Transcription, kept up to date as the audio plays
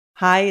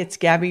Hi, it's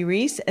Gabby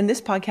Reese, and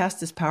this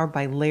podcast is powered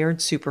by Laird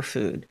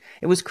Superfood.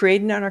 It was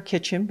created in our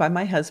kitchen by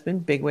my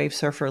husband, big wave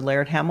surfer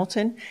Laird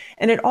Hamilton,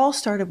 and it all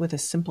started with a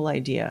simple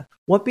idea.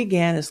 What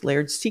began as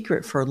Laird's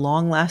secret for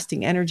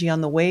long-lasting energy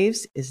on the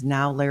waves is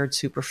now Laird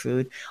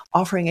Superfood,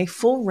 offering a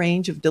full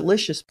range of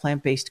delicious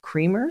plant-based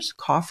creamers,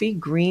 coffee,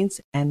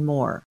 greens, and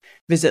more.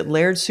 Visit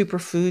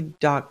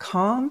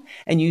lairdsuperfood.com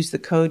and use the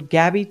code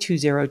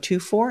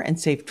GABBY2024 and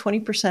save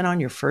 20% on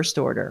your first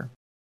order.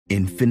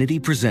 Infinity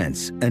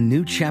presents a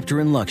new chapter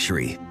in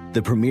luxury,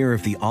 the premiere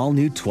of the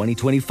all-new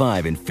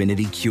 2025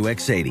 Infinity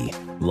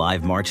QX80,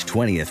 live March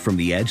 20th from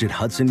the Edge at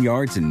Hudson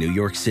Yards in New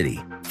York City,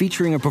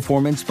 featuring a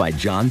performance by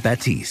John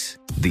Batiste.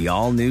 The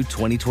all-new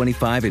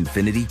 2025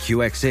 Infinity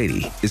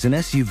QX80 is an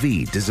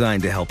SUV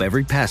designed to help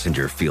every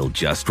passenger feel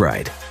just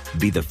right.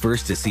 Be the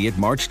first to see it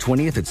March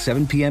 20th at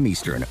 7 p.m.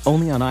 Eastern,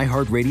 only on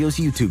iHeartRadio's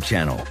YouTube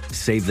channel.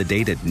 Save the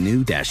date at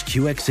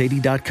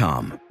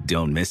new-QX80.com.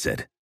 Don't miss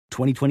it.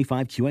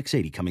 2025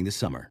 QX80 coming this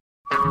summer.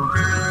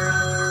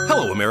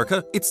 Hello,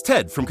 America. It's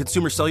Ted from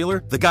Consumer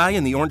Cellular, the guy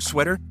in the orange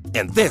sweater,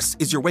 and this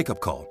is your wake-up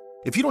call.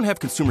 If you don't have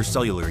Consumer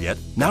Cellular yet,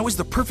 now is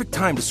the perfect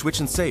time to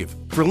switch and save.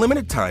 For a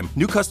limited time,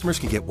 new customers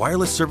can get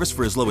wireless service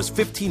for as low as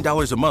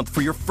 $15 a month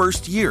for your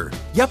first year.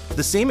 Yep,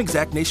 the same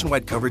exact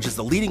nationwide coverage as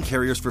the leading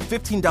carriers for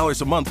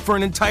 $15 a month for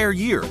an entire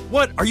year.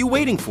 What are you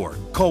waiting for?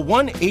 Call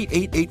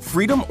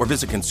 1-888-FREEDOM or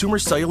visit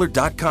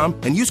consumercellular.com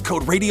and use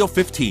code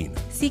RADIO15.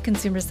 See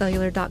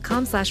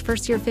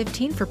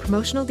consumercellular.com/firstyear15 for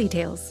promotional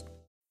details.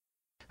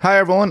 Hi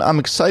everyone, I'm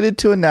excited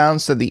to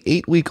announce that the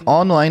 8-week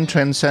online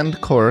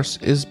Transcend course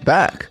is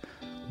back.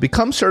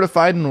 Become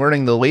certified in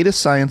learning the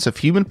latest science of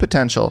human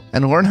potential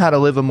and learn how to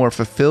live a more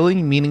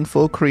fulfilling,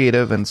 meaningful,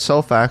 creative, and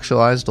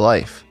self-actualized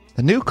life.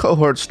 The new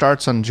cohort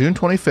starts on June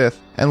 25th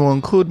and will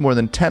include more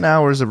than 10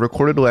 hours of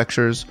recorded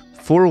lectures,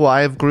 4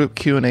 live group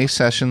Q&A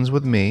sessions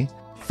with me,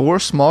 4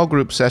 small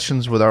group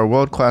sessions with our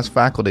world-class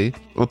faculty,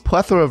 a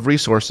plethora of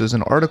resources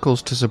and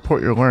articles to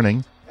support your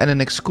learning, and an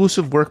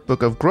exclusive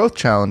workbook of growth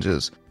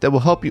challenges that will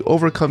help you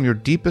overcome your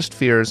deepest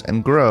fears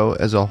and grow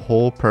as a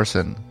whole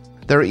person.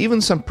 There are even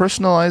some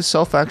personalized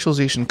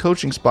self-actualization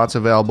coaching spots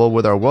available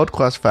with our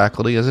world-class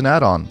faculty as an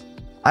add-on.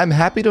 I'm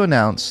happy to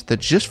announce that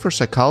just for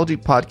Psychology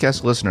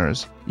Podcast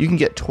listeners, you can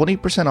get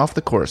 20% off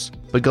the course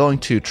by going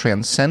to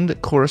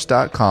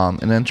transcendcourse.com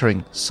and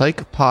entering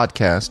Psych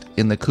Podcast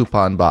in the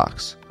coupon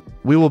box.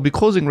 We will be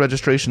closing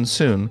registration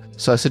soon,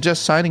 so I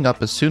suggest signing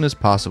up as soon as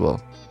possible.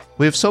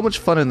 We have so much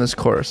fun in this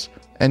course,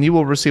 and you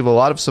will receive a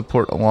lot of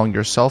support along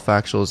your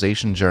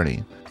self-actualization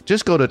journey.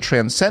 Just go to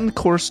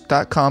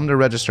transcendcourse.com to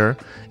register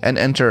and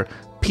enter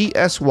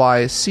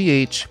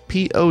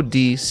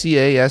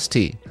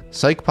PSYCHPODCAST,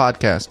 Psych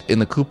Podcast, in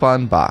the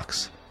coupon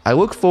box. I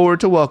look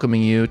forward to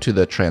welcoming you to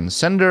the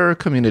Transcender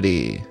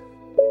community.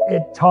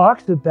 It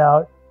talks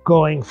about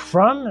going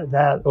from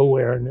that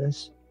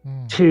awareness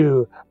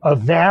to a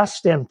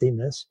vast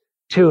emptiness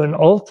to an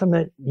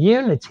ultimate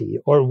unity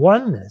or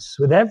oneness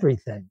with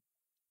everything.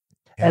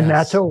 Yes. And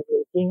that's a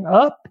waking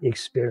up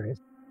experience.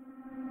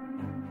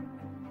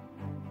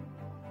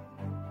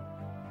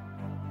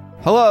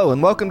 Hello,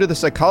 and welcome to the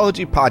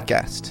Psychology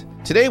Podcast.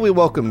 Today we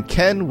welcome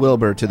Ken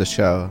Wilber to the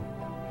show.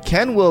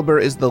 Ken Wilber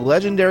is the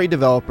legendary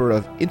developer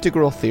of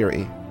integral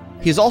theory.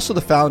 He is also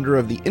the founder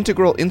of the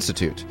Integral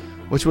Institute,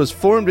 which was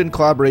formed in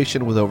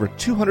collaboration with over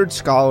 200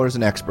 scholars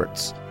and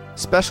experts,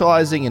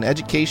 specializing in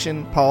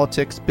education,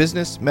 politics,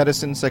 business,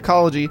 medicine,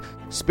 psychology,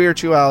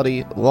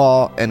 spirituality,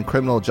 law, and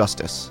criminal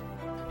justice.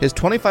 His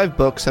 25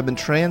 books have been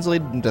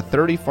translated into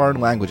 30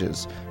 foreign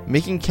languages,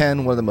 making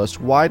Ken one of the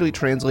most widely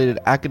translated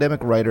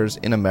academic writers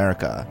in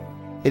America.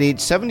 At age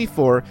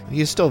 74,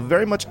 he is still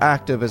very much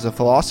active as a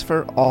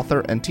philosopher,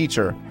 author, and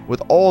teacher,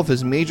 with all of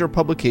his major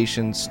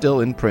publications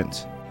still in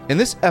print. In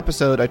this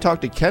episode, I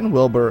talked to Ken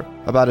Wilber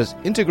about his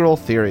integral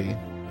theory.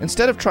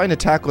 Instead of trying to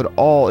tackle it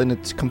all in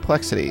its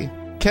complexity,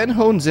 Ken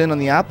hones in on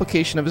the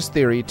application of his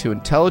theory to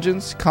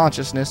intelligence,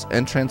 consciousness,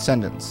 and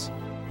transcendence.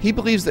 He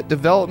believes that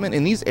development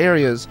in these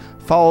areas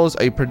follows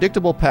a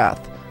predictable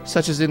path,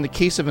 such as in the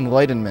case of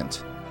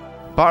enlightenment.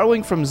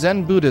 Borrowing from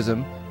Zen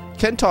Buddhism,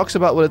 Ken talks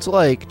about what it's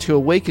like to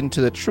awaken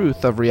to the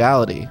truth of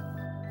reality.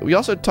 We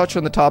also touch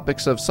on the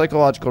topics of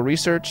psychological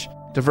research,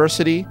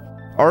 diversity,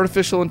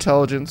 artificial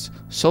intelligence,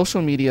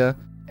 social media,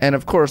 and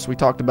of course we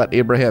talked about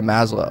Abraham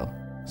Maslow.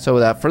 So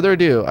without further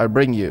ado, I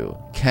bring you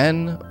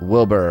Ken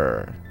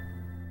Wilber.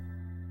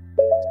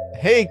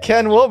 Hey,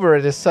 Ken Wilber,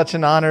 it is such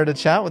an honor to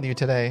chat with you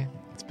today.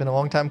 It's been a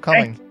long time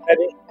coming. Thanks,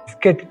 buddy. It's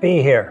good to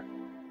be here.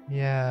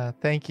 Yeah,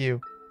 thank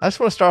you. I just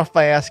want to start off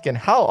by asking,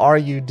 how are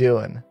you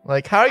doing?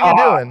 Like, how are you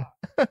doing?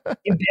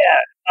 You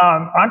bet.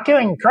 I'm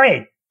doing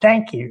great.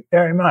 Thank you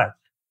very much.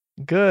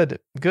 Good.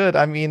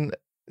 I mean,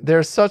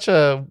 there's such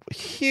a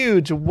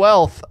huge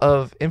wealth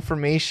of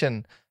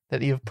information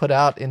that you've put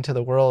out into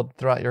the world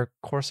throughout your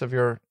course of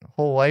your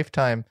whole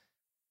lifetime.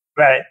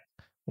 Right.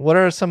 What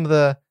are some of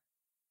the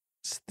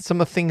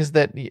things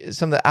that,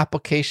 some of the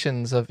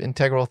applications of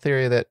integral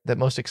theory that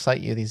most excite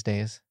you these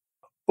days?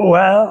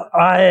 Well,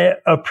 I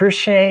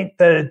appreciate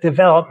the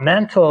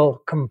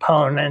developmental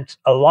component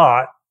a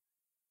lot.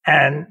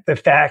 and the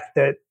fact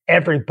that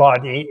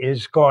everybody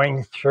is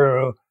going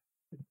through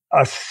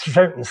a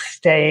certain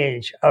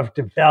stage of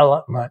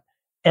development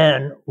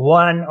in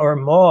one or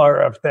more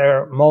of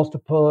their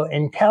multiple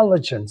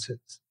intelligences.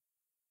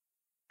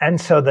 And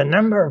so the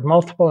number of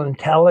multiple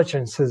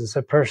intelligences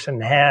a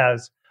person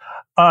has,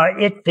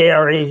 it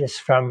varies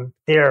from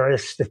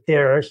theorist to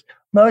theorist.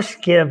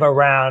 Most give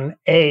around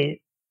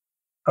 8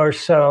 or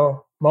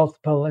so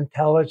multiple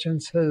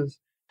intelligences,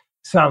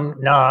 some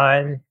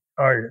 9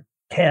 or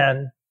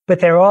 10, but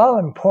they're all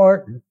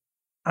important.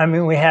 I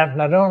mean, we have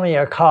not only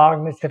a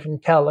cognitive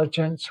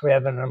intelligence, we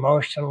have an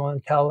emotional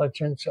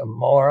intelligence, a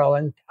moral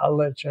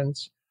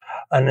intelligence,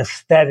 an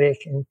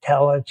aesthetic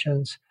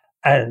intelligence,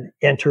 an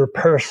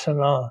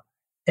interpersonal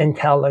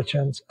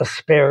intelligence, a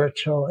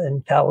spiritual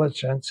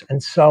intelligence,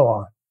 and so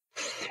on.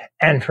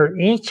 And for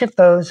each of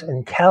those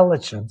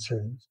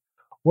intelligences,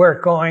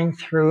 we're going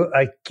through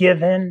a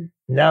given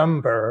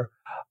number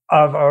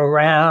of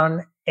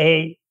around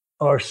 8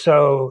 or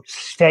so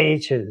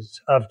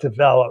stages of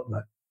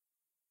development.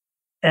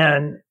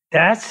 And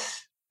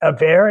that's a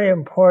very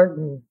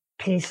important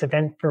piece of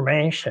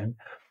information,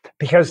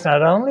 because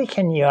not only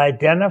can you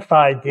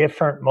identify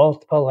different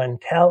multiple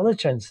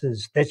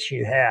intelligences that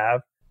you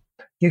have,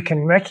 you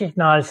can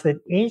recognize that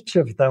each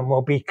of them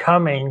will be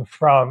coming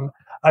from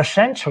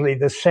essentially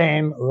the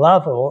same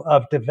level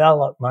of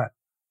development,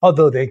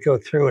 although they go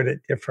through it at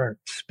different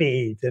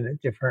speeds and at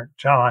different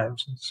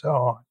times and so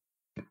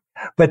on.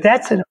 But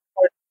that's an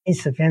important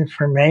piece of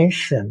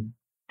information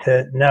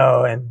to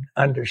know and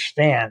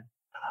understand.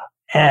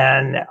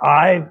 And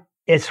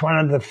it's one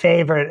of the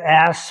favorite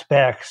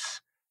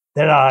aspects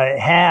that I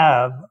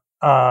have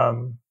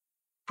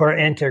for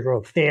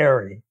integral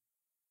theory.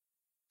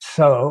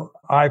 So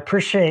I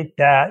appreciate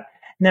that.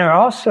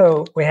 Now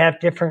also, we have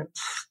different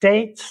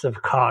states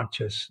of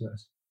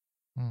consciousness.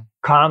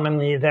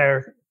 Commonly,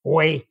 they're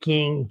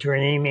waking,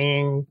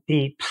 dreaming,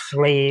 deep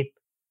sleep,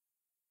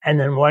 and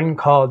then one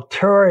called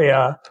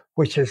Turiya,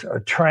 which is a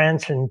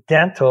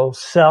transcendental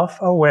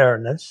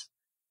self-awareness.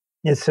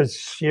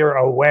 It's your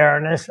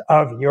awareness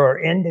of your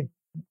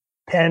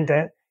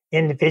independent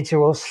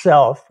individual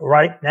self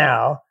right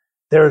now.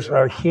 There's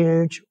a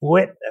huge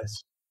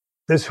witness,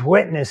 this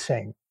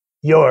witnessing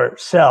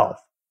yourself.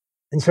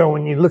 And so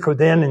when you look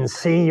within and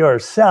see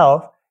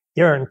yourself,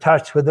 you're in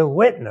touch with a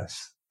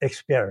witness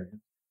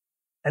experience.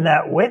 And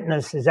that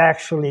witness is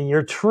actually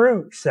your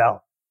true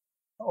self,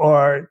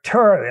 or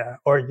Turiya,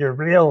 or your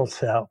real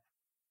self,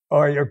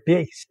 or your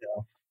big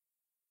self.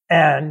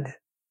 And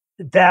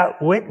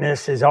that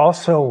witness is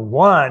also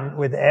one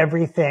with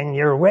everything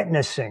you're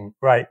witnessing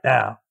right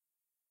now,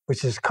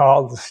 which is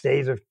called the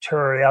state of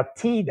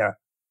Turiyatita,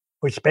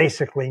 which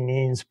basically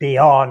means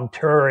beyond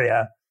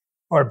Turiya,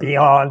 or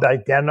beyond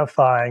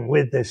identifying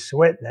with this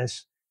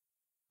witness.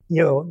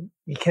 You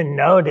can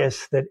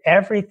notice that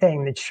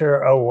everything that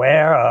you're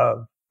aware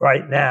of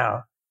right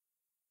now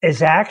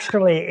is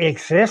actually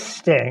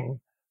existing,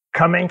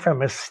 coming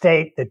from a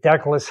state that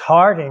Douglas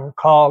Harding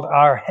called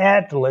our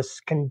headless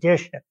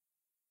condition.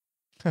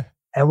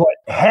 And what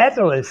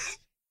headless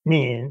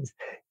means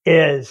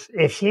is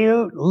if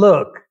you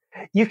look,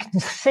 you can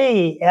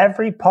see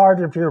every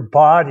part of your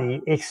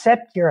body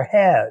except your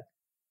head.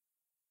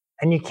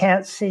 And you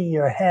can't see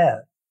your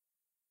head.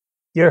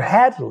 You're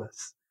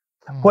headless.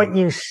 What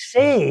you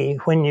see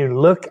when you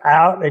look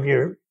out of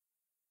your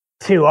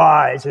 2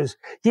 eyes is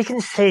you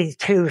can see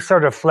 2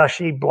 sort of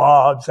fleshy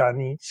blobs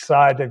on each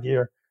side of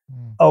your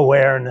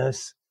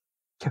awareness.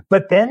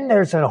 But then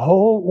there's a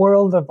whole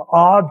world of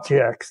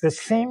objects that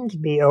seem to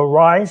be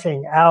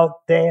arising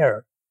out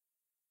there.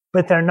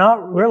 But they're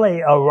not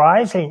really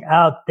arising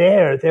out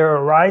there. They're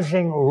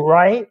arising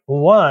right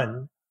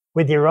one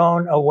with your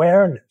own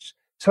awareness.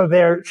 So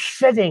they're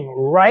sitting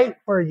right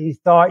where you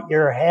thought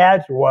your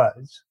head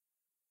was,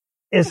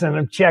 is an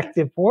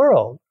objective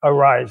world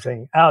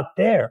arising out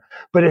there.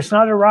 But it's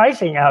not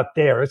arising out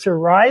there. It's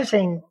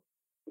arising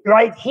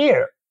right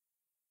here,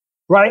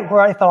 right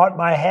where I thought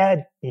my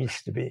head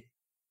used to be.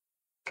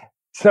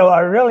 So I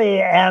really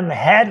am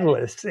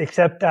headless,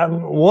 except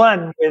I'm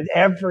one with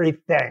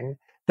everything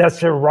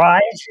that's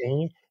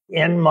arising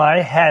in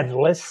my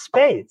headless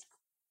space.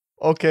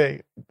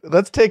 Okay,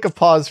 let's take a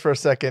pause for a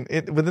second.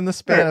 Within the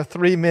span of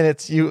 3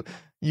 minutes, you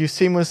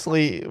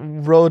seamlessly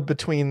rode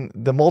between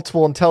the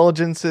multiple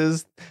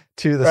intelligences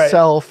to the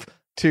self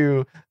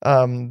to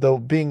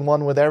the being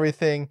one with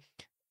everything.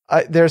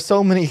 There's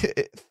so many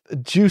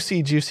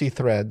juicy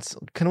threads.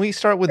 Can we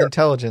start with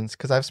intelligence?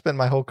 Because I've spent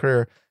my whole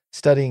career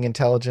studying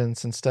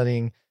intelligence and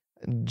studying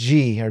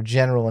G, or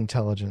general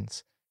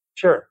intelligence.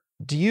 Sure.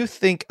 Do you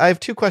think, I have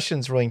 2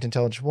 questions relating to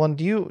intelligence. One,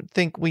 do you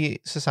think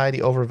society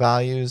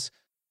overvalues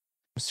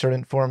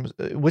certain forms?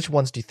 Which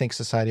ones do you think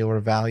society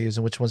overvalues,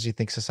 and which ones do you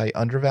think society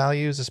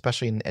undervalues,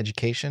 especially in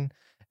education?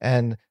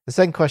 And the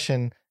second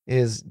question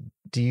is,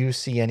 do you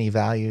see any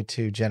value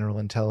to general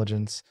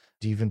intelligence?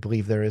 Do you even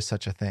believe there is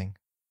such a thing?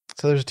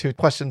 So there's 2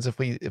 questions if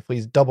we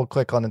double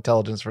click on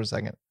intelligence for a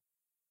second.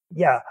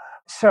 Yeah.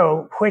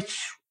 So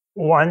which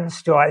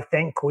ones do I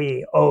think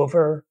we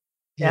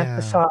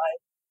overemphasize?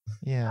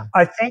 Yeah.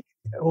 I think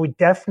we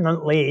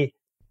definitely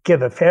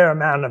give a fair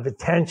amount of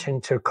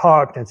attention to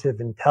cognitive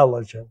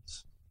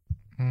intelligence.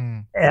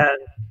 Mm. And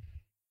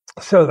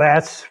so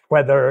that's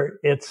whether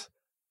it's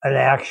an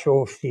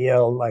actual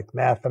field like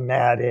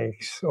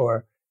mathematics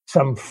or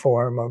some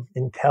form of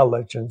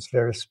intelligence,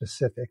 very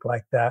specific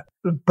like that.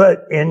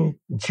 But in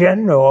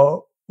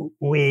general,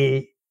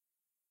 we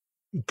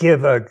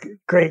give a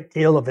great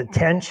deal of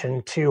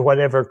attention to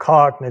whatever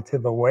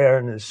cognitive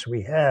awareness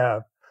we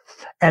have,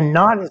 and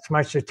not as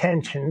much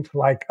attention to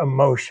like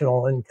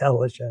emotional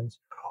intelligence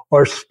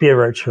or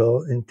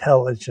spiritual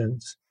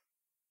intelligence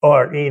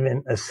or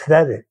even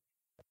aesthetic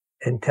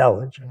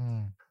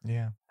intelligence.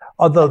 Yeah.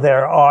 Although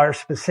there are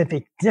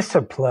specific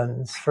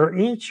disciplines for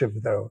each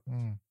of those.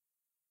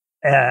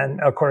 And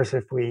of course,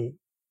 if we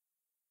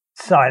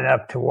sign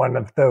up to one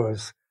of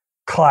those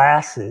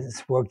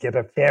classes, we'll get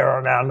a fair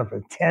amount of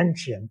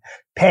attention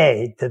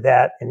paid to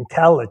that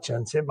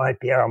intelligence. It might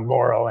be our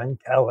moral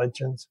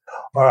intelligence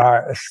or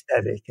our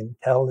aesthetic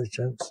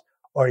intelligence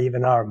or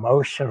even our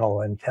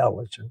emotional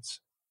intelligence.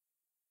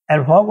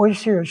 And what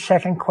was your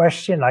second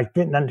question? I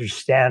didn't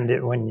understand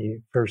it when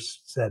you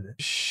first said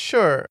it.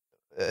 Sure.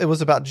 It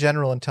was about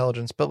general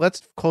intelligence, but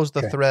let's close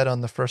the thread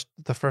on the first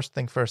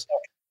thing first,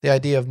 the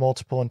idea of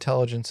multiple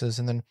intelligences.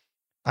 And then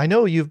I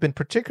know you've been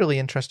particularly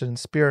interested in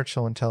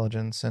spiritual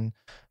intelligence and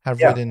have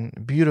written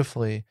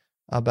beautifully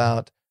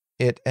about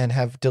it and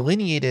have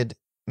delineated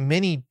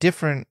many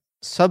different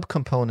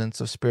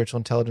subcomponents of spiritual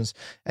intelligence.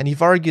 And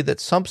you've argued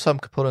that some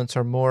subcomponents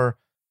are more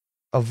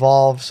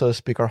evolved, so to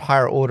speak, or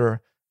higher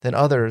order than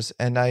others.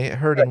 And I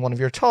heard in one of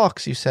your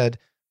talks, you said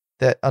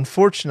that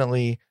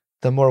unfortunately,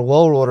 the more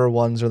lower order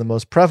ones are the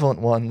most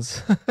prevalent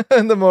ones,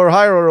 and the more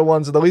higher order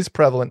ones are the least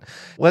prevalent.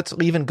 Let's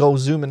even go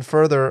zoom in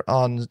further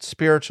on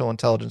spiritual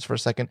intelligence for a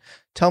second.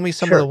 Tell me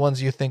some of the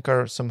ones you think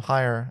are some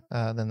higher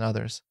than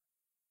others.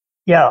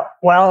 Yeah,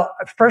 well,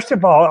 first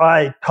of all,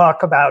 I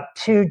talk about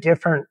two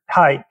different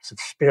types of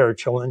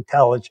spiritual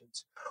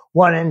intelligence.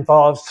 One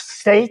involves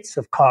states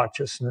of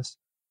consciousness,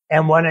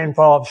 and one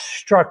involves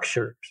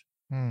structures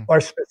or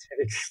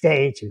specific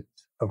stages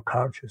of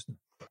consciousness.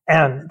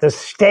 And the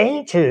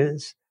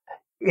stages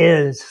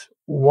is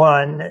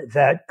one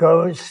that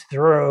goes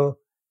through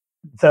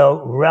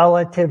the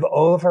relative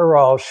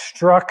overall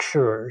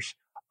structures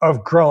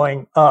of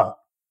growing up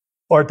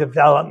or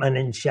development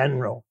in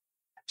general.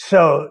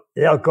 So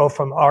they'll go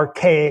from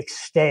archaic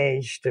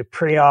stage to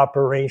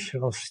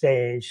pre-operational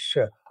stage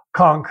to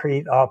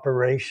concrete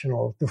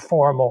operational to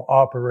formal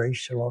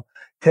operational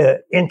to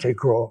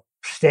integral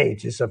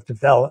stages of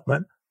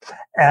development.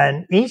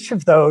 And each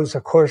of those,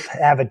 of course,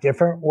 have a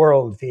different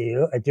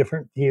worldview, a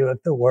different view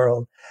of the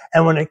world.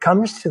 And when it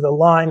comes to the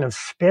line of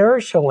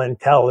spiritual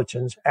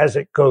intelligence as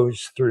it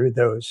goes through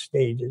those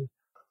stages,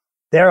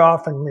 they're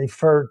often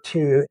referred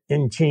to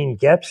in Gene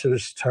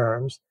Gebser's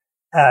terms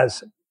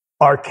as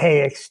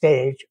archaic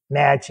stage,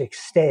 magic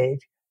stage,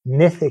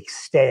 mythic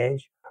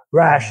stage,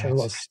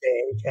 rational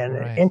stage, and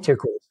an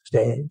integral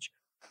stage.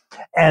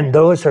 And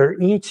those are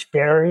each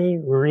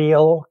very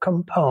real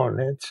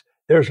components.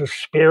 There's a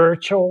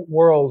spiritual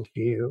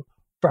worldview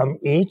from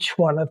each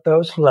one of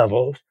those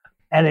levels,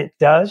 and it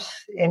does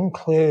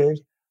include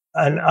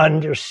an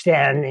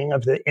understanding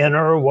of the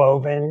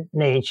interwoven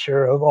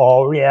nature of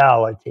all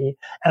reality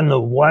and the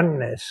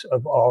oneness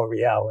of all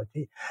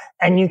reality.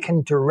 And you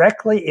can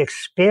directly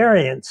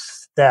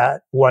experience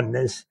that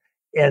oneness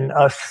in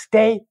a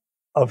state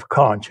of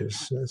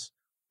consciousness,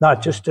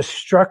 not just a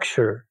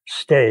structure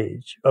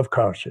stage of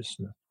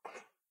consciousness.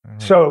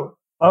 So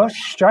most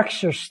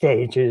structure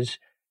stages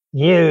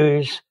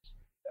use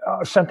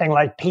something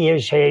like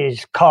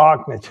Piaget's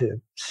cognitive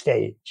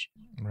stage.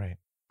 Right.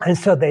 And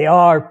so they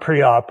are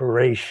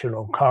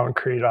pre-operational,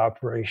 concrete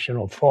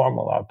operational,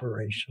 formal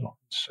operational,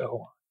 and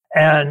so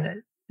on.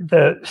 And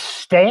the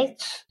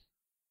states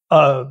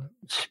of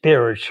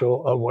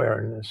spiritual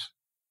awareness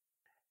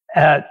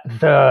at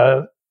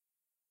the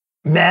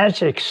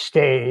magic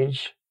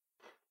stage,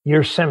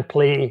 you're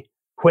simply,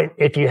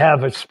 if you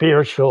have a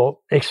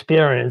spiritual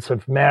experience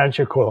of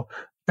magical,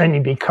 then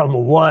you become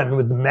one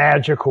with the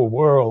magical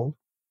world.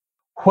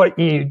 What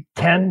you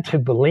tend to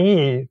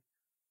believe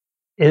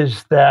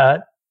is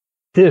that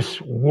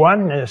this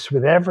oneness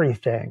with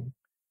everything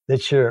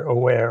that you're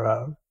aware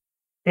of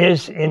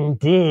is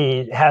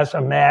indeed, has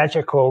a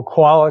magical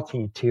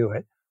quality to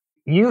it.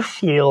 You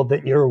feel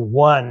that you're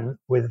one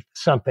with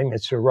something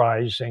that's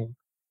arising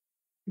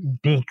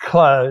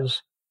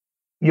because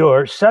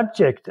your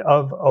subject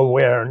of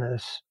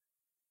awareness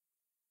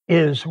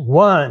is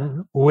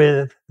one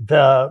with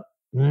the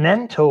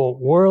mental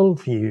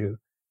worldview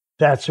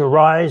that's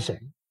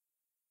arising.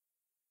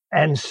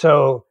 And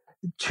so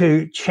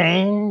to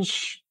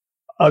change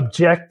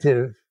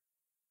objective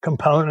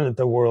component of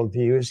the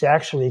worldview is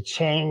actually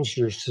change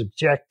your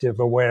subjective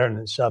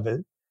awareness of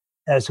it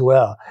as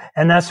well.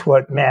 And that's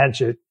what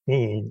magic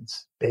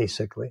means,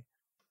 basically.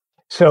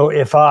 So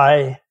if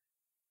I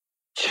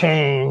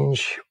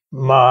change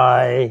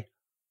my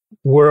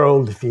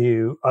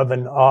worldview of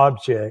an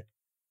object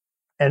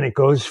and it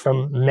goes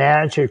from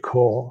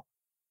magical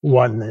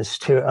oneness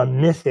to a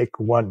mythic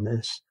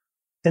oneness,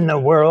 then the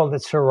world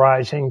that's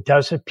arising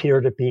does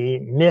appear to be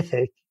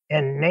mythic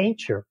in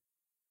nature.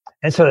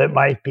 And so it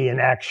might be an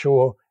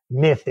actual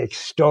mythic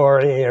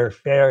story or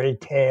fairy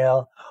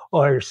tale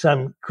or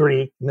some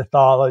Greek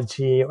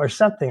mythology or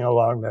something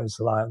along those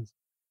lines.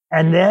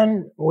 And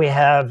then we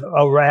have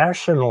a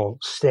rational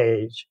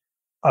stage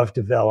of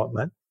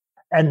development,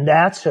 and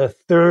that's a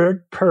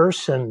third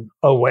person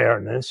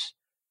awareness.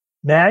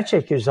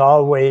 Magic is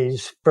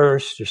always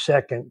first or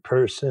second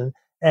person,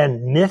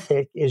 and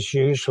mythic is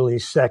usually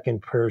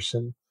second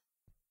person.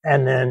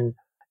 And then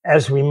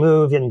as we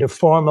move into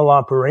formal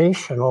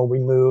operational, we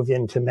move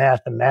into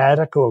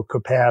mathematical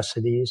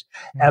capacities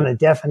and a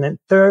definite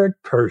third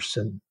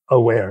person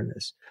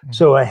awareness.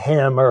 So a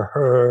him or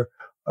her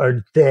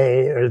or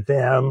they or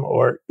them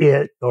or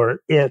it or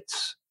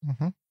its.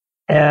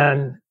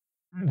 And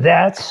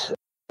that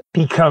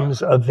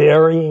becomes a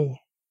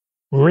very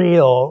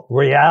real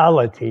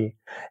reality.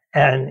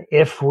 And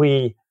if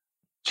we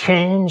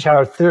change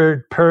our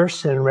third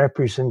person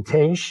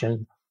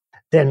representation,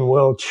 then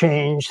we'll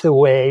change the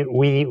way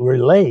we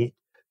relate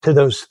to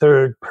those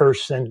third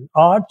person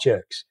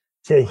objects,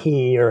 to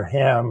he or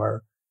him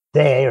or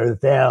they or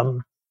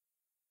them.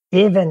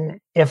 Even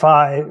if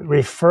I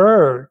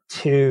refer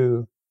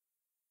to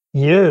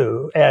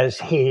you as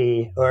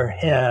he or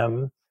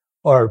him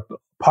or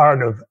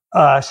part of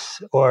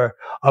us or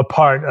a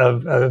part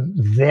of a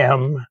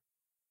them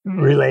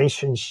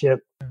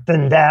relationship,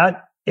 then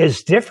that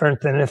is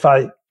different than if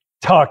I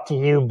talk to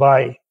you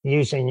by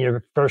using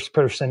your first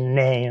person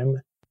name,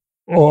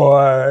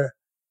 or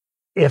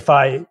if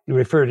I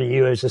refer to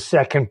you as a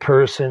second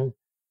person.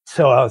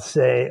 So I'll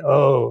say,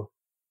 oh,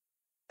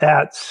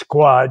 that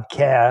squad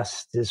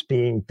cast is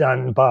being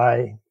done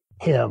by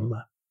him.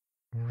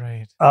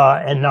 Right.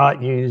 And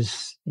not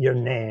use your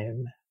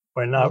name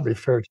or not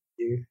refer to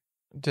you.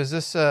 Does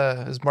this,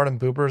 is Martin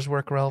Buber's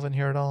work relevant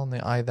here at all in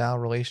the I-thou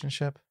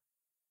relationship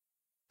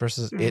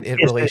versus it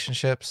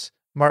relationships?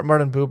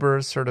 Martin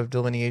Buber's sort of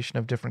delineation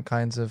of different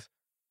kinds of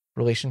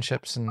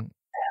relationships and...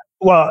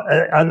 Well,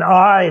 an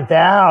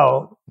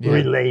I-thou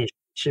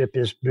relationship,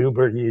 as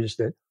Wilber used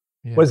it,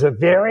 was a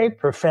very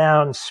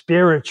profound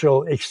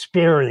spiritual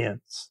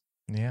experience.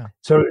 Yeah.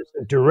 So it's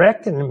a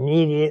direct and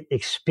immediate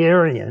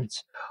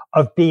experience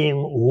of being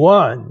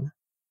one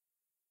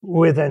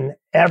with an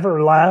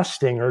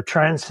everlasting or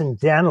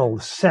transcendental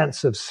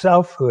sense of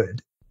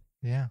selfhood.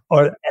 Yeah.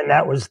 And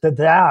that was the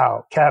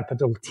thou,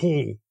 capital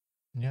T.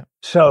 Yeah.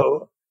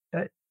 So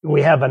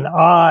we have an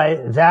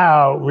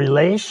I-thou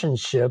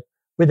relationship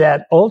with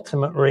that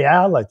ultimate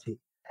reality.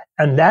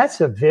 And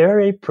that's a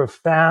very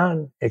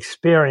profound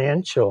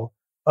experiential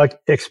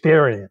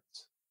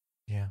experience.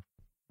 Yeah.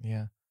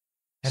 Yeah.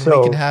 And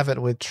we can have it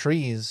with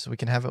trees. We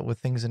can have it with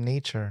things in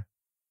nature.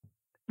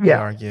 He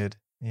argued.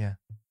 Yeah.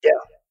 Yeah.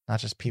 Not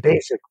just people.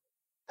 Basically.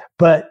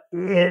 But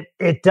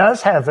it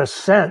does have a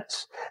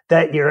sense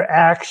that you're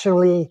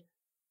actually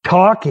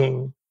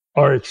talking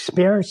or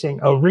experiencing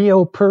a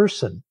real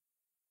person,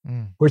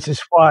 which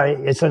is why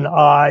it's an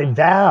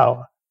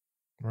I-thou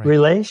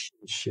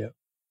relationship.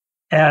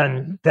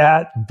 And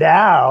that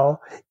thou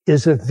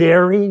is a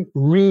very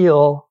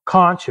real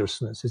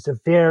consciousness. It's a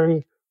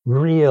very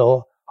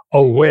real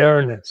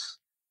awareness.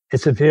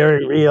 It's a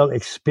very real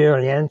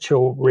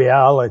experiential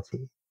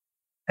reality.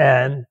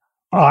 And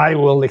I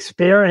will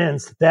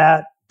experience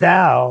that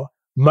thou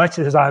much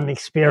as I'm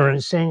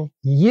experiencing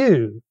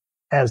you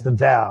as the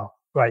thou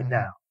right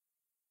now.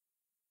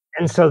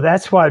 And so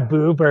that's why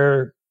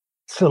Buber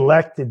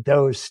selected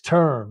those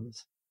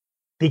terms,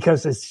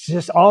 because it's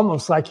just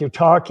almost like you're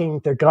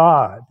talking to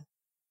God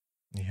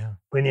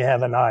when you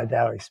have an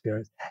I-thou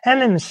experience.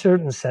 And in a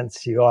certain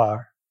sense, you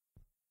are.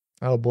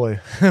 Oh, boy.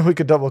 We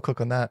could double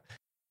click on that.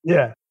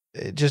 Yeah.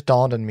 It just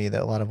dawned on me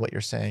that a lot of what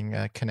you're saying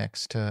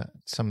connects to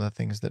some of the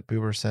things that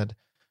Buber said.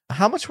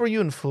 How much were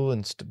you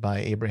influenced by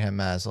Abraham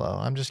Maslow?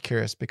 I'm just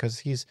curious because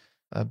he's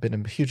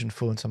been a huge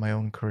influence on my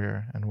own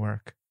career and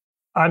work.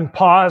 I'm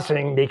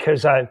pausing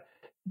because I've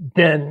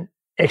been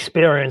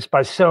experienced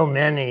by so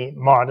many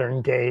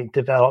modern day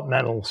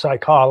developmental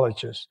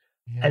psychologists.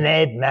 And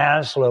Abe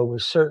Maslow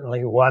was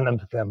certainly one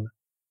of them.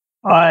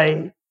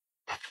 I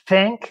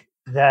think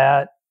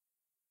that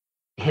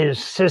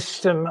his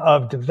system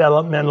of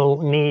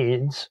developmental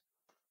needs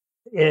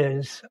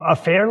is a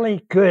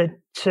fairly good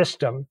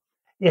system.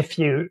 If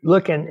you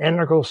look in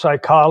integral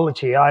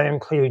psychology, I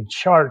include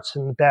charts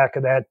in the back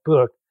of that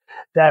book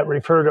that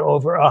refer to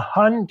over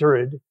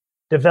 100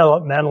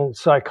 developmental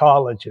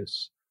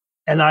psychologists.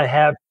 And I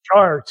have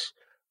charts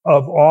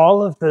of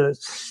all of the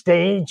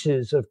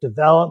stages of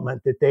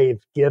development that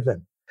they've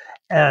given.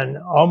 And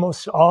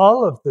almost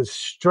all of the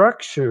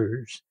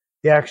structures,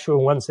 the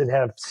actual ones that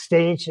have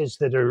stages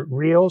that are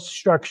real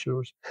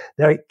structures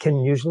that can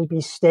usually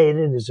be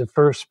stated as a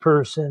first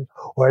person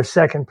or a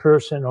second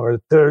person or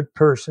a third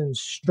person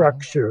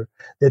structure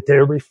that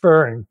they're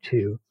referring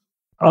to.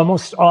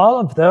 Almost all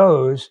of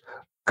those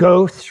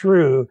go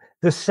through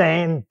the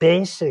same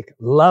basic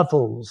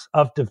levels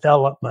of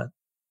development.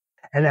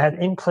 And that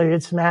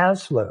includes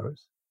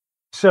Maslow's.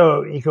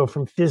 So you go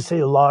from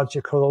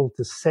physiological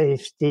to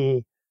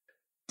safety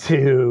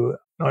to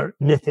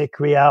mythic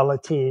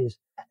realities,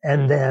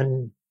 and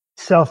then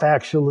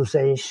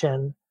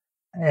self-actualization,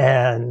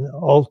 and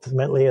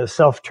ultimately a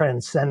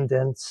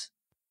self-transcendence,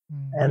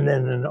 and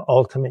then an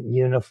ultimate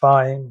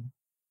unifying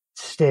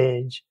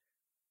stage.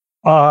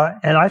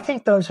 And I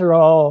think those are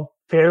all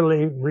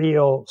fairly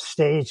real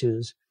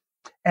stages,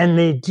 and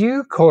they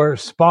do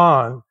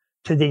correspond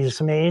to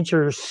these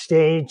major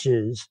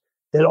stages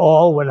that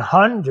all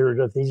 100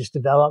 of these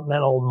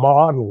developmental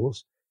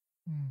models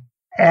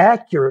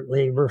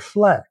accurately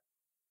reflect,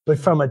 but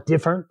from a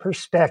different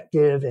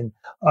perspective and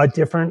a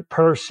different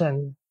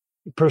person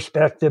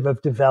perspective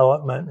of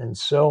development and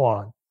so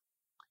on.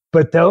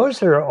 But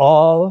those are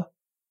all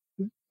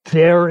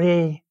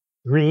very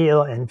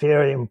real and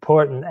very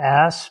important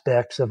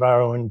aspects of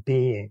our own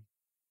being.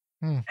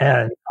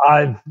 And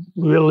I've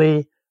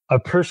really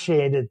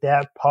appreciated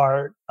that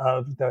part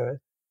of the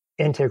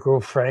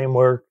integral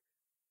framework,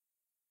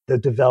 the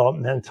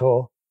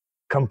developmental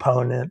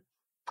component.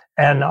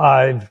 And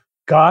I've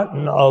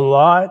gotten a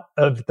lot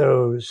of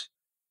those,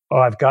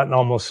 or I've gotten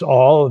almost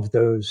all of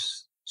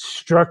those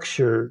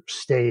structure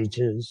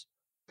stages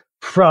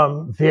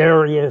from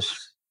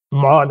various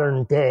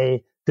modern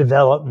day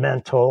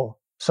developmental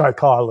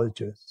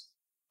psychologists.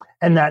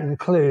 And that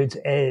includes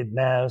Abe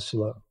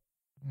Maslow.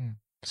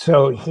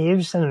 So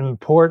he's an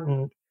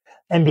important,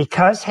 and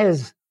because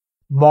his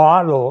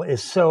model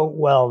is so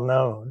well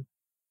known,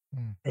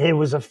 he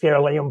was a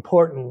fairly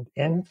important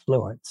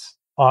influence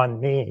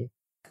on me.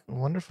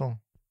 Wonderful.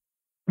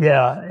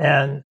 Yeah,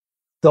 and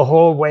the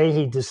whole way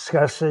he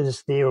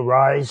discusses the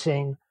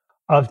arising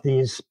of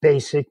these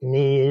basic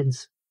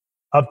needs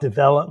of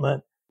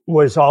development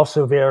was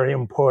also very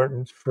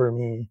important for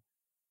me.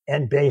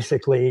 And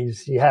basically,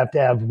 you have to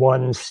have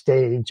one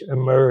stage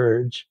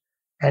emerge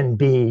and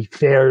be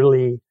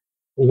fairly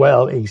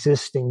well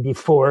existing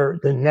before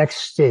the next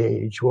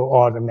stage will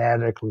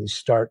automatically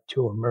start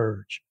to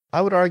emerge.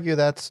 I would argue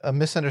that's a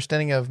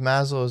misunderstanding of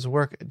Maslow's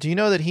work. Do you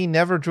know that he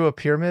never drew a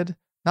pyramid?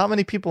 Not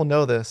many people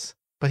know this,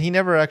 but he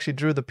never actually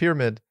drew the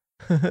pyramid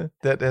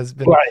that has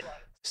been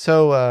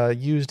so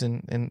used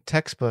in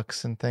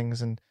textbooks and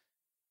things. And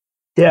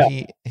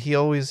yeah, he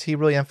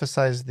really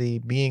emphasized the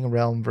being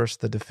realm versus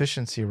the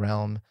deficiency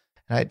realm.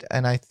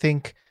 And I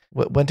think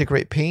what went to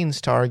great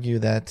pains to argue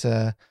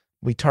that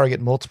we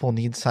target multiple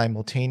needs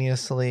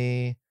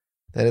simultaneously,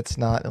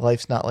 that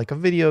life's not like a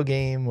video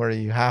game where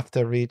you have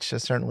to reach a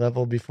certain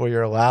level before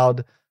you're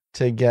allowed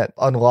to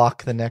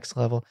unlock the next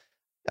level.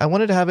 I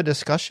wanted to have a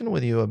discussion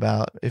with you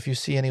about if you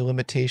see any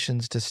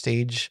limitations to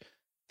stage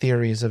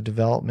theories of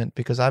development,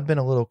 because I've been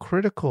a little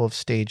critical of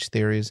stage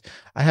theories.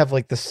 I have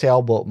like the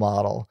sailboat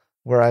model,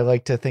 where I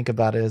like to think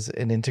about it as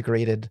an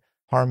integrated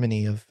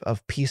harmony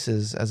of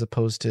pieces as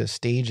opposed to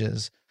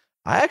stages.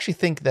 I actually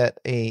think that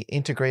a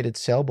integrated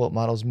sailboat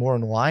model is more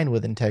in line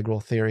with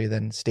integral theory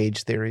than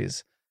stage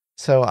theories.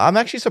 So I'm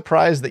actually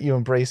surprised that you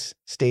embrace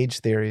stage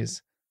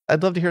theories.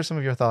 I'd love to hear some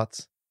of your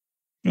thoughts.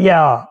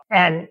 Yeah,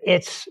 and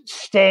it's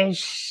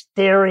stage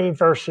theory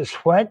versus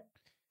what?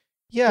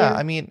 Yeah,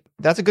 I mean,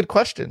 that's a good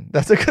question.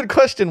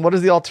 What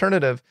is the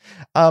alternative?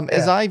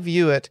 As I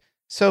view it,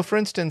 so for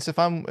instance, if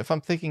I'm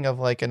thinking of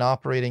like an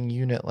operating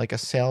unit, like a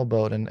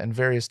sailboat and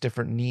various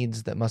different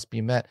needs that must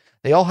be met,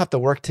 they all have to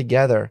work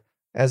together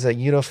as a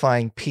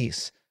unifying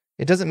piece.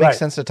 It doesn't make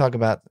sense to talk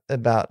about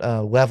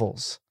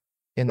levels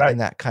in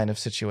that kind of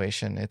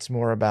situation. It's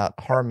more about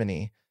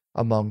harmony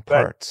among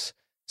parts.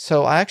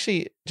 So I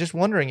actually just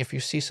wondering if you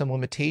see some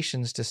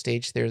limitations to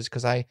stage theories,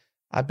 because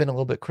I've been a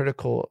little bit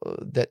critical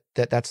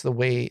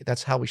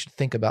that's how we should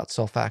think about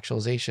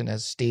self-actualization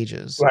as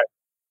stages. Right.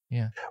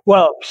 Yeah.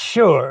 Well,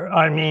 sure.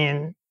 I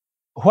mean,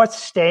 what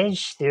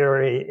stage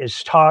theory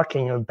is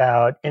talking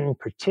about in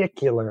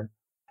particular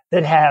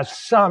that has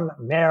some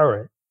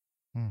merit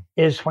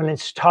is when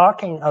it's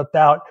talking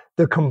about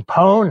the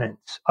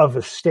components of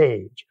a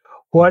stage,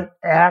 what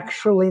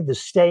actually the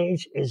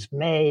stage is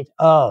made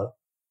of.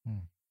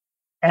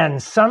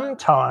 And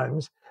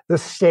sometimes the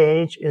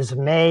stage is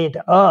made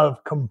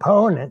of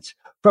components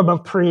from a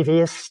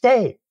previous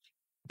stage.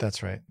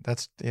 That's right.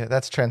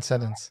 That's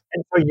transcendence.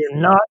 And so you're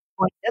not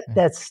going to get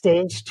that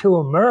stage to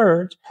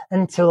emerge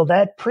until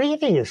that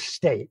previous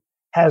state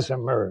has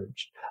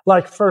emerged,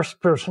 like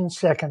first person,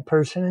 second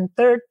person, and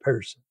third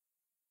person.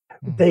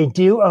 They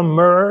do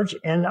emerge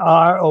in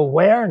our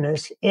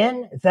awareness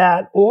in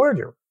that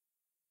order.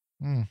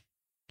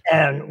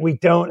 And we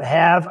don't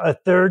have a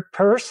third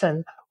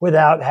person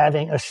without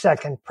having a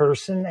second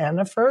person and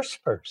a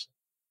first person.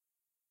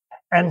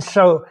 And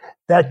so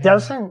that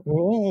doesn't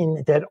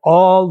mean that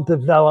all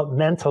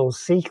developmental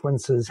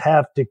sequences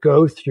have to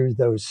go through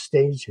those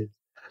stages.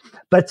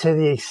 But to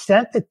the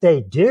extent that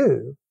they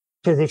do,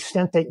 to the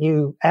extent that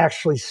you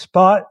actually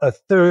spot a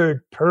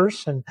third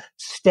person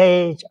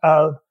stage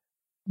of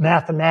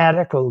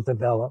mathematical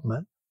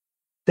development,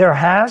 there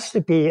has to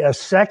be a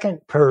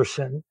second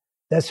person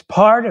that's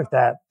part of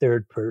that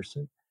third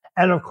person.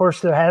 And of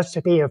course, there has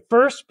to be a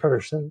first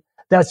person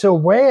that's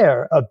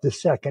aware of the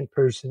second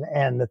person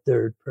and the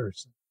third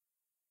person.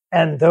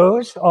 And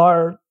those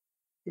are,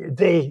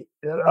 they,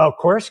 of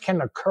course,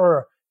 can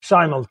occur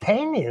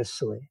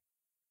simultaneously,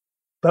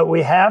 but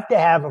we have to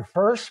have a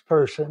first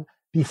person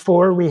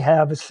before we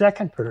have a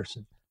second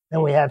person.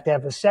 And we have to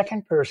have a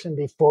second person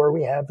before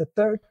we have a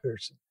third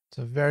person. It's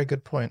a very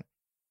good point.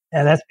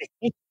 And that's because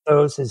each of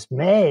those is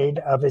made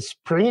of its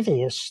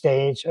previous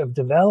stage of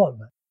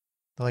development.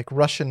 Like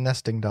Russian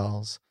nesting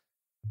dolls.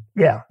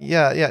 Yeah.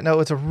 Yeah. No,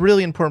 it's a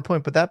really important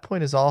point, but that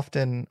point is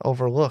often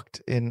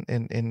overlooked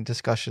in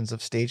discussions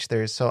of stage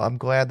theories. So I'm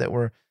glad that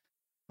we're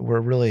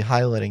really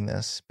highlighting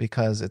this,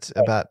 because it's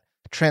about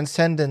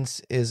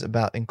transcendence is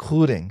about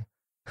including.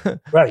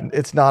 Right.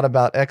 It's not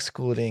about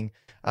excluding.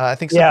 I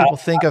think some people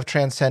think of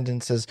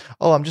transcendence as,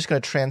 oh, I'm just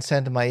going to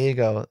transcend my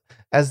ego,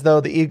 as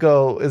though the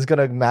ego is going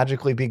to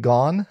magically be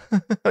gone.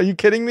 Are you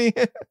kidding me?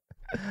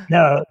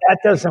 No, that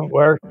doesn't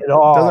work at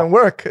all.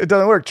 It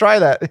doesn't work. Try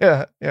that.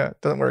 Yeah,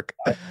 it doesn't work.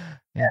 Yeah.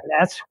 And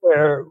that's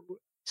where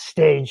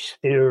stage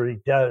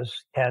theory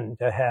does tend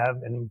to have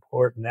an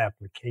important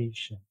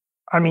application.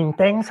 I mean,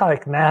 things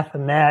like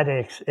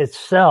mathematics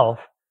itself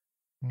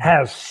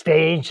have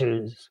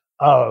stages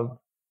of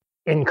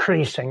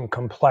increasing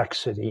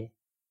complexity.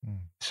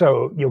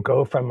 So you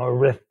go from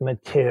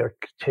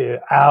arithmetic to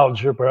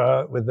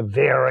algebra with the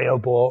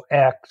variable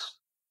x,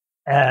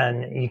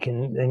 and you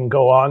can then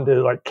go on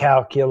to like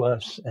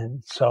calculus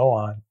and so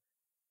on.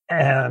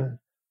 And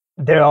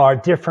there are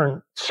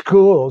different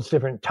schools,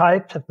 different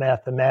types of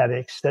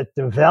mathematics that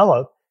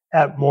develop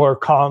at more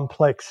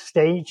complex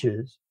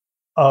stages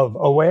of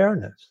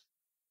awareness.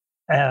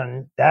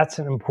 And that's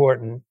an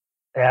important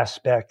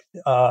aspect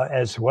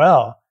as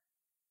well.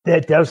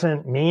 That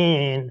doesn't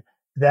mean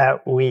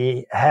that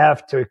we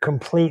have to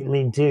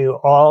completely do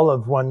all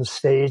of one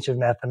stage of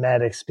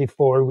mathematics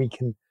before we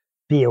can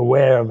be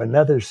aware of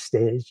another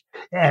stage.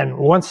 And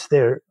once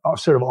they're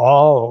sort of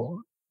all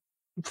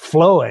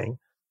flowing,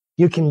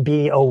 you can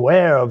be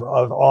aware of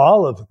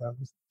all of them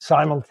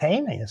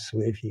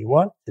simultaneously if you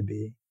want to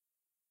be.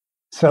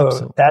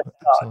 So that's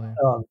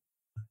not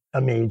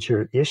a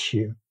major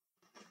issue.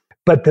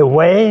 But the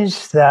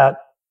ways that,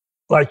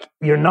 like,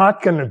 you're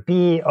not going to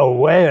be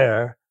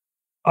aware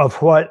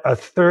of what a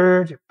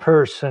third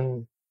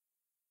person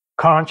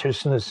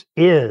consciousness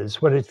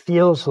is, what it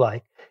feels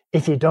like,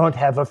 if you don't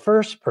have a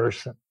first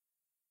person.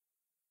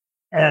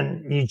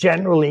 And you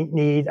generally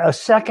need a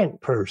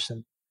second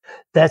person.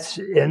 That's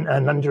in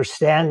an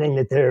understanding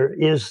that there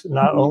is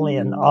not only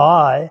an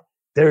I,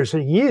 there's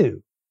a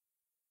you,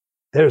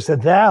 there's a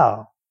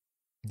thou.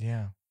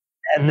 Yeah.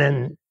 And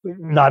then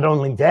not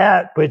only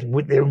that, but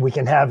we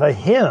can have a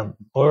him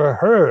or a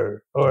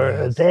her or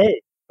a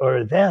they or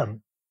a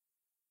them.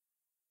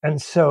 And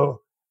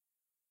so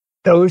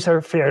those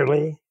are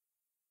fairly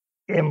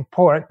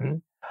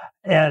important.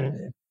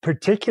 And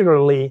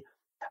particularly,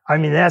 I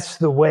mean, that's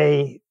the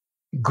way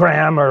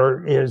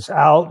grammar is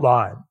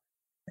outlined.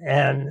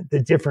 And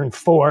the different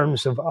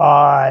forms of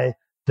I,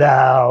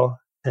 thou,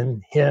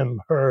 and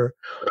him, her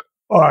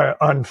are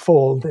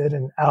unfolded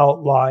and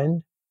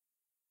outlined.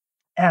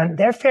 And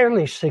they're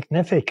fairly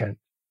significant.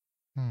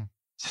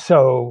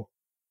 So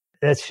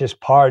that's just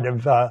part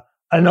of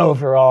an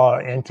overall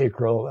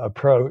integral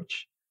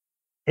approach,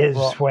 is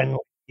when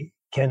we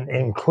can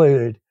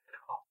include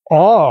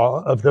all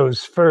of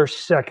those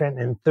first, second,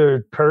 and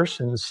third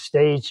person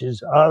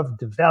stages of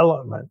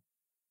development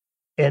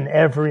in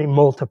every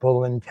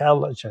multiple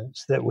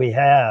intelligence that we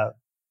have.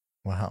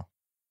 Wow.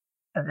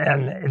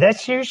 And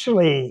that's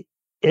usually,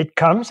 it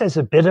comes as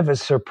a bit of a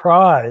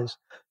surprise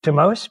to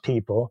most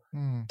people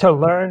to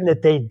learn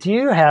that they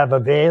do have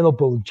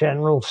available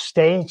general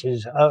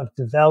stages of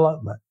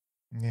development.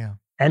 Yeah.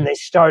 And they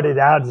started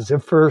out as a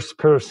first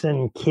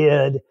person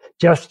kid,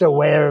 just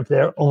aware of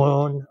their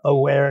own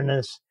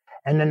awareness.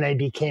 And then they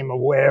became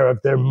aware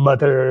of their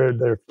mother,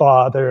 their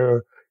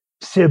father,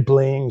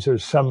 siblings, or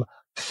some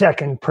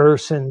second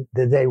person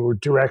that they were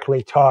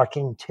directly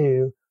talking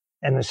to,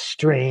 and a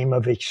stream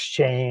of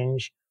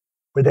exchange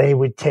where they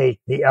would take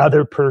the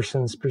other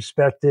person's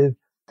perspective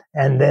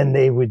and then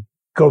they would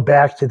go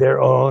back to their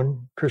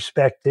own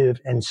perspective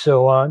and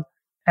so on.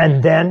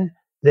 And then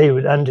they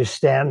would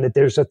understand that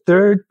there's a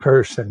third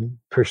person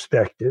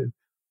perspective,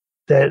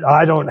 that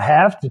I don't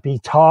have to be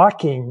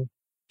talking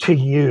to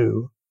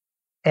you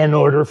in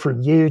order for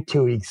you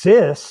to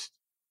exist,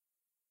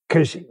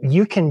 because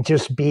you can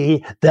just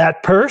be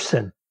that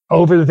person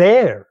over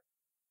there,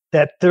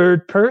 that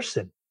third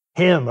person,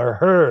 him or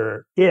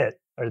her,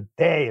 it or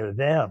they or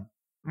them.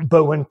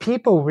 But when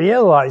people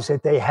realize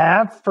that they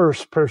have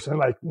first person,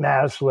 like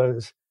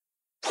Maslow's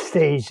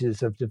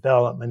stages of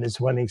development is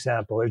one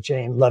example, or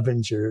Jane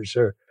Lovinger's,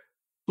 or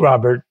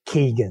Robert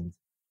Keegan's,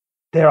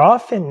 they're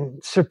often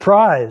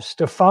surprised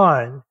to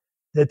find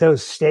that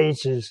those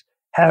stages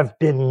have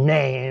been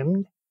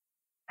named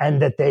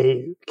and that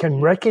they can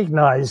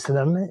recognize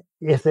them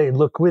if they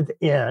look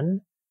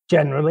within,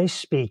 generally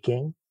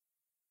speaking.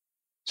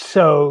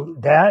 So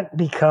that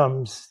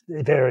becomes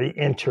very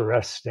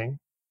interesting.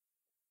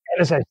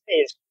 And as I say,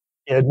 it's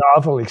a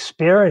novel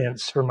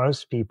experience for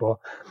most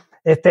people.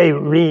 If they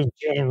read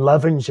Jane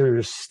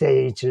Lovinger's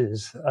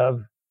stages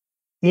of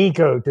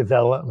ego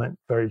development,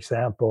 for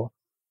example,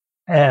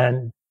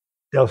 and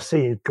they'll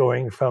see it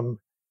going from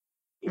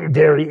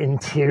very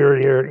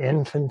interior,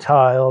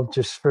 infantile,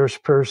 just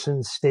first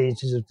person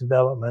stages of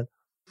development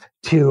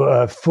to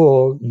a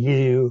full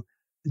you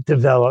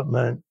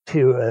development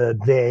to a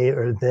they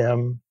or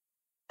them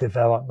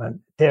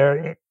development.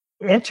 They're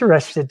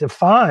interested to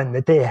find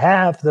that they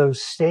have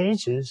those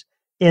stages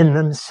in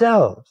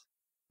themselves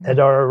that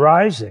are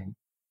arising.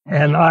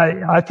 And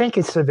I think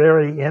it's a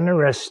very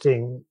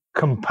interesting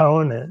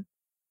component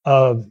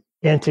of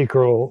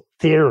integral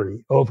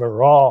theory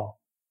overall.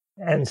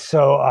 And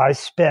so I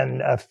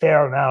spend a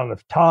fair amount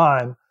of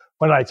time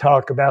when I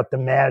talk about the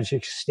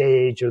magic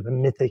stage or the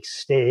mythic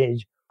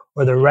stage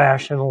or the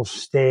rational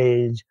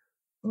stage,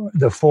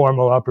 the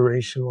formal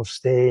operational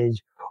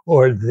stage,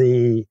 or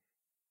the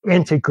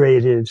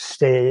integrative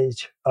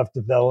stage of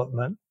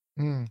development.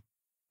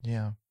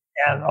 Yeah.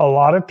 And a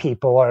lot of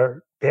people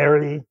are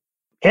very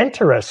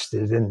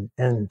interested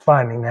in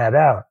finding that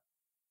out.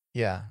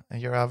 Yeah.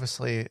 And you're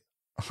obviously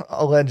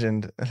a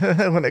legend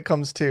when it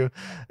comes to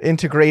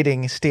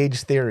integrating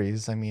stage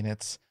theories. I mean,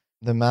 it's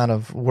the amount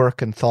of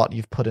work and thought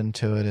you've put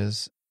into it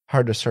is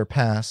hard to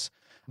surpass.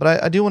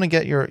 But I do want to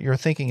get your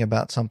thinking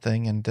about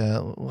something and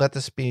let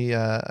this be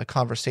a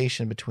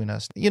conversation between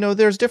us. You know,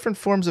 there's different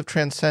forms of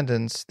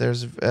transcendence.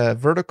 There's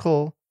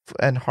vertical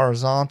and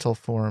horizontal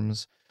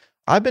forms.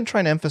 I've been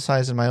trying to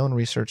emphasize in my own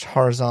research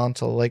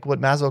horizontal, like what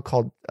Maslow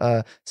called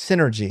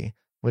synergy,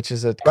 which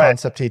is a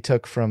concept he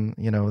took from,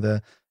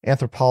 the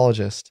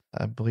anthropologist,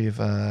 I believe,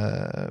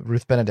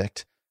 Ruth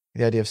Benedict,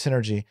 the idea of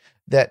synergy,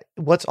 that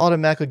what's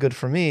automatically good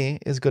for me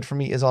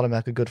is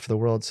automatically good for the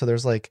world. So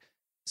there's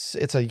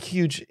it's a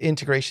huge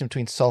integration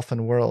between self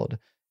and world,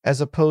 as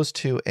opposed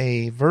to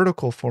a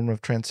vertical form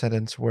of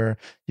transcendence where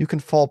you can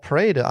fall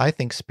prey to, I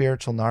think,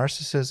 spiritual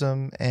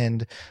narcissism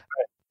and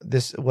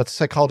this, what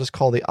psychologists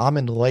call the I'm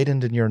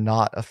enlightened and you're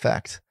not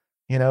effect,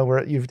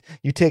 where you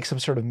take some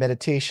sort of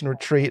meditation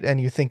retreat and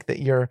you think that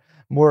you're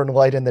more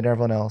enlightened than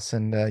everyone else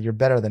and you're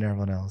better than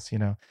everyone else,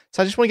 So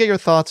I just want to get your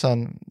thoughts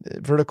on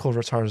vertical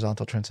versus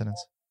horizontal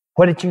transcendence.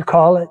 What did you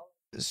call it?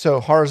 So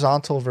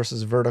horizontal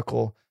versus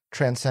vertical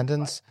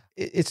transcendence.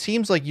 It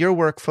seems like your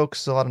work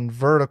focuses a lot on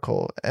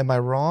vertical. Am I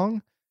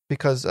wrong?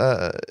 Because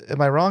am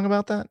I wrong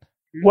about that?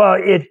 Well,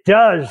 it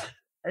does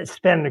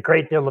spend a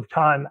great deal of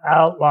time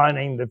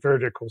outlining the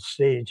vertical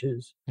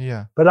stages.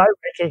 Yeah. But I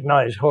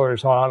recognize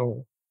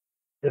horizontal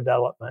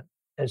development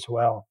as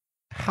well.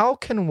 How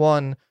can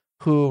one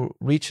who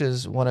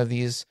reaches one of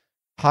these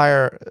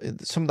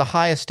some of the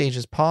highest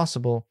stages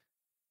possible,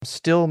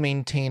 still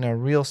maintain a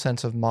real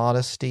sense of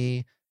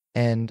modesty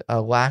and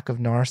a lack of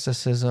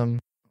narcissism,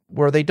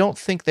 where they don't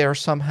think they're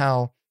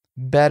somehow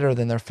better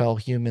than their fellow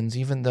humans,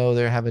 even though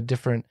they have a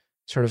different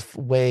sort of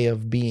way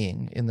of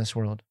being in this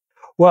world?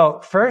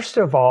 Well, first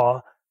of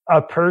all,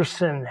 a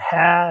person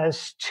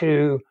has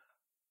to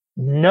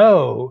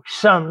know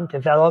some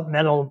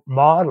developmental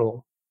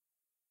model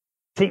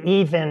to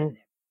even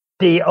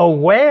be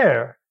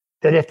aware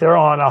that if they're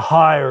on a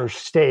higher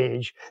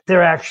stage,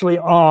 they're actually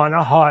on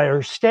a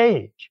higher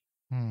stage.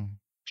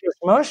 Because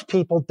most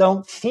people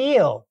don't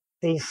feel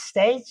these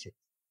stages.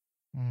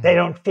 They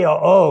don't feel,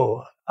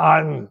 oh,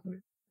 I'm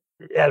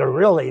at a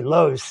really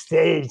low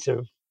stage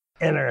of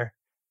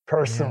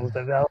interpersonal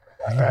development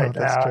right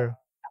that's now. True.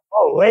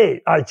 Oh,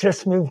 wait, I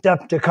just moved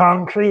up to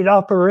concrete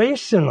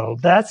operational.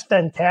 That's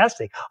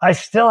fantastic. I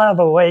still have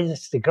a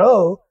ways to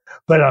go,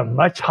 but I'm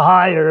much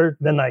higher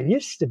than I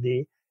used to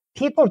be.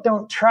 People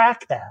don't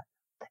track that.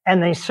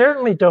 And they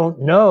certainly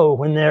don't know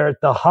when they're at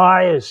the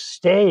highest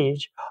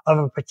stage of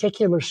a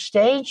particular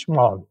stage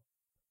model.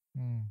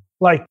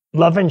 Like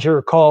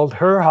Lovinger called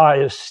her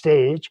highest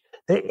stage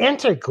the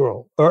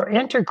integral or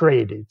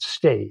integrated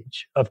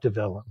stage of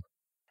development.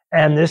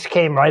 And this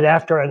came right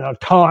after an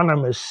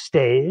autonomous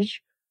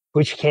stage,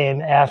 which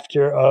came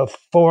after a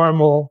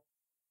formal,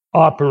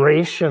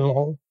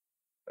 operational,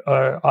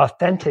 or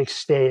authentic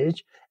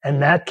stage.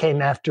 And that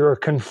came after a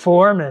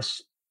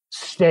conformist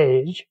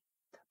stage.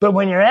 But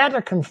when you're at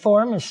a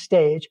conformist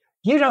stage,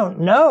 you don't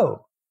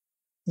know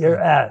you're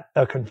at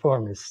a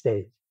conformist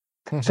stage.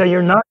 So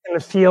you're not going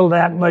to feel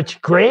that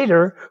much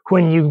greater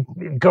when you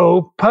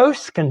go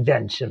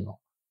post-conventional.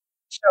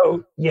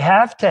 So you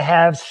have to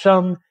have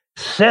some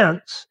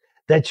sense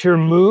that you're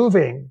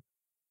moving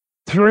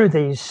through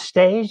these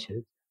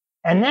stages.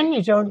 And then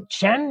you don't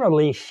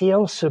generally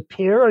feel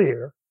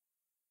superior.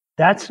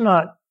 That's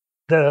not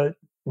the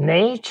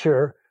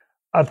nature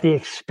of the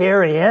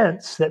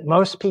experience that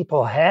most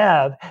people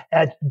have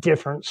at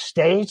different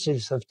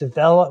stages of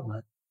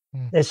development.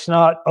 It's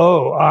not,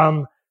 oh,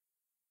 I'm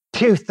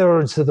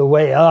 2/3 of the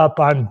way up,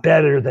 I'm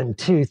better than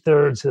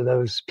 2/3 of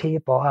those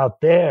people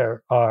out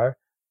there are.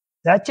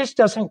 That just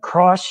doesn't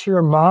cross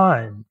your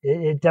mind.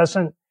 It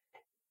doesn't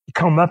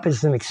come up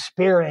as an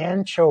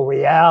experiential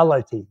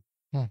reality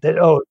that,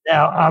 oh,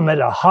 now I'm at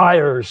a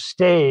higher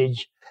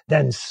stage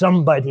than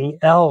somebody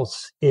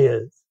else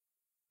is.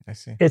 I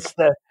see.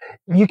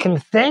 You can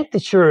think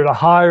that you're at a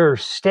higher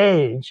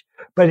stage,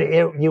 but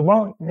you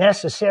won't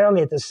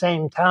necessarily at the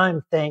same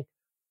time think,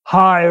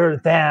 higher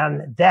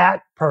than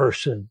that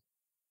person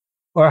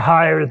or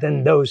higher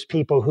than those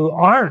people who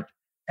aren't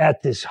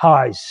at this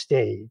high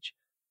stage.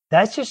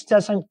 That just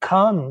doesn't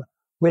come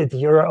with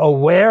your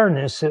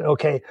awareness that,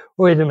 okay,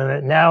 wait a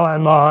minute, now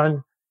I'm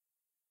on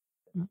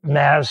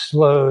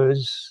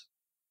Maslow's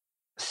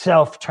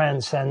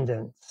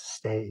self-transcendent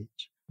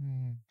stage,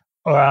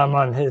 or I'm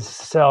on his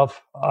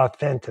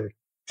self-authentic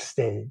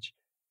stage.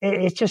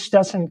 It just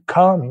doesn't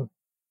come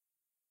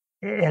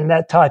in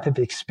that type of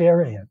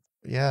experience.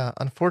 Yeah,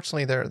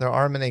 unfortunately, there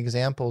are many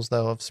examples,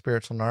 though, of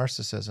spiritual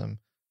narcissism,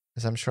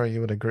 as I'm sure you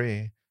would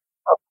agree.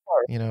 Of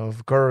course.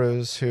 Of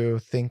gurus who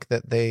think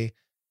that they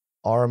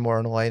are more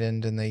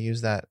enlightened and they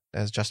use that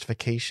as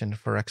justification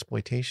for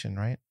exploitation,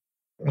 right?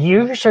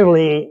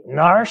 Usually,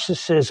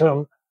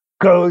 narcissism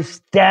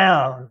goes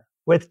down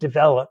with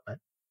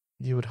development.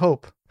 You would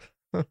hope.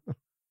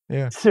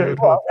 Yeah. So,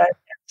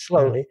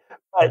 slowly.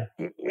 Yeah.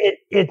 But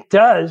it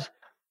does.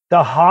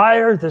 The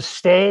higher the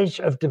stage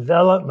of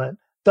development,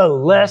 the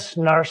less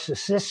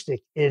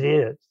narcissistic it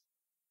is.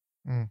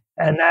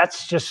 And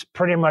that's just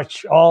pretty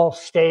much all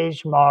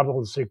stage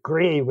models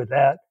agree with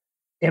that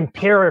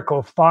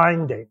empirical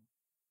finding.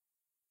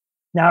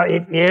 Now,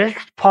 it is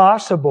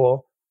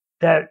possible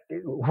that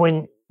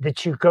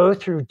that you go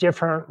through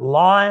different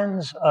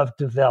lines of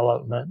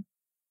development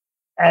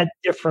at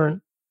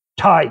different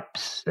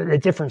types,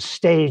 at different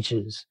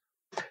stages.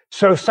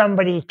 So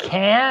somebody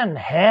can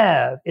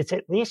have, it's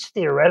at least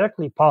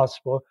theoretically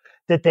possible,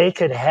 that they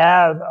could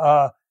have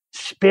a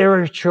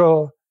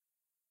spiritual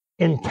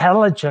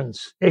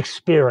intelligence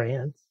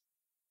experience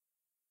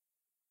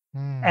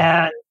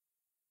and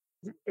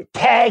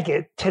tag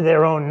it to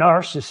their own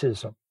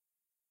narcissism.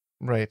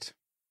 Right.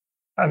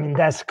 I mean,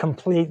 that's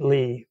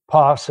completely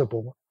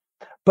possible.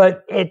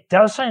 But it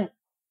doesn't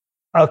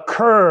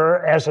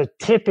occur as a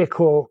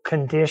typical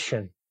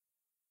condition.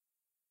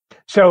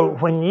 So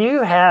when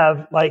you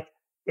have, like,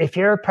 if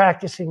you're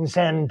practicing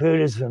Zen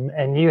Buddhism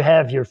and you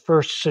have your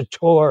first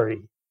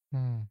Satori,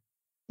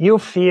 you'll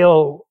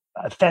feel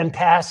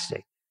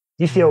fantastic.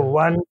 You feel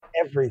one with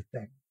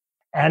everything.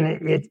 And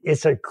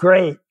it's a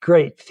great,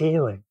 great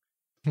feeling.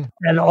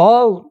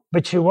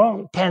 But you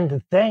won't tend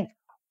to think,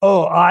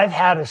 oh, I've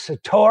had a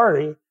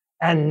Satori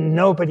and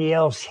nobody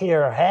else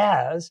here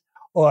has,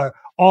 or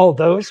all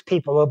those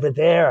people over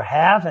there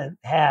haven't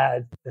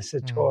had the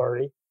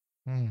Satori.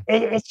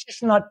 It's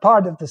just not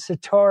part of the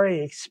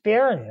Satori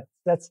experience.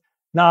 That's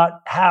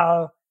not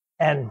how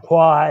and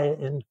why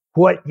and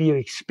what you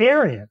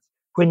experience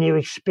when you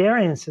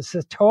experience a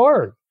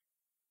Satori.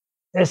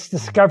 It's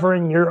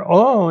discovering your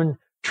own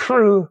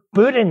true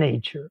Buddha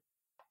nature,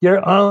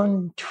 your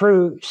own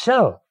true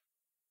self.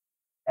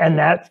 And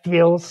that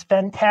feels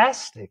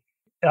fantastic,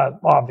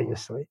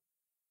 obviously.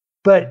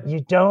 But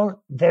you don't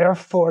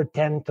therefore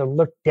tend to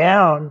look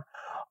down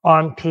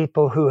on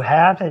people who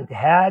haven't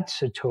had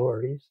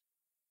Satoris.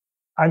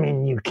 I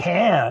mean, you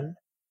can.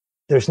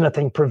 There's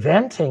nothing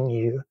preventing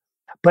you,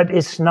 but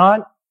it's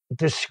not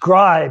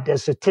described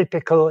as a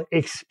typical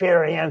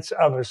experience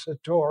of a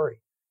Satori.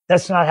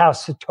 That's not how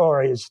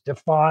Satori is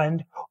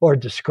defined or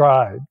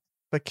described.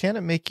 But can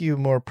it make you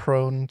more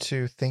prone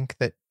to think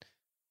that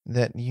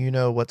you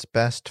know what's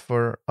best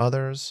for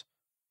others,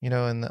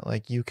 and that,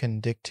 like, you can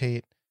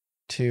dictate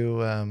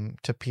to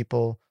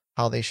people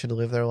how they should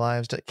live their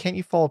lives? Can't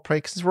you fall prey?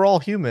 Because we're all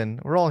human.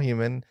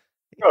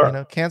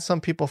 Sure. Can't some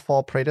people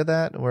fall prey to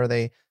that, where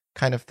they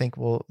kind of think,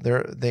 well,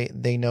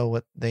 they know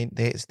what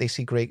they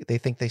see great. They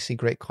think they see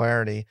great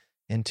clarity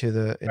into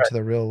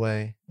the real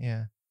way.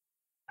 Yeah.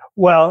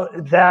 Well,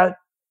 that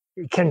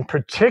can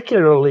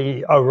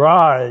particularly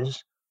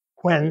arise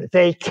when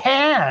they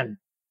can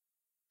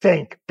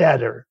think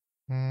better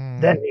than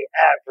the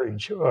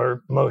average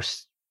or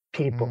most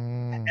people.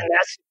 And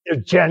that's, they're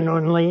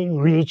genuinely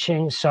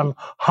reaching some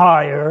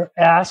higher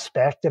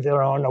aspect of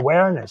their own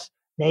awareness.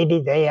 Maybe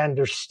they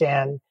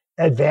understand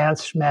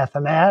advanced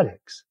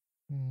mathematics,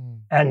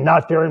 and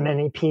not very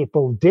many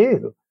people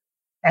do.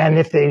 And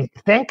if they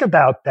think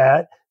about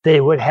that, they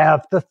would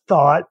have the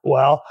thought,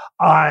 well,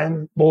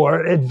 I'm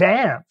more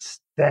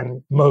advanced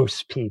than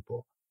most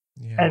people.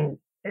 Yeah.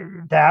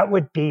 And that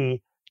would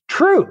be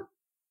true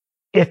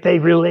if they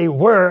really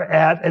were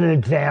at an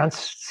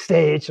advanced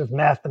stage of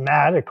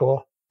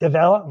mathematical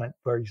development,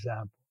 for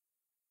example.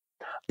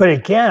 But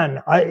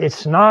again,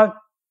 it's not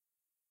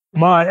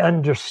my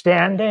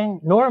understanding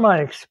nor my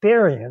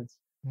experience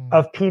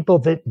of people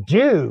that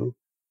do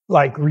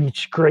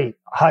reach great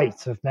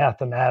heights of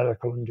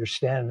mathematical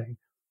understanding,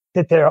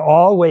 that they're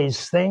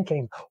always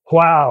thinking,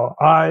 wow,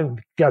 I've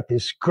got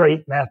this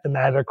great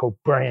mathematical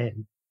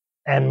brain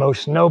and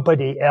most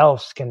nobody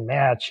else can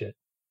match it.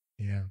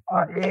 Yeah.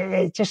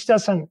 It just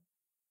doesn't,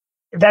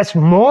 that's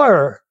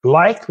more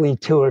likely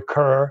to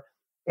occur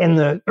in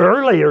the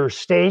earlier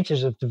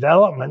stages of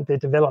development. The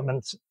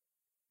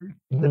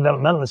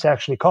developmentalists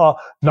actually call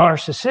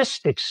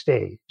narcissistic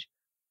stage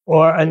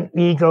or an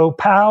ego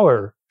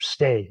power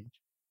stage.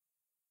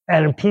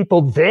 And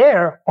people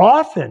there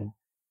often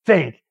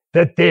think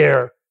that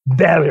they're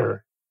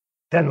better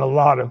than a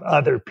lot of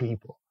other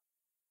people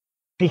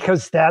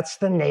because that's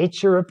the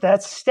nature of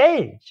that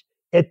stage.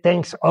 It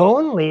thinks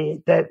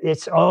only that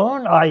its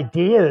own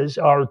ideas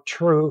are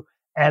true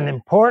and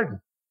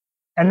important.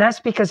 And that's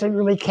because it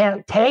really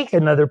can't take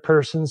another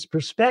person's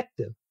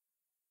perspective.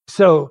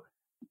 So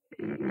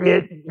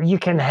you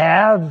can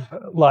have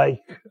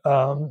like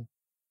a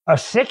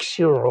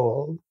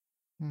 6-year-old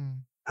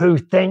who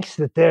thinks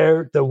that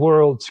they're the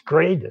world's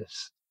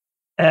greatest.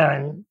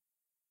 And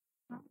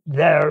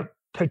they're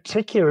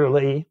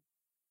particularly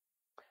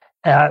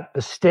at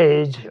a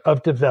stage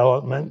of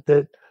development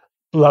that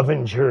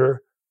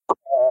Lovinger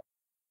called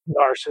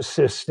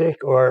narcissistic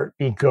or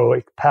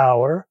egoic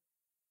power.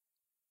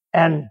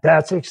 And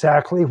that's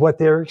exactly what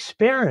they're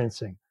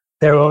experiencing.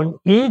 Their own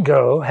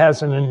ego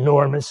has an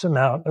enormous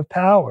amount of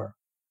power.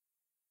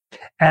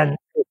 And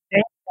they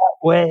think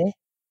that way.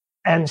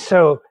 And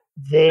so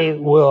they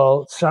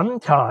will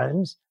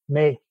sometimes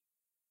make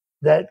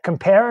that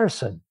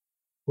comparison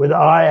with,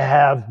 I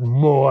have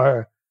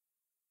more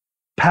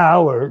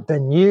power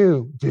than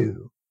you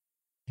do.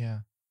 Yeah.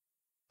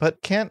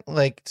 But can't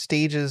like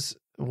stages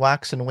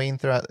wax and wane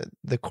throughout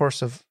the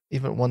course of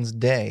even one's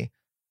day?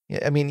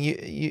 I mean,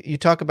 you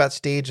talk about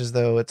stages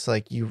though. It's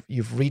like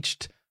you've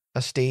reached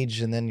a stage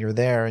and then you're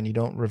there and you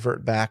don't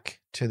revert back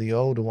to the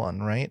old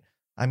one, right?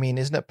 I mean,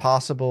 isn't it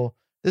possible?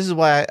 This is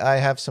why I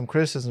have some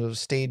criticism of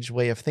stage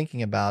way of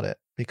thinking about it,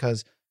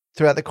 because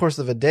throughout the course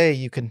of a day,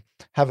 you can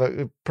have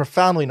a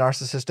profoundly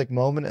narcissistic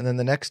moment, and then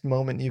the next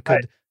moment you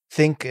could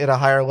think at a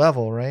higher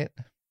level, right?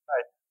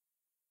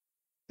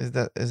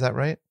 Right. Is that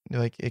right?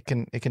 Like it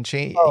can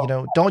change. You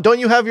know, don't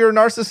you have your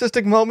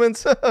narcissistic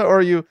moments, or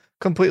are you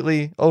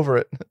completely over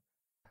it?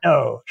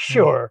 No,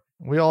 sure.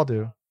 We all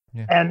do.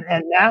 Yeah.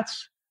 And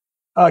that's,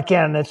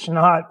 again, it's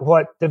not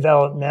what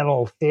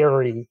developmental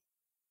theory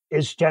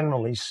is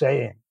generally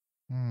saying.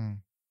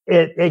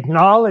 It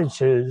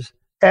acknowledges,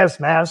 as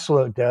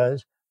Maslow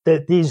does,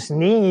 that these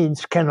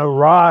needs can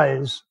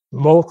arise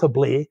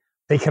multiply.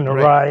 They can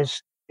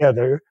arise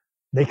together.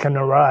 They can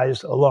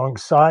arise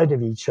alongside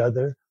of each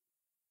other.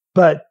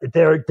 But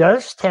there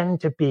does tend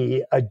to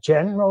be a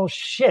general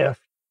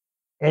shift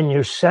in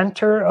your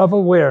center of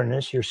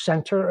awareness, your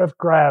center of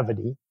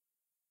gravity,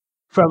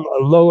 from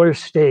a lower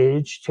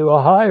stage to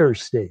a higher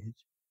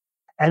stage.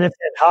 And if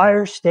that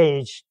higher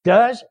stage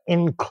does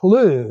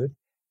include,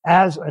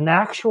 as an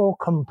actual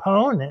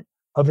component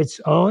of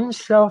its own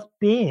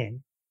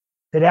self-being,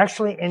 that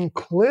actually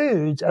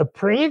includes a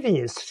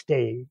previous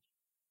stage,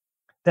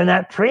 then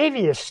that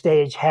previous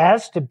stage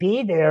has to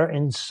be there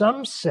in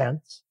some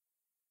sense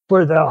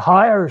for the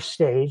higher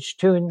stage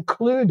to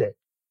include it.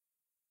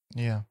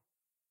 Yeah.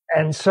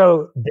 And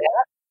so that's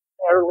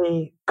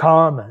fairly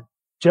common,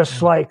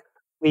 just like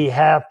we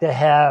have to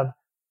have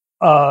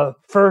a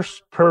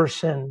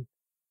first-person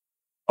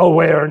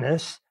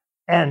awareness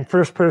and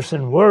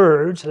first-person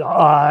words,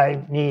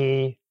 I,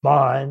 me,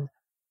 mine,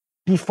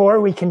 before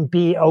we can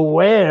be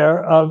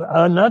aware of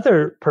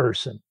another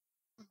person,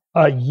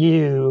 a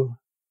you,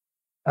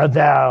 a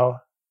thou,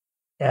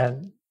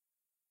 and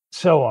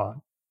so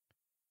on.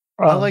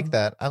 I like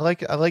that. I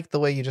like the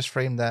way you just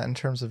framed that in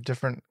terms of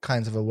different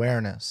kinds of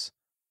awareness.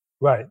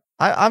 Right.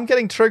 I'm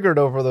getting triggered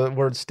over the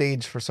word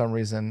stage for some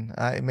reason.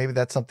 Maybe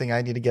that's something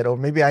I need to get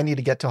over. Maybe I need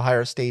to get to a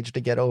higher stage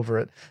to get over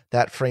it.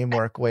 That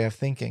framework way of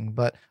thinking.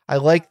 But I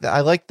like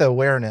the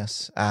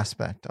awareness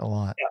aspect a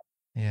lot.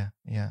 Yeah.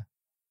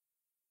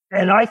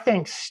 And I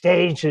think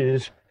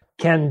stages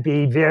can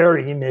be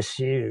very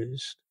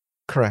misused.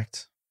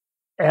 Correct.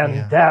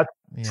 And that's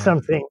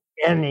something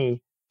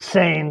any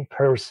sane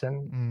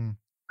person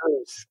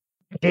who's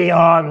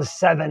beyond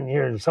 7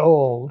 years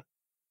old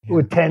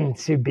would tend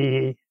to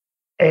be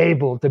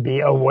able to be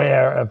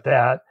aware of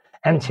that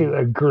and to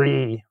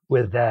agree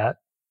with that.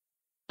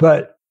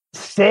 But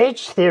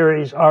stage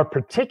theories are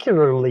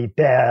particularly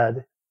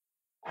bad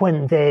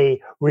when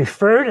they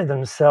refer to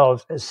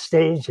themselves as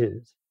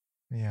stages.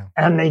 Yeah.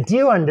 And they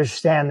do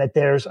understand that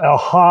there's a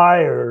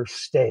higher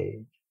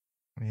stage.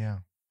 Yeah.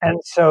 And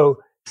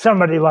so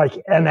somebody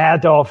like an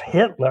Adolf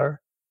Hitler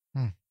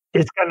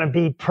is going to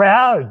be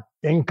proud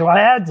and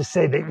glad to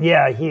say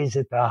that, he's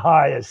at the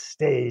highest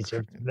stage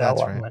of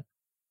development.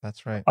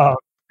 That's right.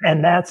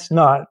 And that's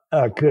not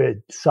a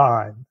good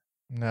sign.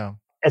 No.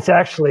 It's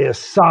actually a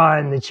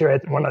sign that you're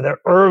at one of the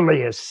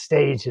earliest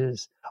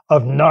stages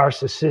of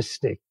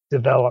narcissistic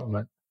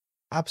development.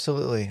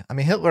 Absolutely. I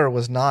mean, Hitler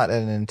was not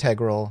an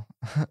integral,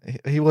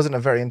 he wasn't a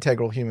very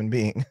integral human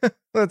being.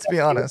 Let's be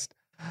honest.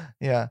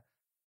 Yeah.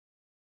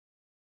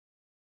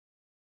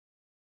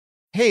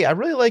 Hey, I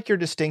really like your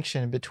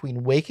distinction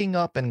between waking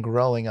up and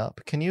growing up.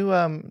 Can you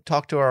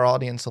talk to our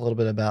audience a little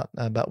bit about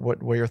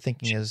where your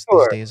thinking is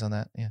these days on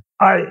that? Yeah.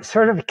 I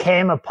sort of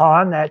came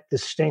upon that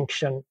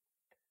distinction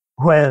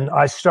when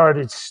I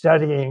started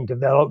studying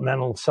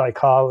developmental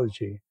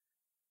psychology.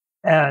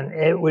 And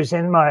it was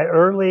in my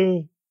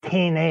early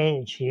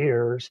teenage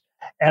years.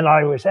 And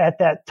I was at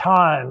that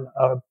time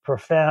a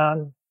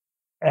profound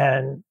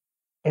and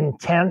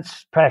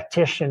intense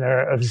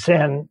practitioner of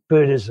Zen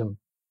Buddhism.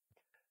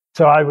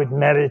 So I would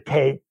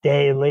meditate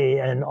daily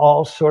and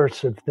all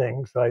sorts of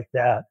things like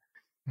that.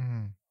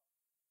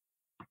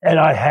 And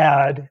I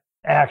had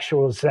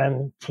actual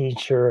Zen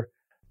teacher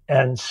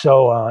and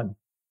so on.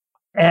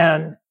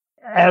 And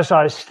as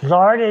I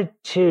started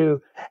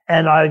to,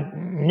 and I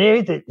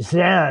knew that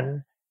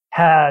Zen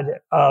had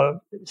a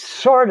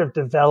sort of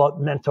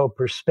developmental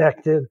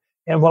perspective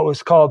in what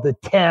was called the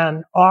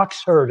 10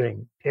 ox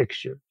herding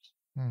pictures,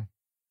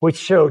 which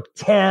showed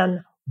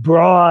 10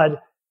 broad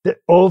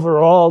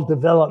overall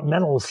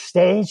developmental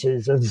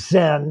stages of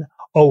Zen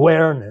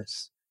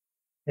awareness.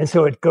 And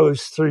so it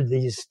goes through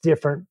these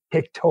different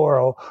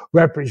pictorial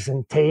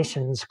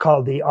representations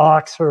called the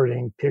ox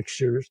herding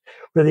pictures,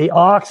 where the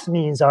ox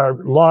means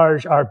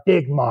our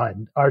big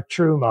mind, our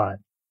true mind,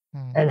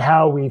 and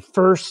how we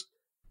first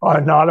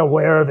are not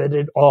aware of it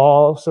at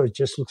all. So it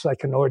just looks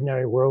like an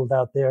ordinary world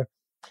out there.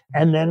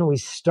 And then we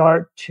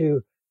start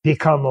to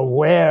become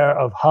aware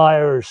of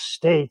higher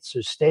states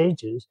or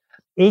stages,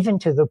 even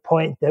to the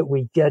point that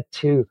we get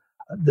to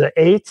the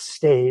 8th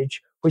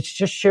stage, which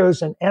just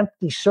shows an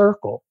empty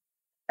circle.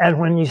 And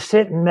when you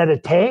sit in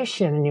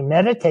meditation and you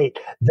meditate,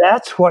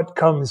 that's what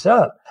comes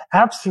up.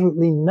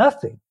 Absolutely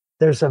nothing.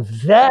 There's a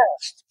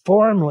vast,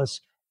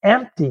 formless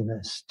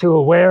emptiness to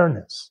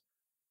awareness.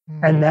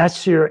 And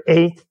that's your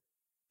 8th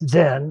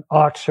Zen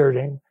ox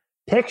herding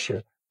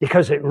picture,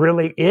 because it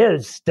really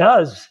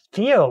does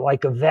feel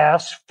like a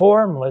vast,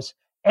 formless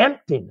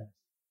emptiness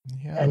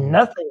and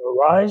nothing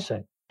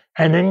arising.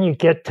 And then you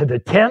get to the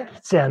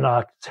 10th Zen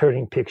ox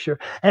herding picture,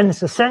 and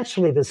it's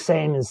essentially the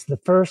same as the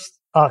first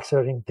ox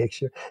herding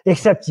picture,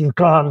 except you've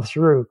gone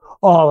through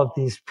all of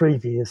these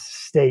previous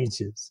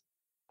stages.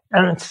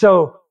 And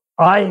so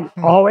I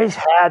always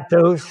had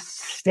those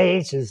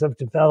stages of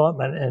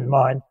development in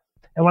mind.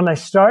 And when I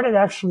started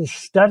actually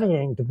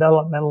studying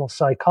developmental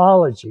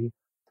psychology,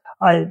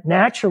 I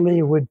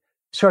naturally would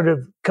sort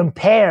of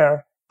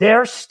compare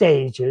their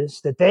stages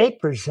that they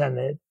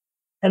presented,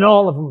 and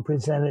all of them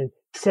presented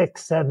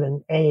 6,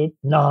 7, 8,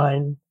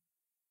 9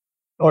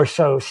 or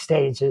so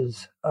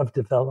stages of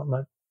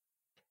development.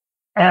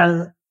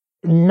 And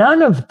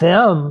none of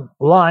them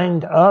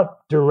lined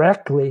up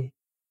directly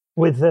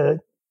with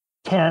the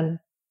 10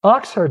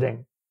 ox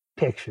herding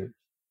pictures.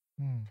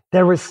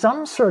 There was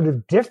some sort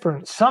of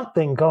different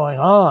something going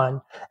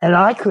on, and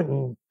I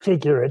couldn't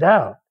figure it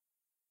out.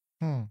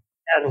 And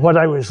what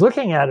I was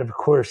looking at, of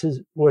course,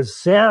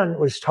 was Zen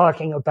was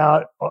talking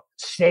about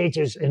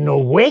stages in the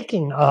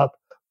waking up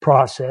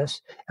process,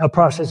 a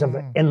process of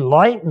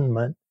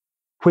enlightenment,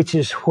 which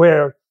is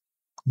where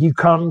you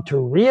come to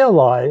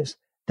realize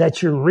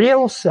that your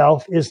real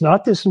self is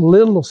not this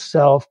little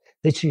self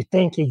that you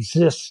think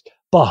exists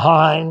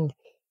behind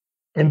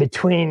and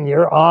between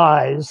your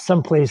eyes,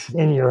 someplace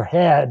in your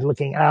head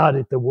looking out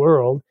at the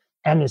world,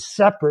 and is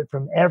separate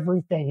from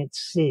everything it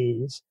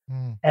sees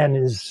and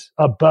is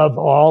above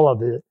all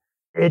of it.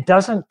 It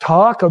doesn't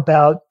talk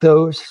about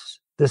the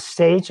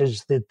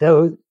stages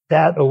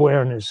that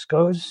awareness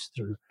goes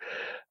through.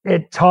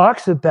 It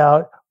talks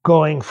about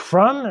going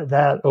from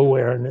that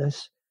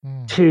awareness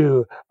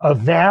to a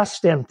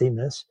vast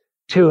emptiness,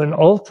 to an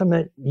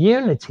ultimate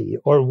unity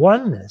or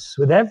oneness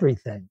with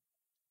everything.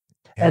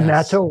 Yes. And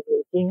that's a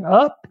waking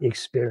up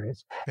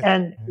experience.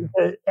 And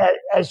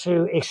as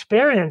you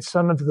experience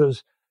some of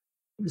those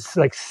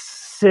like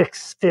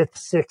 6th, 5th,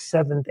 6th,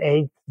 7th,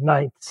 8th,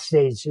 9th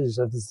stages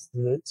of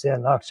the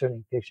Zen ox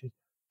herding pictures,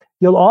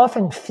 you'll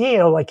often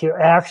feel like you're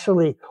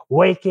actually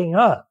waking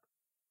up.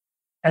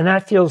 And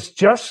that feels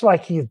just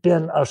like you've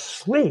been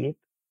asleep.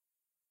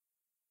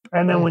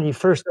 And then when you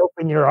first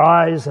open your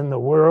eyes and the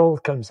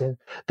world comes in,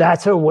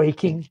 that's a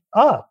waking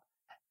up.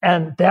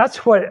 And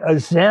that's what a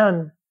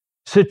Zen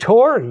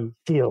Satori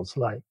feels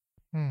like.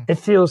 It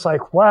feels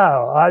like,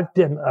 wow, I've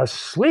been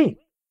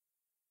asleep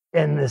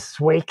in this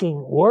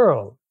waking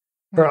world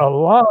for a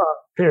long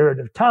period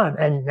of time.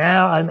 And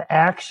now I'm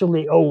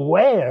actually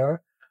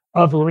aware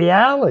of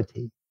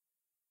reality.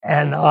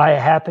 And I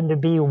happen to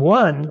be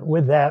one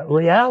with that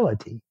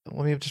reality.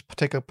 Let me just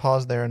take a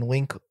pause there and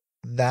link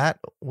that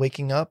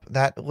waking up,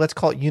 that let's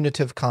call it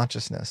unitive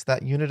consciousness,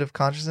 that unitive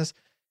consciousness.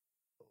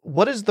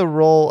 What is the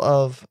role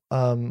of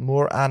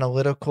more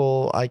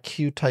analytical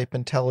IQ type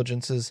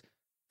intelligences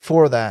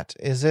for that?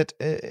 Is it,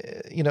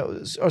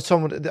 or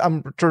someone,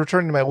 I'm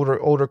returning to my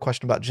older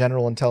question about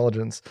general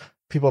intelligence.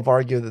 People have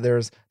argued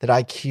that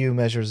IQ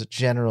measures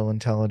general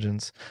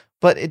intelligence.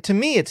 But to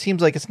me, it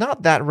seems like it's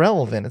not that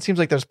relevant. It seems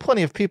like there's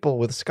plenty of people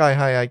with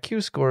sky-high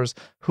IQ scores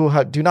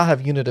who do not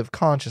have unitive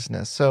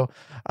consciousness. So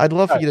I'd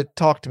love for you to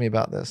talk to me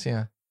about this.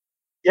 Yeah.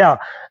 Yeah.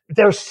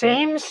 There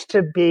seems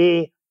to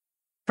be,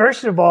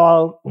 first of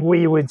all,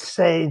 we would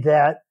say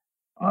that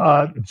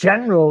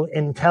general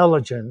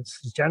intelligence,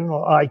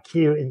 general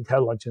IQ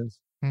intelligence,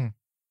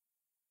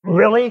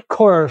 really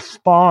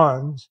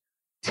corresponds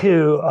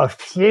to a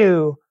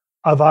few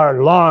of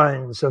our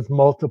lines of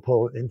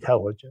multiple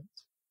intelligence.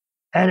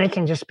 And it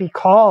can just be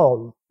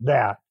called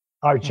that,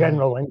 our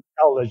general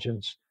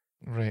intelligence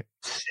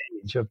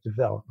stage of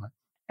development.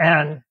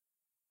 And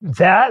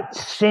that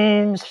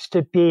seems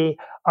to be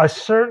a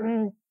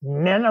certain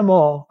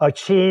minimal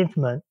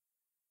achievement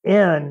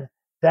in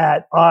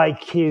that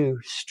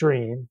IQ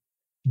stream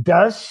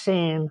does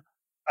seem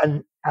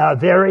a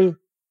very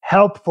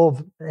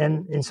helpful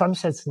and in some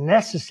sense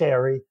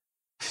necessary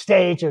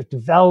stage of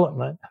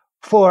development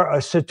for a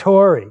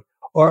satori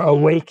or a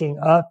waking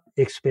up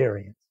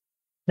experience.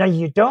 Now,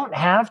 you don't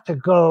have to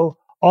go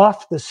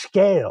off the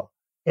scale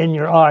in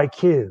your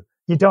IQ.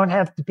 You don't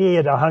have to be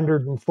at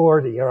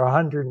 140 or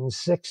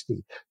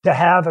 160 to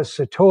have a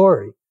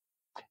satori.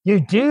 You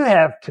do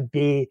have to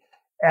be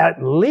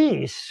at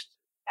least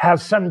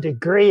have some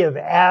degree of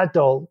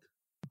adult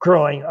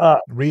growing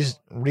up.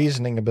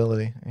 Reasoning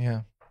ability.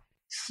 Yeah.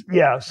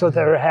 Yeah. So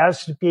there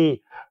has to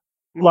be,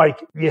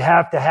 like, you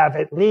have to have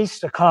at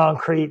least a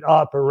concrete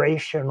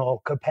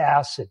operational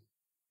capacity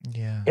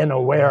in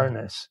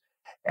awareness.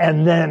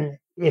 And then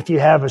if you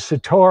have a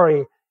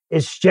satori,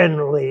 it's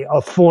generally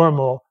a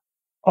formal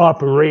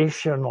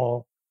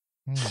operational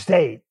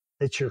state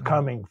that you're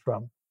coming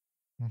from.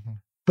 Mm-hmm.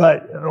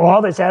 But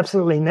all that's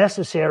absolutely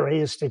necessary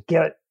is to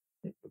get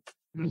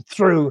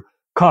through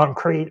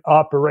concrete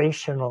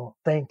operational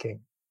thinking.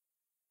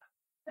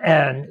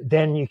 And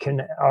then you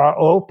are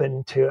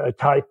open to a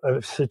type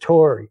of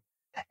satori.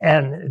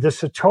 And the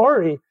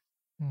satori,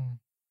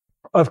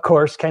 of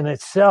course, can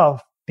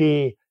itself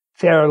be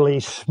fairly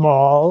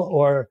small,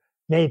 or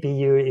maybe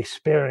you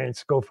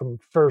go from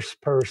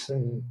first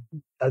person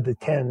of the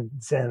 10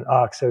 Zen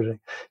Oxford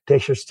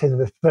pictures to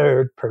the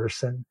third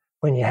person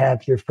when you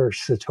have your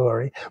first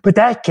satori. But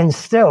that can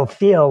still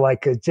feel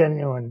like a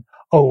genuine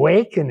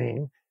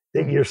awakening,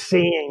 that you're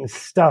seeing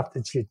stuff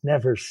that you'd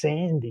never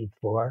seen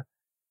before.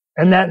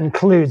 And that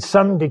includes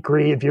some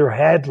degree of your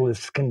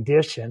headless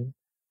condition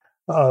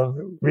of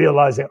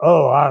realizing,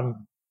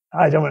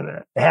 I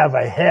don't have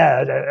a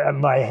head.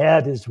 My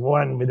head is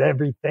one with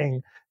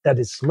everything that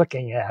it's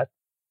looking at.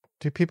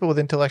 Do people with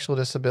intellectual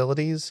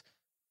disabilities,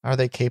 are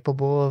they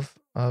capable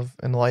of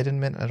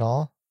enlightenment at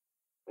all?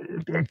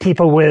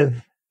 People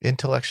with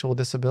intellectual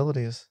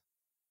disabilities?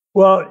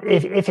 Well,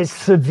 if it's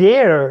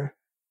severe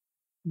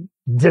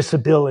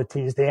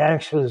disabilities, the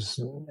answer is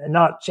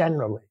not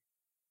generally,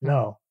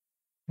 no.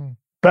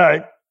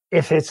 But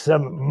if it's a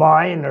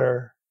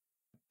minor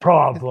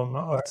problem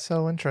it's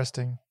so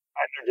interesting.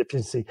 Minor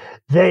deficiency,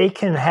 they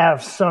can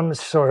have some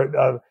sort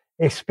of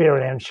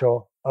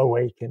experiential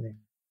awakening.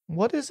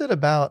 What is it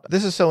about?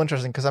 This is so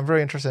interesting because I'm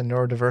very interested in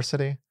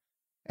neurodiversity.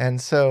 And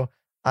so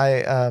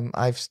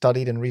I've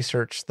studied and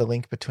researched the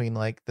link between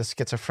like the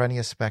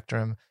schizophrenia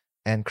spectrum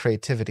and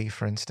creativity,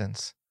 for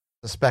instance.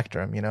 The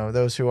spectrum,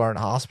 those who aren't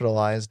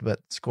hospitalized but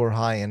score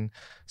high in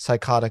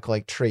psychotic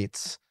like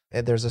traits.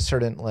 There's a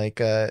certain like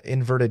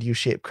inverted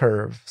U-shaped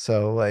curve.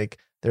 So like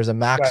there's a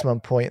maximum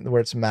point where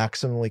it's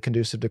maximally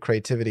conducive to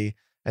creativity,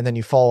 and then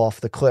you fall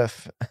off the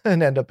cliff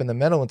and end up in the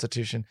mental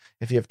institution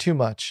if you have too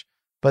much.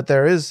 But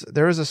there is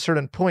a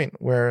certain point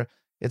where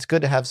it's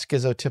good to have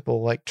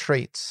schizotypal like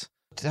traits.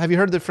 Have you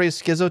heard the phrase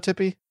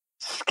schizotypy?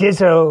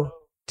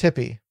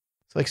 Schizotypy.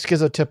 It's like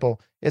schizotypal.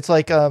 It's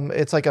like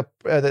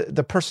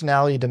the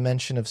personality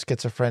dimension of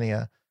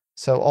schizophrenia.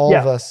 So all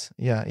of us,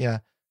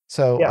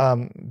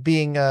 So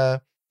being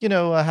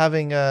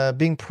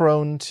being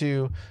prone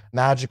to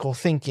magical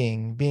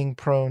thinking, being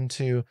prone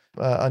to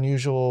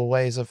unusual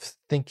ways of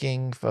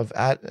thinking,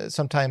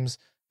 sometimes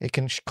it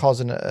can cause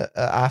an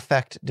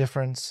affect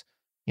difference.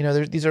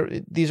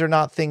 These are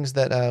not things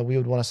that we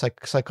would want to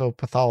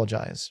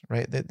psychopathologize,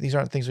 right? These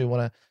aren't things we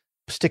want to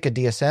stick a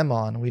DSM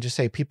on. We just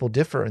say people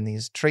differ in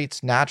these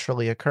traits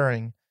naturally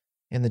occurring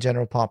in the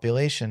general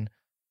population.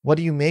 What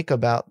do you make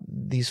about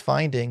these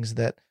findings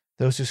that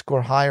those who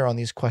score higher on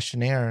these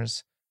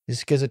questionnaires,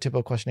 these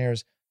schizotypal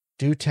questionnaires,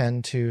 do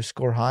tend to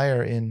score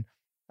higher in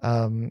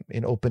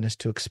openness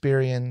to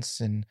experience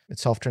and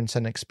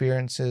self-transcendent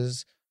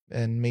experiences,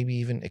 and maybe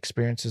even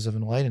experiences of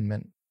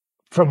enlightenment?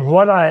 From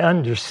what I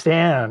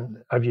understand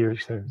of your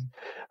experience,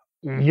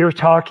 you're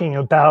talking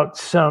about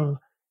some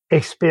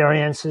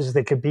experiences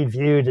that could be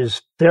viewed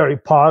as very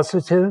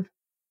positive,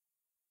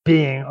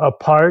 being a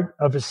part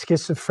of a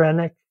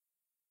schizophrenic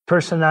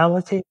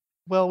personality.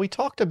 Well, we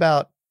talked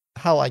about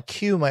how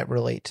IQ might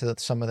relate to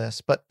some of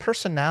this, but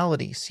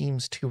personality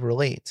seems to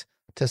relate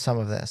to some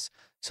of this.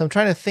 So I'm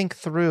trying to think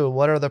through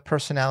what are the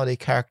personality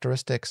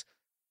characteristics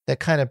that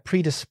kind of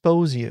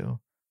predispose you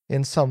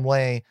in some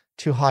way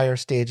to higher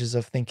stages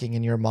of thinking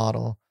in your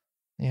model.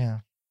 Yeah.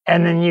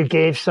 And then you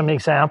gave some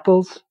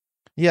examples?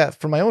 Yeah,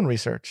 from my own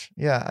research.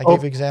 Yeah, I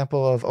gave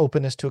example of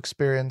openness to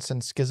experience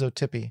and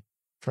schizotypy,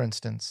 for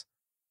instance.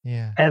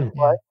 Yeah. And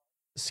what?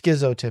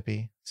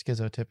 Schizotypy.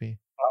 Okay.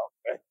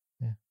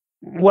 Yeah.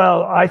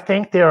 Well, I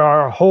think there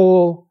are a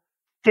whole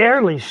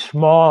fairly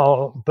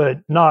small but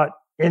not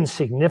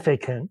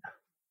insignificant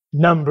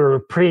number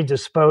of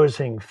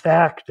predisposing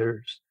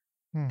factors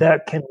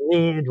that can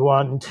lead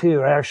one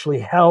to actually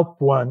help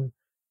one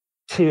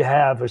to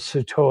have a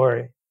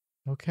satori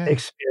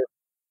experience.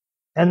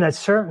 And that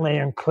certainly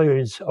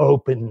includes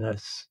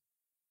openness.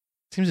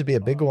 Seems to be a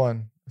big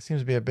one.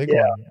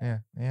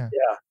 one. Yeah.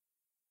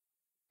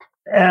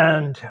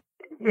 And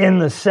in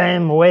the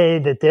same way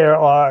that there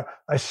are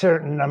a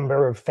certain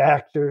number of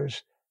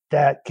factors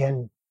that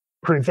can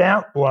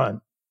prevent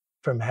one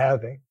from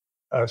having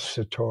a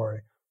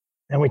satori.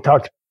 And we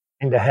talked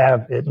to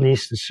have at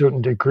least a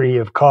certain degree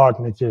of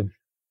cognitive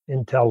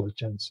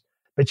intelligence,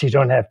 but you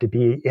don't have to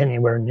be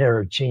anywhere near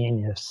a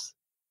genius.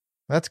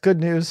 That's good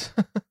news.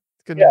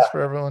 Good news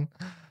for everyone.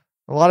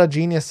 A lot of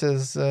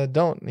geniuses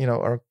don't,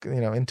 or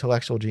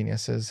intellectual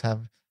geniuses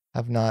have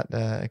not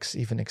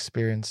even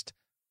experienced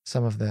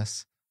some of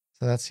this.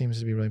 So that seems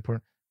to be really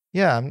important.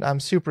 Yeah, I'm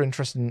super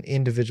interested in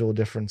individual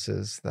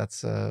differences.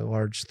 That's a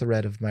large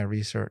thread of my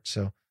research.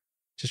 So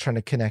just trying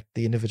to connect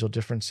the individual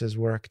differences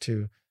work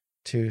to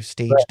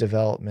stage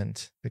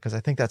development, because I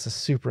think that's a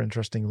super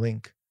interesting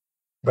link.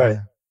 Right.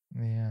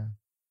 Yeah.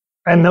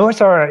 And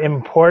those are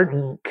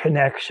important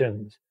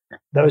connections.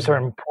 Those are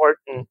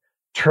important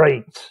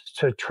traits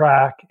to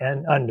track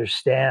and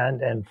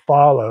understand and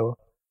follow.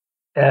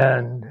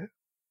 And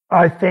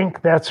I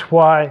think that's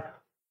why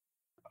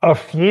a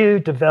few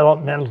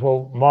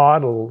developmental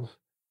models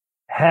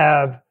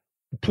have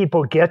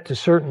people get to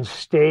certain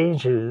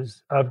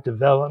stages of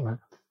development,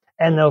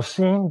 and they'll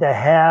seem to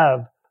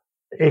have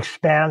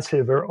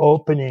expansive or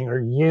opening or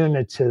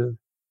unitive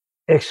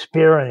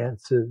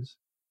experiences.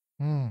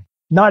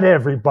 Not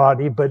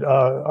everybody, but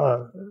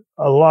a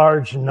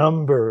large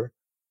number,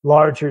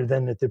 larger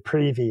than at the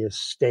previous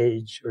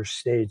stage or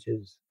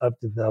stages of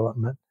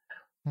development.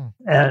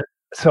 And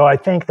so I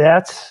think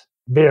that's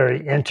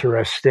very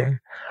interesting.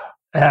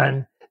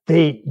 And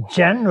they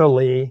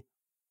generally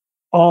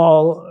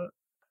all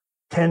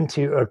tend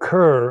to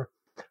occur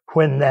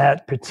when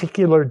that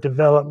particular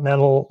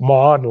developmental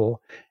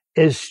model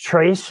is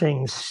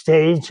tracing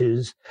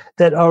stages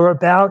that are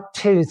about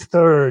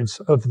 2/3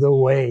 of the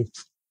way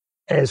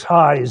as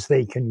high as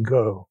they can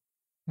go.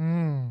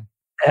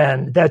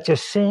 And that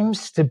just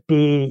seems to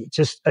be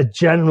just a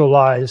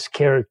generalized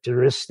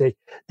characteristic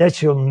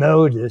that you'll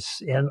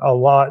notice in a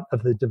lot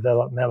of the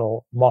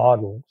developmental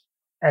models.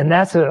 And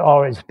that's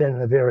always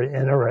been a very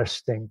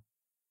interesting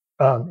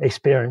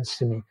experience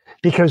to me,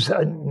 because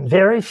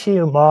very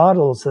few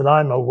models that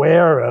I'm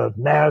aware of,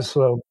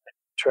 Maslow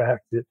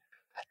attracted,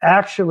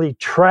 actually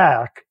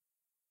track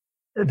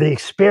the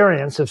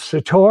experience of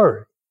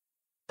Satori.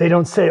 They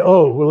don't say,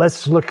 oh, well,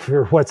 let's look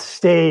for what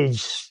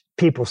stage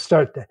people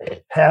start to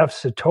have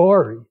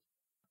Satori.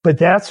 But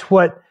that's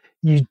what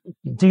you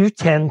do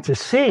tend to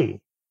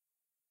see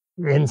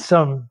in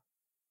some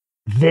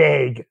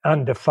vague,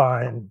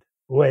 undefined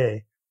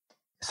way.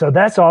 So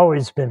that's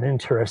always been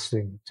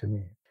interesting to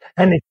me.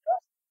 And it's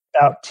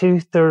about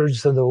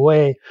 2/3 of the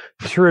way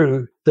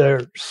through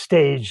the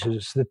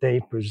stages that they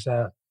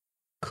present.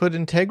 Could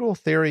integral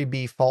theory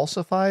be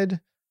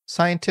falsified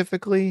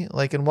scientifically?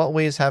 Like, in what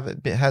ways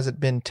has it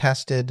been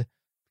tested?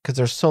 Because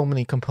there's so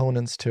many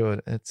components to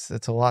it.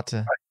 It's a lot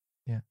to,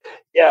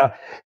 Yeah.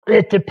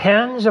 It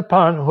depends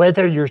upon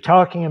whether you're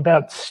talking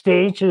about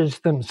stages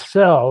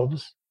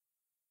themselves,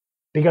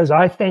 because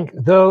I think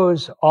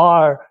those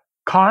are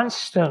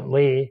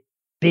constantly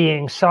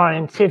being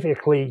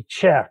scientifically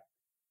checked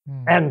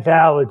and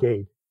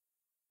validated.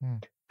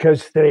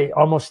 Because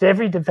almost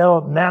every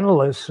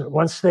developmentalist,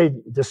 once they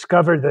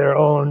discover their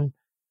own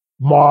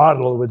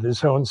model with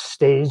its own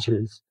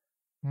stages,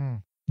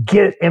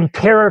 get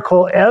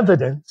empirical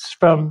evidence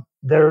from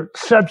their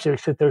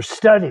subjects that they're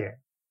studying.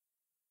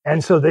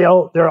 And so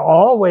they're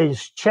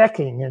always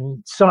checking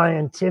and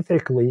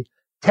scientifically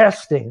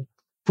testing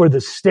for the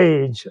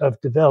stage of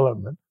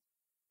development.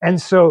 And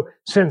so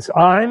since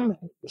I'm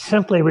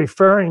simply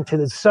referring to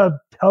the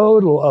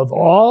subtotal of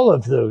all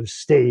of those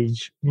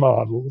stage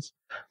models,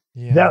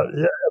 that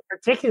a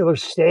particular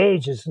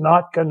stage is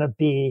not going to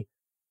be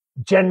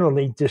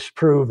generally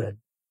disproven.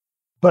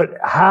 But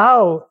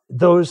how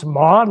those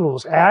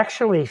models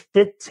actually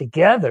fit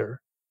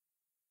together,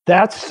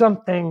 that's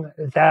something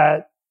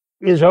that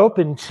is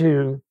open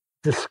to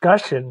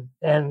discussion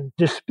and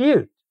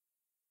dispute.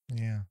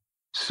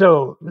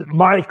 So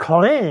my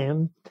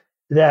claim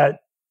that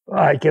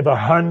I give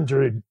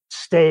 100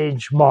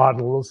 stage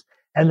models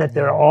and that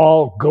they're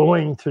all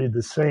going through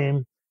the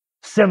same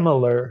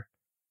similar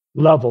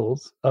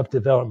levels of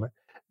development,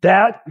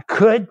 that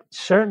could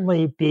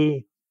certainly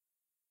be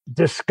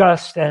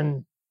discussed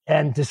and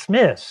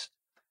dismissed.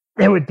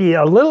 It would be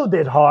a little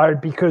bit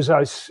hard because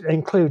I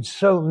include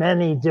so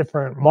many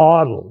different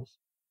models.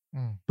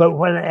 But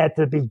when at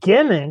the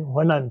beginning,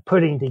 when I'm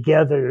putting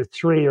together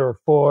 3 or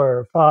 4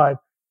 or 5,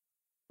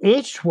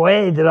 each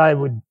way that I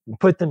would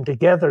put them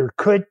together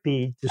could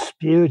be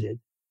disputed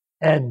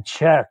and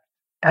checked.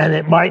 And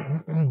it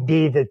might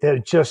be that they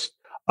just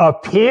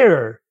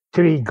appear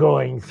to be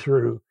going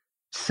through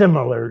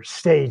similar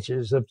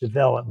stages of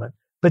development,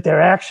 but they're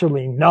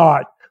actually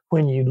not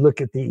when you look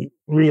at the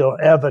real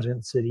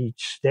evidence at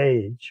each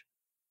stage.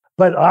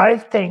 But I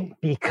think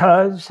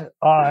because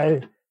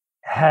I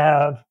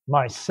have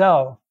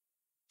myself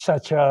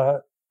such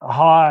a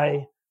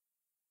high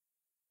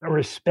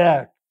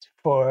respect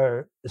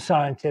for the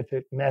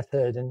scientific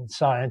method and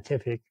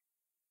scientific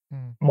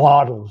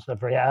models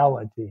of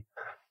reality,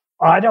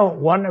 I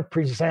don't want to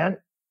present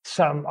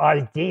some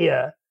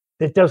idea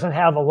that doesn't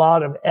have a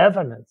lot of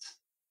evidence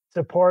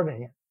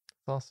supporting it.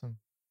 Awesome.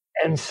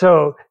 And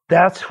so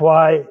that's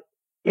why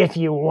if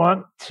you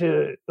want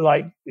to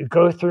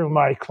go through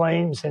my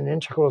claims in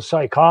integral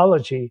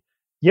psychology,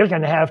 you're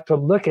going to have to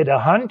look at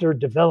 100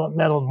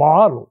 developmental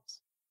models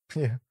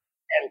and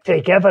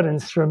take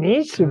evidence from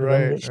each of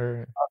them that's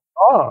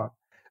wrong.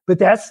 But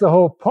that's the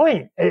whole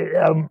point.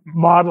 A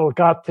model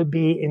got to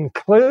be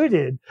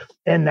included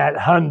in that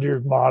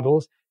 100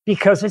 models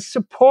because it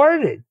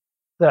supported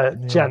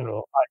the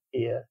general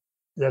idea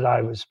that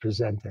I was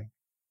presenting.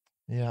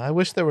 Yeah, I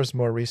wish there was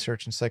more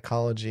research in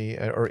psychology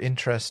or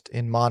interest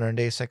in modern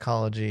day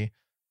psychology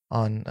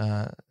on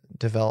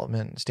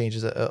development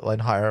stages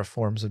and higher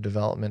forms of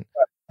development.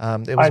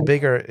 It was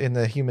bigger in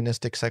the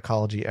humanistic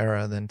psychology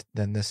era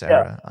than this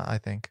era, I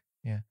think.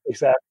 Yeah,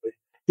 exactly.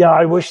 Yeah,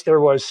 I wish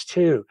there was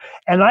too.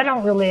 And I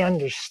don't really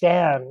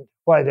understand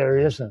why there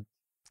isn't.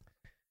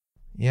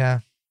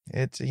 Yeah,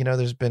 it's,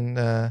 there's been,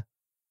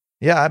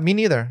 me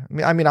neither.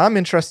 I mean, I'm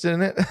interested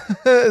in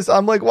it. So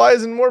I'm like, why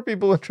isn't more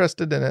people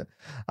interested in it?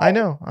 I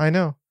know.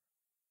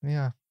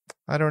 Yeah,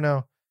 I don't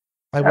know.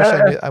 I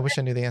wish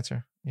I knew the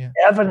answer. Yeah.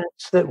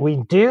 Evidence that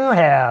we do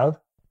have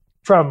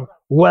from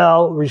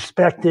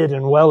well-respected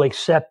and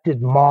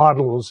well-accepted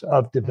models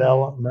of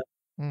development.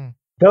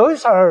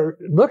 Those are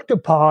looked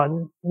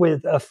upon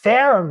with a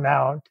fair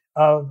amount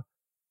of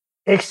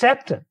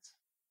acceptance.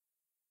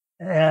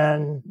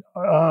 And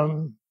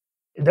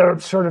they're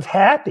sort of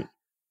happy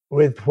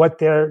with what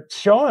they're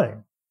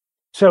showing.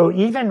 So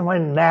even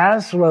when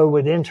Maslow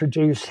would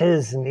introduce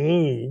his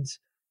needs,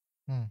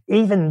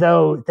 even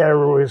though there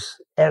was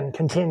and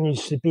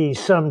continues to be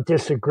some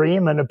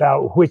disagreement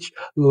about which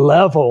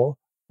level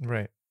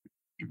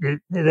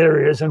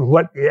there is and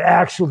what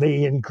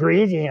actually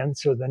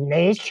ingredients or the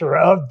nature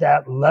of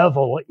that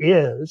level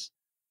is.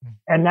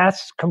 And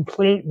that's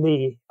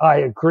completely, I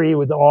agree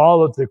with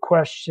all of the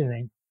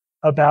questioning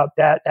about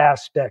that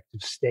aspect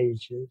of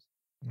stages.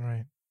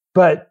 Right.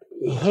 But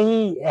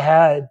he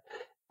had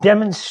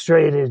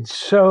demonstrated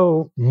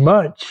so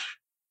much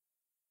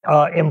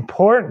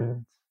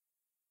importance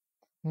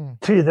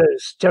to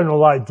those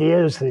general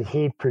ideas that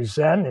he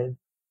presented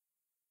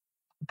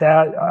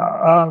that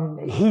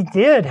he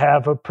did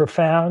have a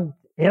profound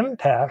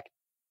impact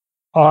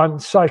on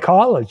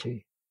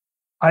psychology.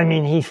 I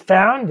mean, he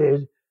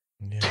founded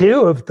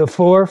two of the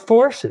four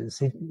forces.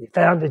 He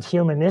founded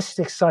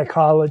humanistic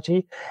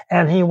psychology,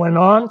 and he went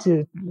on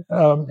to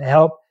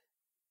help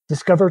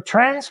discover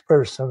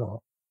transpersonal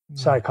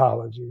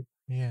psychology.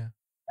 Yeah.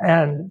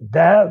 And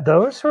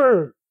those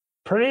were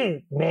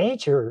pretty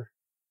major.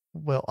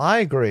 Well,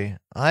 I agree,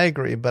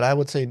 but I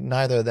would say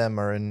neither of them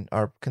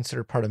are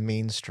considered part of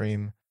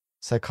mainstream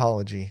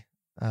psychology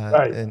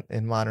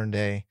in modern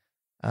day.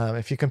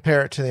 If you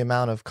compare it to the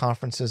amount of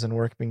conferences and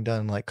work being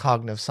done, like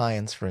cognitive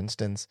science, for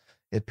instance,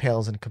 it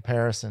pales in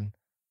comparison.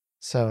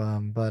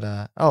 So,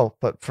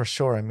 but for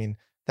sure, I mean,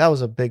 that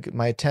was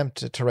my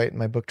attempt to write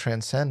my book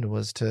Transcend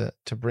was to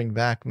bring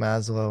back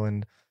Maslow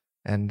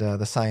and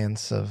the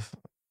science of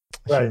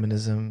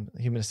humanism,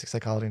 humanistic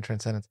psychology, and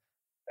transcendence.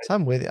 So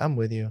I'm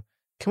with you.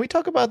 Can we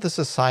talk about the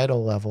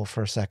societal level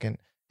for a second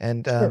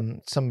and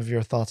some of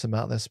your thoughts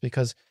about this?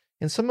 Because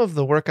in some of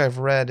the work I've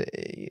read,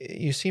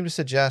 you seem to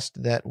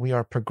suggest that we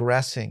are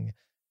progressing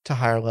to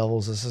higher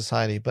levels of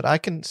society, but I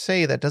can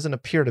say that doesn't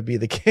appear to be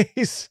the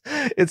case.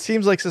 It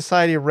seems like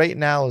society right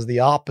now is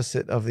the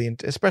opposite of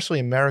especially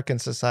American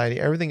society.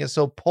 Everything is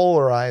so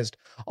polarized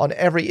on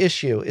every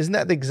issue. Isn't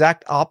that the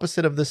exact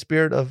opposite of the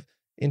spirit of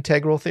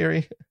integral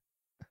theory?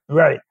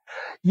 Right.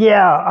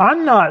 Yeah,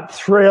 I'm not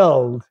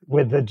thrilled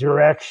with the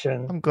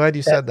direction. I'm glad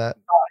you said that.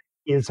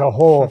 Is a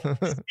whole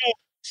seems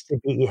to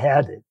be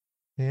headed.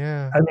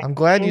 Yeah, I'm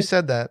glad you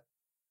said that.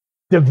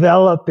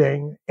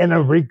 Developing in a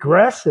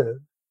regressive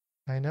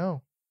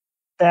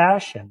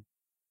fashion.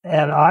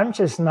 And I'm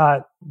just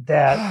not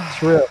that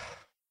thrilled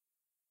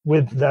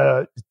with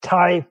the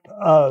type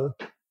of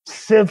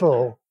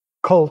civil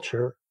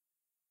culture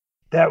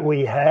that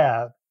we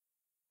have.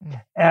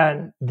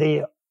 And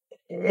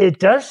it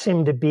does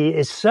seem to be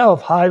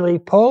itself highly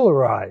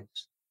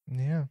polarized.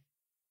 Yeah.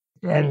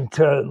 And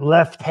to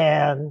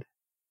left-hand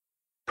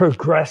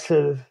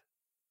progressive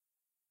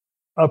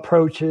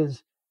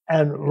approaches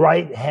and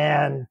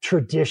right-hand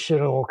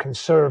traditional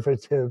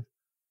conservative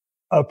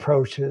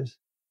approaches.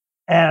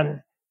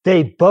 And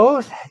they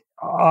both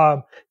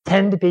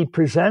tend to be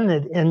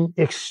presented in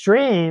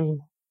extreme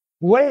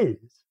ways.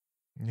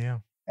 Yeah.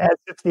 As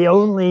if the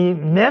only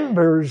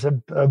members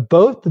of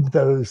both of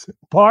those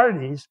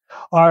parties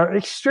are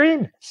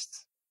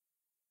extremists.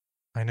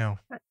 I know.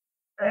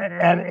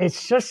 And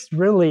it's just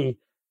really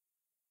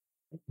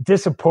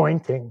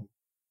disappointing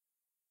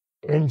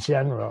in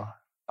general.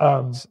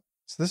 So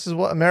this is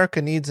what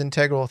America needs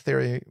integral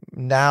theory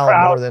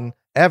now more than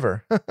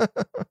ever.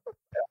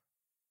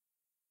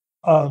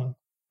 And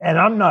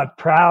I'm not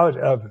proud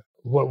of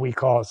what we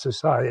call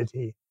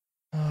society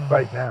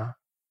right now.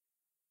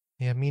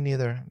 Yeah, me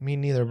neither. Me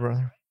neither,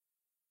 brother.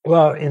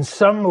 Well, in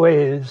some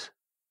ways,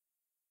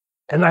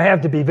 and I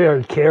have to be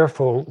very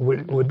careful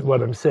with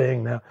what I'm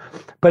saying now,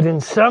 but in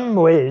some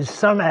ways,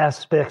 some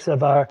aspects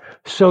of our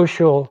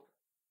social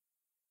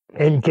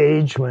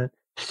engagement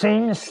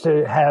seems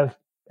to have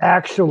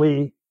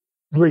actually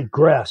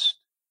regressed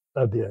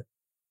a bit.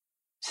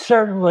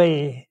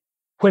 Certainly,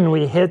 when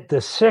we hit the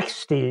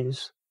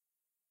 60s,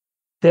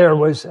 there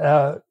was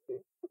a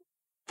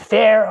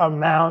fair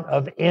amount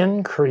of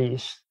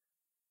increase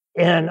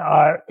in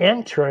our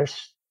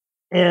interest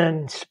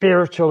in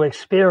spiritual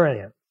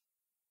experience.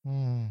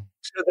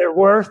 So there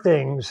were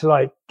things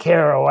like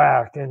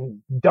Kerouac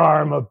and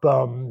Dharma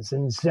bums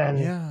and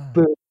Zen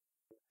Buddha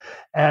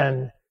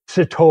and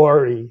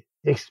Satori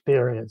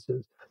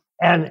experiences.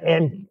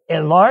 And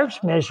in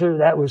large measure,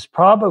 that was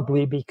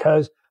probably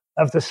because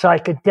of the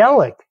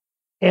psychedelic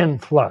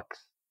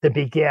influx that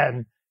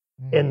began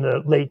in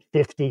the late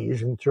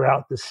 50s and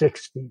throughout the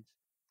 60s.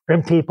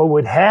 And people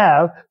would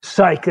have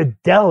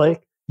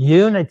psychedelic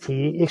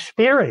unity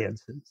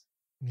experiences.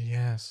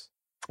 Yes.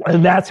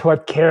 And that's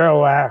what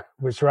Kerouac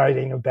was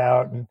writing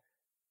about. And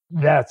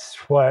that's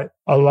what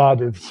a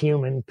lot of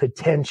human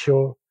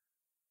potential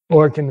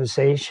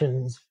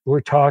organizations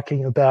were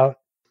talking about.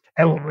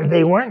 And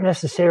they weren't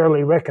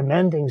necessarily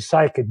recommending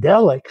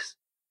psychedelics,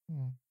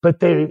 but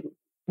they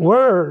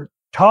were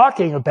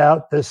talking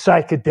about the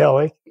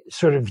psychedelic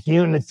sort of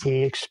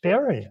unity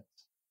experience.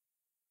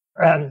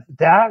 And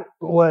that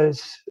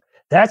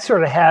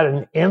sort of had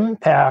an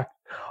impact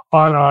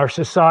on our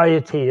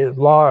society at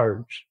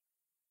large.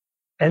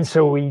 And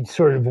so we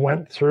sort of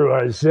went through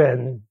a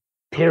Zen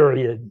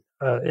period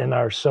in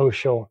our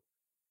social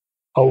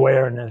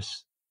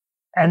awareness.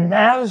 And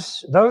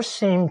those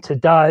seem to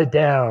die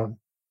down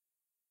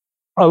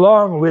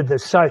along with the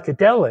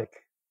psychedelic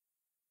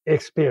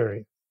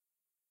experience.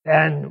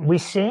 And we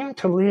seem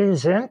to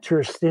lose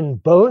interest in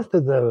both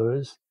of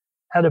those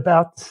at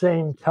about the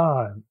same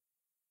time.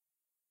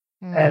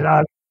 And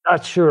I'm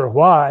not sure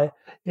why,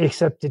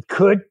 except it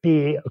could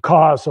be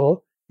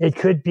causal. It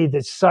could be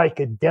that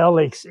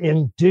psychedelics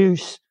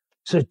induce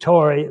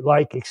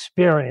Satori-like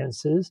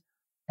experiences.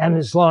 And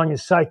as long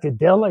as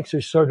psychedelics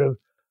are sort of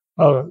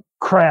a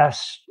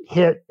crass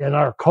hit in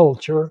our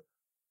culture,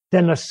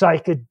 then a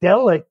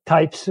psychedelic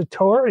type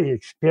Satori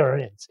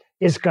experience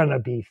is going to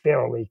be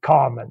fairly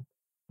common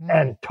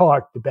and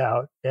talked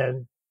about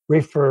and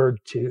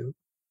referred to.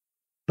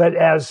 But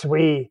as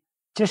we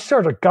just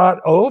sort of got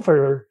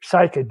over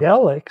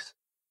psychedelics,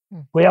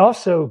 we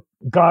also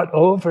got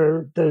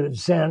over the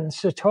Zen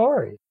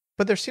Satori.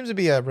 But there seems to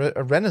be a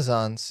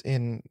renaissance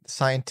in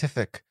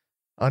scientific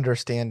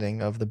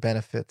understanding of the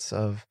benefits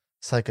of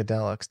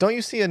psychedelics. Don't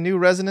you see a new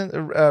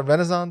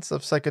renaissance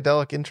of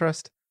psychedelic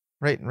interest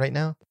right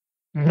now?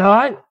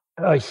 Not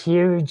a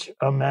huge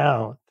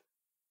amount.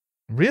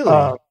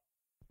 Really?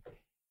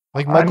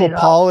 Like Michael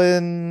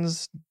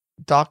Pollan's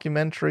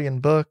documentary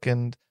and book,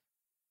 and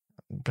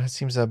it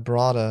seems to have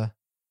brought a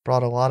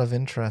lot of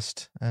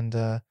interest, and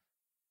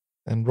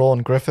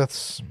Roland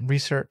Griffith's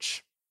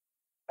research.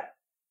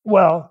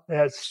 Well,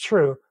 that's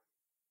true.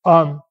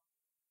 Well,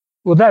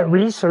 that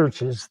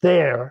research is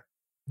there,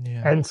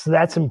 and so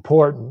that's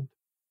important.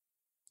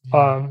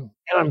 And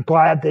I'm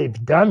glad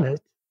they've done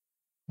it.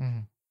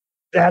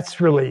 That's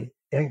really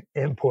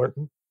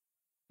important.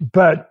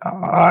 But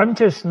I'm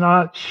just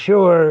not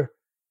sure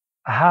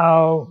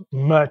how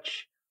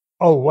much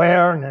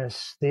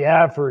awareness the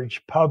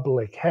average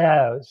public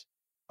has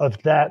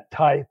of that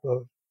type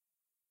of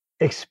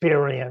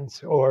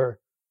experience or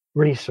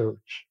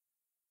research.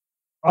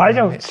 I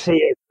don't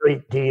see a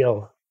great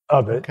deal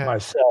of it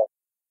myself.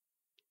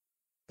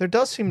 There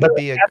does seem to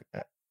be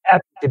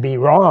happy to be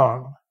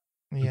wrong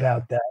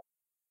about that.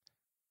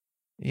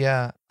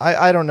 Yeah,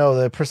 I don't know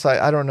the precise.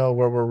 I don't know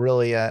where we're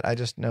really at. I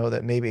just know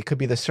that maybe it could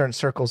be the certain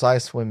circles I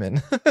swim in,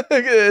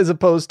 as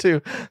opposed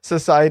to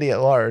society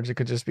at large. It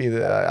could just be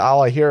that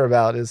all I hear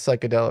about is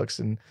psychedelics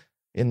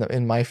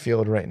in my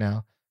field right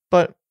now.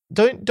 But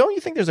don't you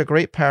think there's a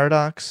great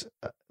paradox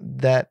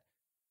that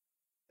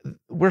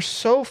we're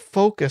so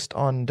focused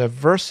on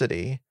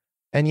diversity,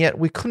 and yet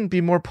we couldn't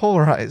be more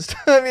polarized?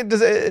 I mean,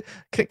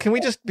 can we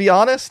just be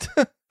honest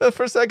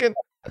for a second?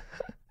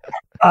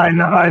 I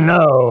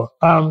know.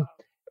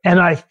 And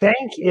I think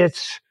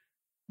it's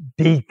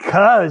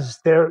because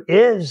there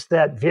is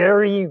that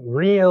very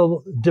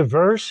real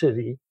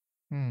diversity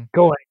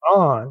going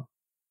on,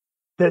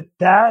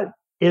 that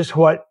is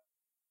what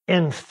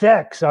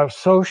infects our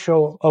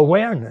social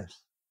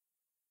awareness.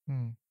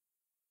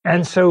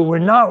 And so we're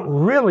not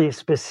really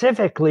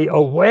specifically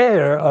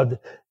aware of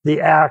the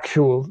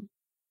actual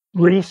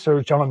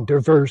research on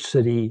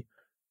diversity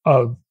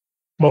of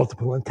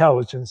multiple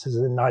intelligences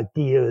and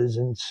ideas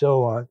and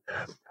so on.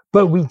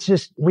 But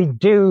we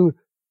do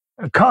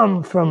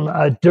come from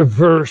a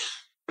diverse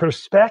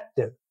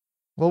perspective.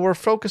 Well, we're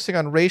focusing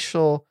on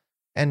racial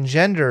and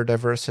gender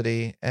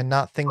diversity and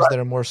not things that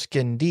are more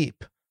skin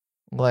deep,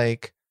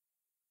 like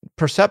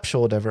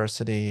perceptual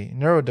diversity,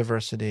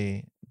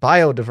 neurodiversity,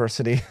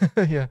 biodiversity.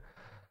 Yeah.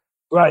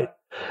 Right.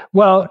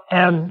 Well,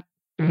 and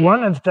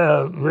one of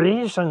the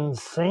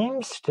reasons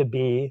seems to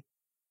be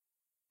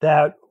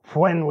that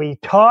when we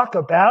talk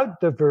about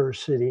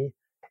diversity,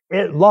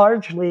 it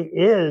largely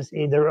is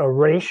either a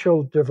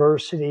racial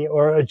diversity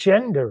or a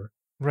gender.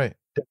 Right.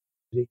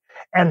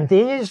 And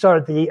these are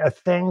the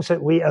things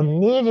that we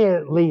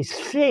immediately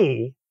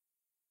see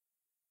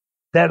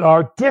that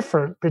are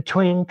different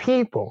between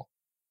people.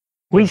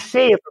 We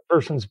see if a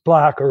person's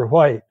black or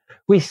white.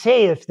 We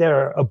see if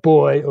they're a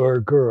boy or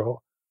a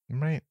girl.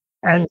 Right.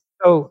 And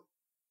so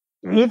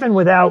even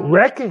without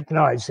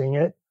recognizing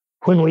it,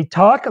 when we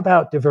talk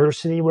about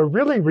diversity, we're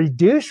really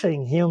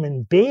reducing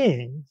human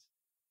beings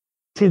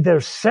to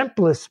their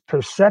simplest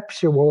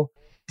perceptual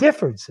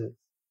differences.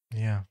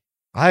 Yeah,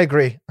 I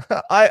agree.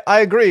 I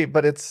agree,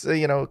 but it's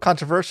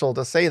controversial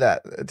to say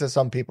that to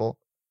some people.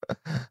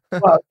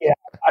 Well, yeah,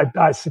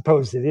 I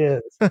suppose it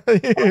is.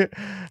 But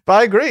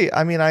I agree.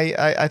 I mean,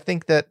 I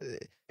think that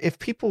if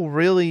people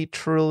really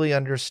truly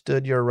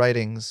understood your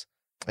writings,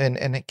 and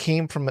it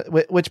came from,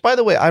 which, by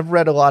the way, I've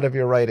read a lot of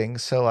your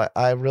writings, so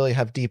I really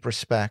have deep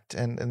respect.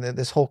 And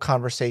this whole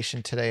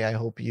conversation today, I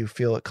hope you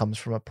feel it comes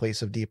from a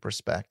place of deep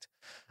respect.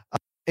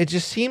 It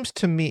just seems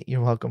to me,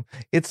 you're welcome.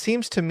 It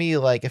seems to me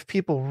like if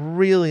people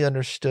really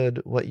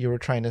understood what you were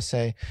trying to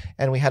say,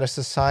 and we had a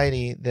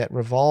society that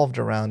revolved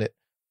around it,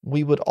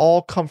 we would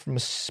all come from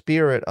a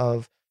spirit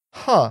of,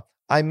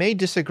 I may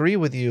disagree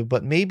with you,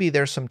 but maybe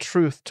there's some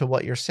truth to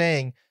what you're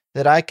saying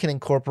that I can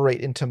incorporate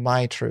into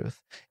my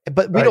truth.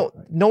 But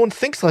no one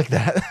thinks like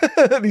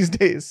that these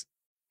days.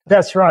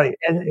 That's right.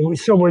 And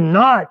so we're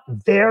not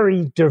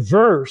very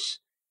diverse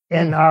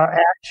in our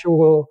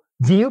actual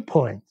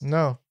viewpoints.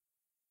 No.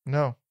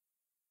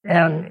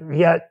 And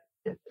yet,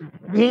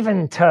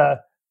 even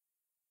to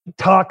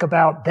talk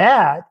about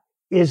that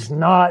is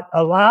not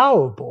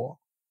allowable.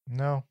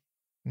 No.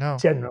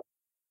 Generally,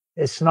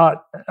 it's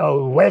not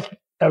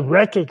a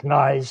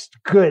recognized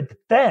good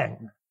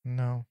thing.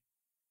 No.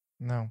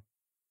 It's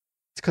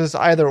because it's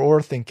either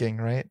or thinking,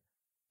 right?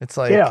 It's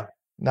like,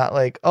 not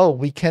like,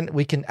 we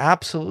can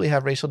absolutely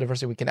have racial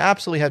diversity, we can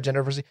absolutely have gender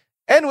diversity,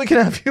 and we can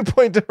have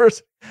viewpoint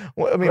diversity.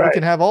 I mean, we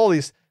can have all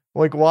these,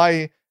 like,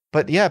 why?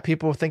 But yeah,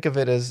 people think of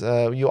it as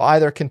you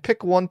either can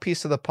pick one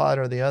piece of the pot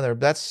or the other.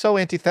 That's so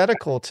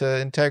antithetical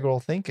to integral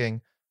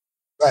thinking.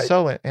 Right.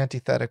 So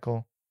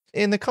antithetical.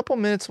 In the couple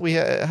minutes we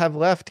have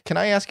left, can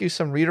I ask you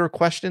some reader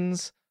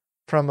questions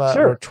from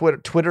or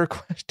Twitter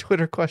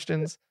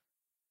questions?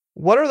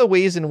 What are the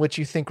ways in which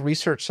you think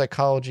research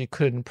psychology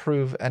could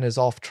improve and is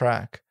off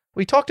track?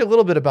 We talked a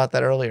little bit about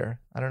that earlier.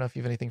 I don't know if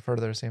you have anything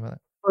further to say about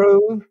that.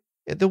 Improve?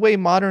 The way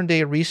modern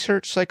day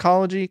research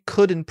psychology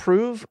could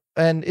improve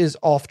and is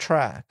off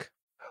track.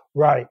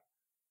 Right.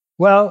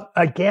 Well,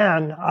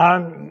 again,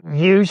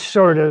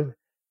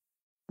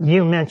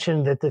 you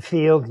mentioned that the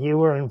field you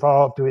were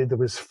involved with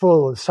was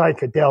full of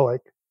psychedelic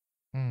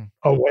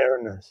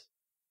awareness.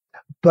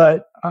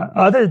 But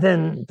other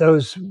than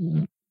those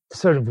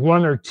sort of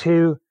one or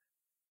two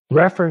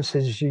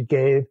references you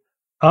gave,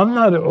 I'm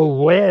not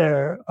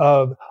aware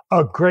of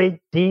a great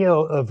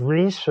deal of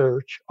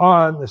research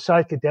on the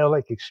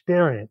psychedelic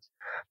experience.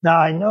 Now,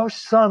 I know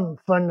some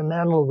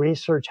fundamental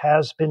research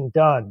has been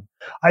done.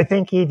 I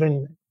think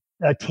even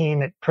a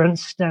team at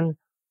Princeton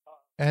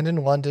and in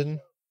London,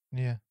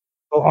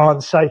 on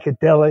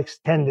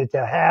psychedelics tended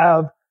to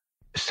have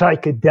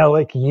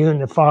psychedelic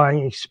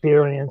unifying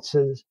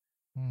experiences.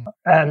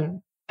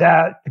 And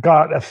that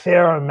got a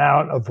fair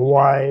amount of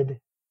wide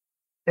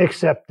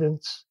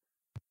acceptance.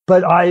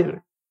 But I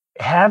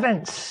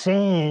haven't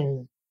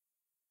seen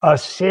a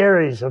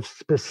series of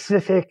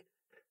specific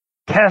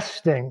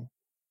testing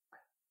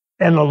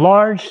in a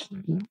large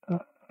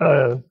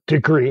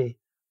degree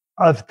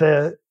of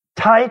the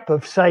type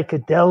of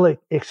psychedelic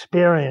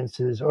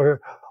experiences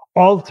or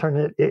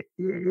alternate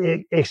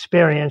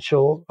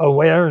experiential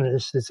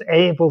awareness that's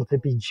able to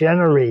be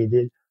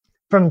generated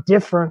from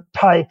different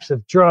types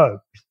of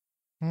drugs.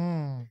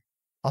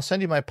 I'll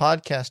send you my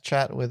podcast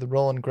chat with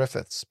Roland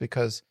Griffiths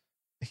because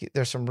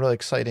there's some really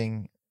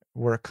exciting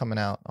work coming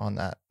out on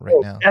that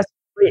now. That's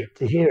great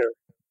to hear.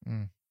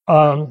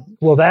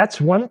 Well,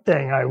 that's one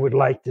thing I would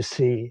like to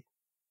see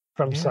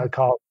from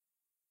psychology.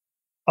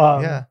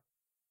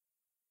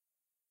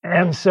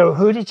 And so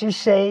who did you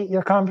say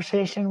your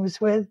conversation was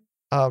with?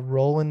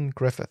 Roland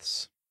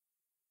Griffiths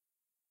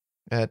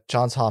at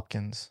Johns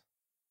Hopkins.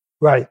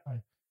 Right.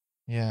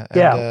 Yeah.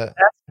 That's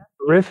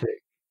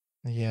terrific.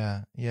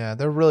 Yeah.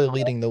 They're really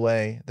leading the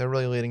way. They're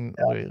really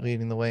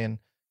leading the way in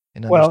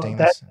understanding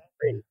that's this.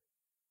 great.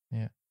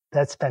 Yeah.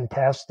 That's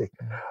fantastic.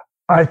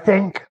 I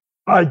think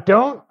I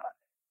don't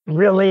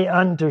really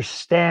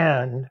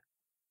understand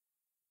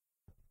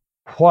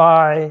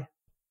why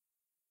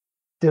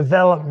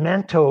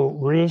developmental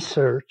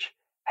research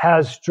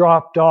has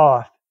dropped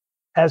off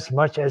as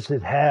much as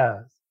it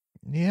has.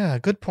 Yeah,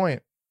 good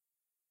point.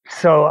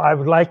 So I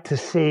would like to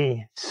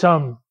see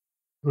some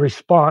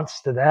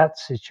response to that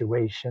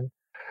situation.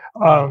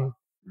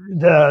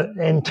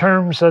 In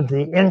terms of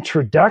the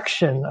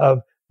introduction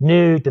of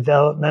new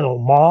developmental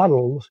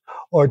models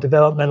or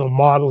developmental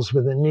models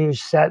with a new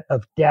set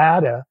of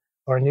data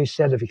or a new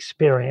set of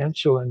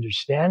experiential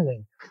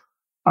understanding,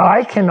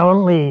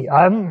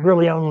 I'm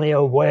really only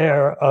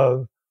aware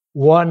of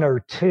one or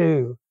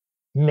two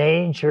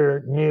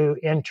major new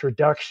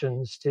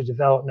introductions to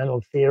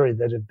developmental theory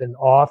that have been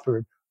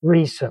offered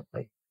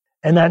recently.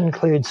 And that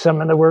includes some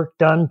of the work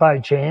done by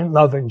Jane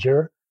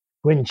Lovinger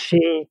when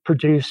she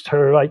produced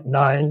her 8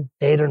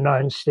 or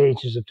 9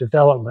 stages of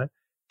development.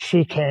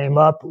 She came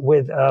up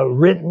with a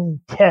written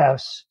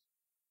test,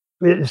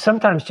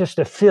 sometimes just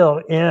to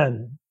fill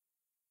in,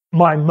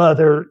 my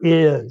mother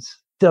is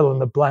fill in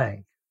the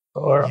blank,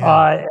 or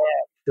I am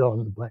fill in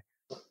the blank.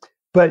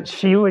 But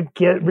she would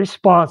get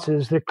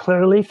responses that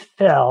clearly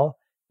fell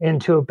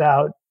into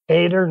about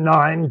 8 or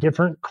 9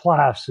 different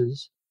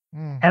classes.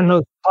 And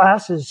those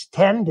classes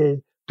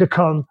tended to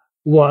come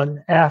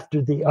one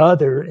after the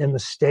other in the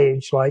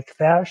stage-like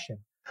fashion.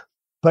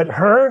 But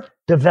her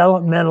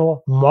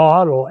developmental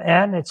model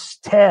and its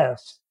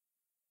test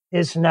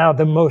is now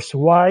the most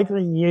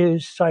widely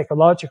used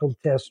psychological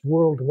test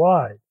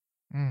worldwide.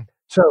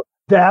 So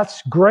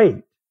that's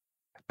great.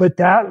 But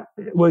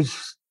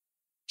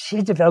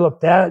she developed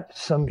that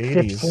some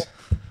 80s.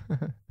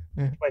 15,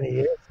 20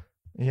 years.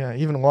 Yeah,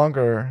 even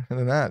longer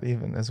than that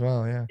even as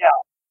well, yeah.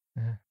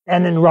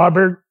 And then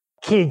Robert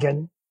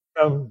Keegan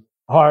from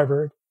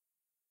Harvard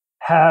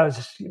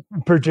has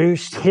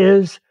produced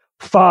his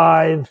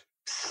 5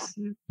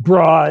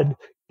 broad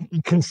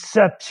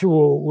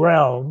conceptual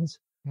realms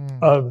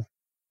of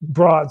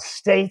broad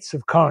states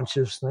of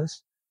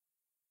consciousness.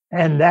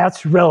 And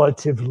that's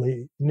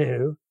relatively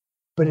new,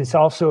 but it's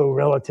also a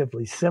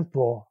relatively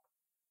simple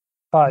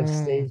 5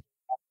 stages.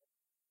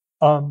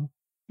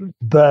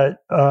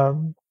 But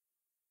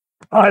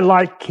I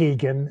like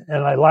Keegan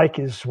and I like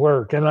his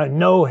work, and I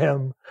know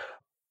him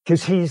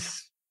because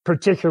he's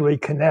particularly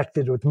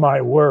connected with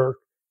my work.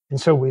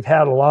 And so we've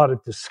had a lot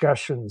of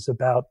discussions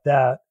about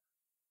that.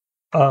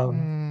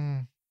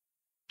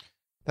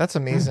 That's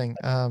amazing.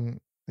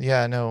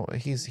 Yeah, no,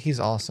 he's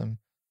awesome.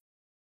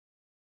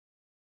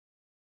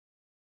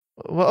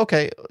 Well,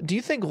 okay. Do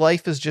you think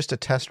life is just a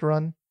test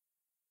run?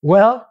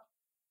 Well,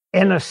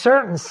 in a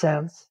certain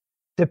sense,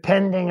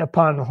 depending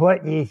upon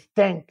what you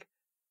think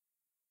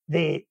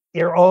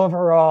your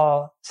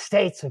overall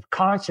states of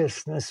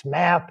consciousness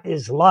map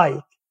is like,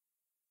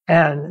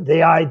 and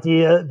the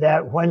idea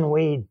that when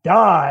we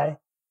die,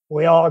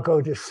 we all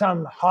go to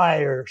some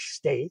higher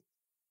state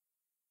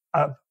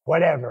of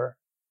whatever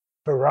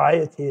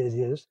variety it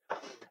is.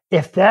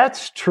 If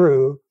that's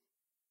true,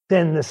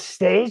 then the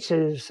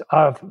stages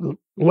of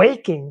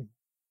waking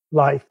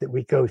life that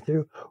we go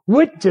through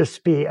would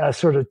just be a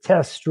sort of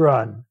test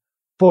run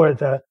for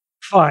the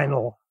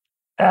final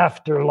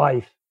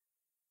afterlife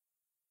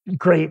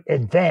great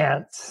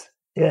advance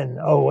in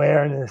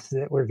awareness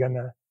that we're going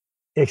to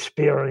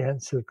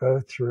experience or go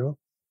through.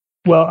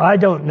 Well, I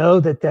don't know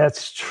that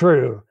that's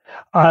true.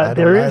 I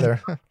don't either.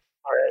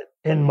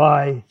 In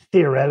my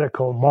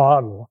theoretical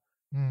model.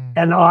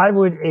 And I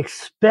would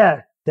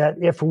expect that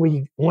if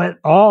we went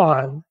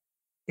on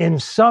in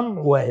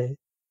some way,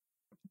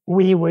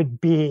 we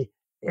would be,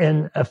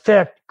 in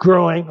effect,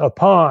 growing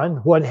upon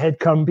what had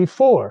come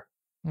before.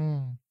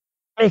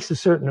 Makes a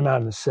certain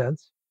amount of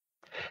sense.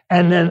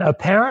 And then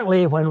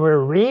apparently when we're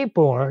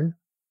reborn,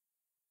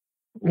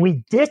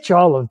 we ditch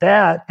all of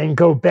that and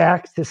go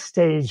back to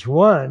stage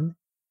 1.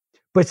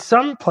 But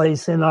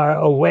someplace in our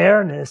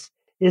awareness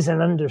is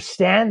an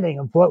understanding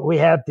of what we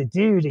have to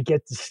do to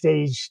get to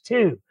stage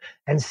 2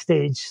 and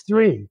stage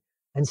 3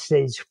 and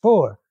stage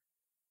 4.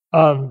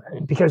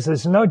 Because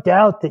there's no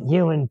doubt that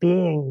human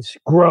beings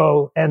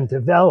grow and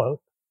develop.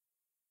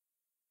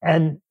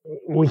 And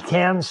we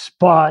can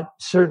spot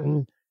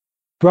certain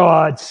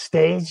broad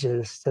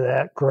stages to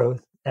that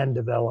growth and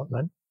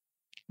development.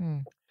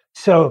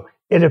 So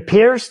it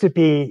appears to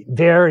be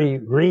very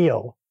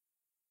real.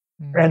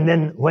 And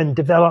then when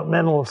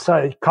developmental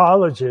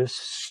psychologists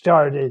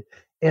started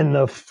in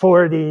the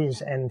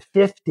 40s and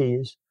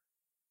 50s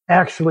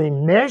actually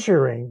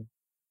measuring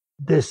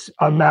this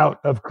amount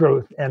of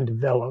growth and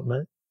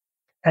development,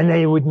 and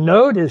they would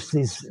notice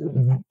these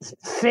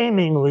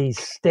seemingly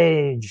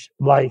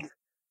stage-like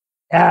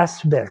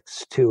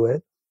aspects to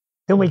it,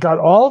 then we got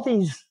all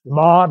these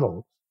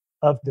models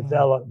of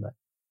development.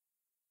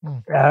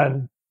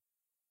 And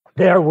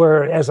there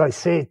were, as I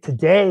say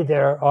today,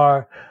 there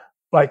are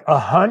like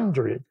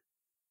 100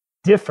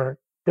 different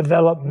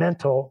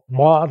developmental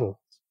models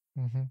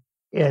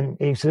in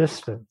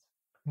existence.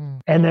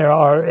 And there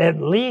are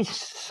at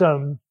least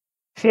some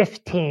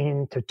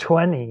 15 to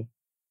 20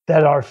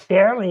 that are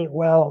fairly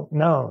well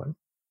known.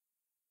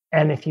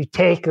 And if you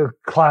take a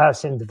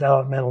class in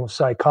developmental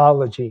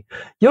psychology,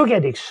 you'll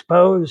get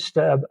exposed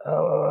to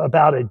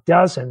about a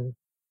dozen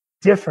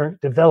different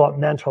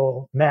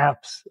developmental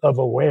maps of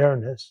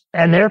awareness.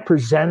 And they're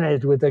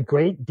presented with a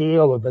great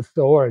deal of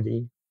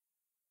authority.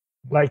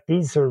 Like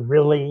these are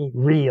really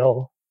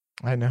real.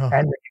 I know.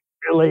 And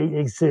they really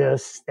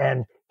exist.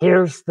 And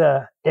here's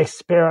the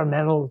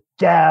experimental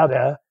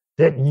data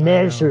that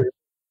measures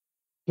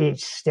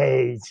each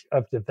stage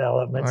of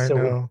development. I so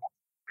know. we have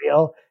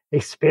real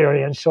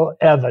experiential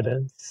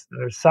evidence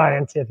or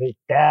scientific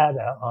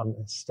data on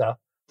this stuff.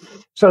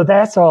 So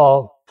that's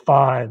all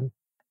fine.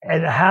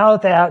 And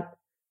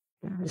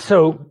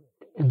so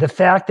the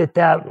fact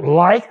that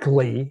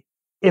likely,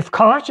 if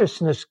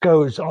consciousness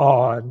goes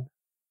on,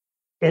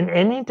 in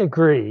any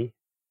degree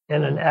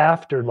in an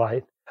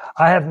afterlife,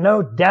 I have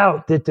no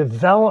doubt that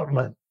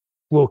development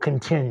will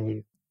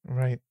continue.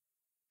 Right.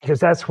 Because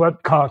that's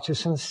what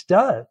consciousness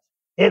does.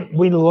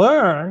 We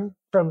learn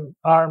from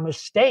our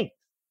mistakes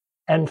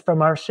and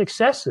from our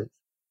successes.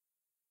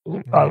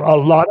 Right. A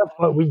lot of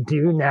what we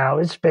do now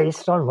is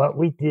based on what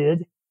we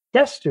did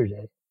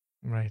yesterday.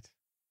 Right.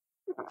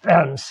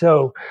 And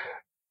so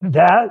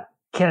that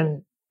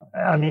can,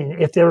 I mean,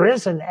 if there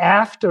is an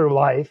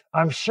afterlife,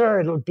 I'm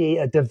sure it'll be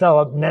a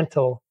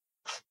developmental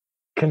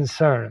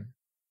concern.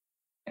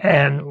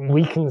 And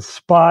we can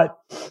spot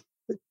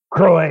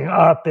growing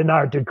up in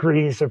our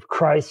degrees of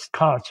Christ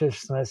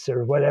consciousness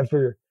or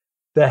whatever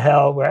the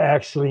hell we're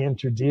actually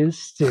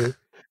introduced to.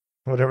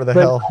 Whatever the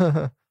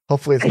hell.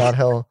 Hopefully it's not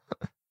hell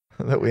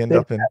that we end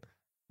up in.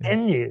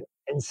 Continue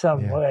in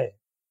some way.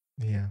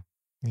 Yeah.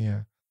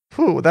 Yeah.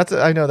 Whew,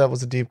 I know that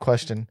was a deep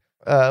question.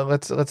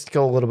 Let's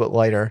go a little bit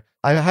lighter.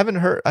 I haven't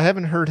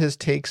heard his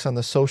takes on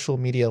the social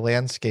media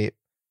landscape,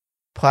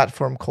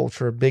 platform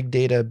culture, big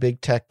data,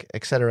 big tech,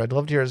 etc. I'd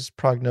love to hear his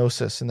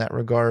prognosis in that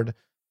regard.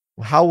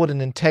 How would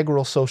an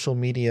integral social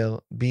media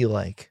be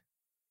like?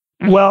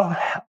 Well,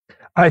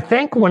 I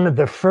think one of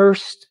the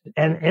first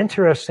and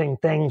interesting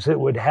things that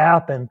would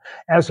happen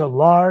as a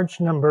large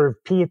number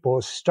of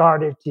people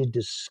started to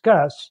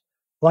discuss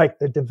like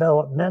the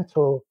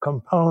developmental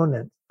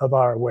component of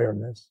our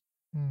awareness,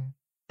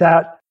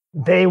 that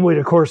they would,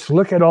 of course,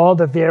 look at all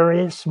the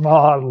various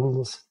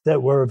models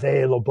that were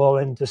available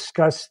and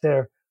discuss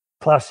their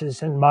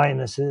pluses and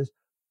minuses.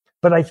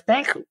 But I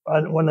think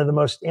one of the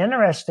most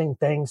interesting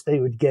things they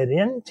would get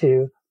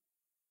into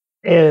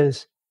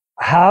is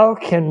how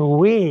can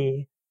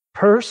we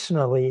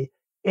personally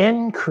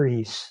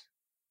increase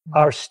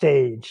our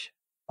stage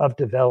of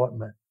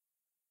development?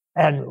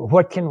 And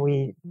what can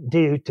we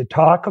do to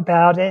talk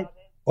about it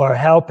or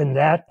help in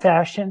that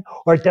fashion?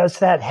 Or does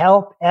that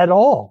help at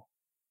all?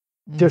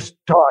 Just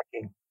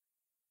talking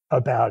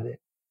about it.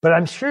 But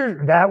I'm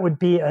sure that would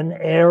be an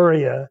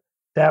area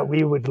that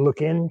we would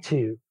look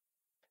into,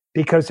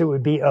 because it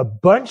would be a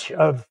bunch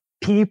of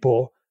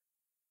people,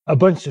 a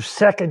bunch of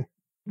second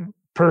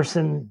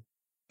person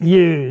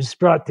views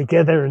brought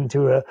together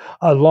into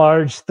a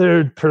large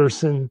third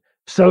person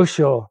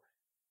social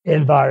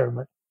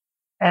environment.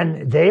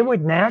 And they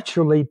would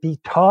naturally be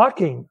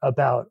talking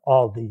about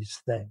all these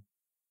things.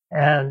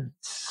 And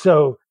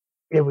so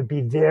it would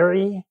be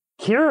very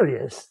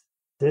curious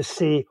to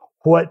see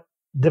what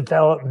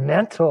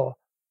developmental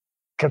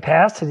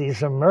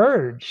capacities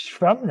emerged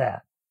from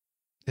that.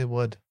 It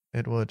would.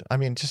 I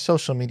mean, just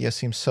social media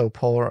seems so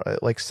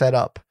set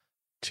up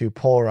to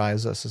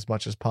polarize us as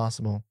much as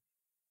possible.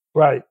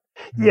 Right.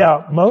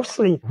 Yeah.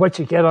 Mostly what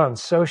you get on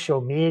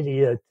social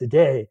media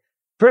today,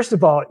 first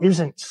of all,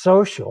 isn't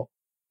social.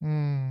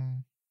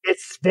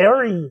 It's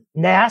very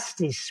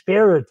nasty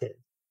spirited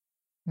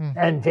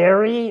and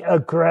very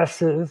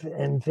aggressive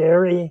and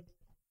very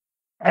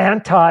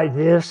anti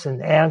this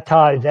and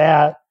anti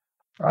that.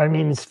 I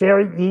mean, it's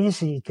very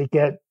easy to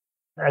get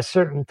a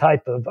certain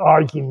type of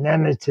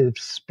argumentative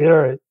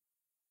spirit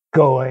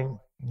going.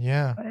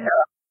 Yeah.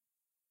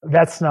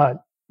 That's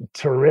not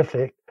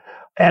terrific.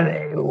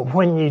 And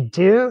when you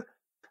do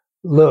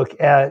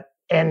look at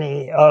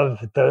any of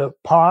the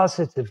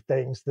positive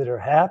things that are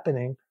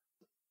happening,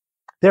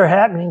 they're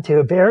happening to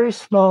a very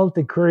small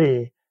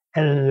degree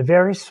and in a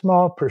very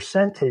small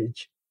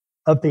percentage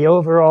of the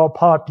overall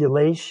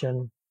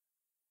population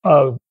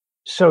of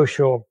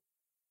social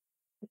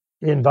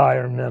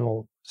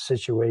environmental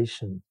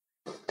situations.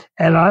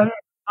 And I'm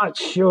not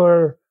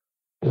sure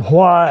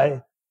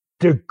why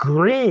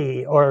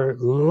degree or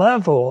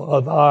level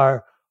of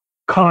our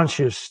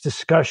conscious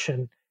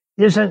discussion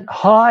isn't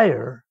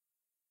higher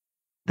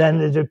than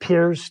it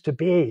appears to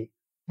be,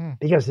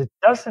 because it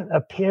doesn't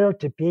appear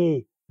to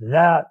be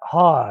that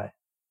high.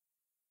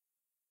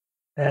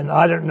 And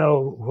I don't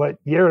know what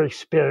your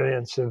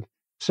experience of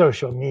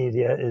social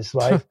media is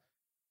like.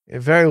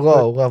 Very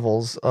low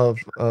levels of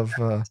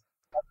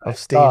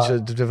stage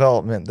of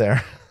development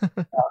there.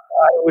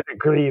 I would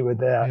agree with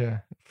that.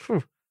 Yeah.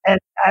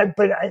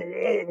 But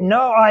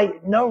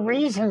no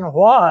reason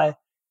why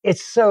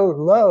it's so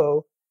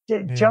low.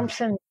 It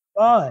jumps in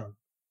mind.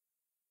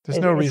 There's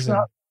no reason. It's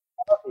not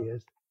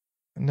obvious.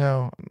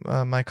 No,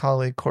 my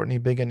colleague Courtney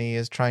Bigany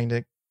is trying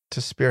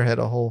to spearhead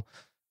a whole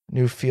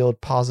new field,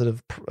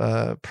 positive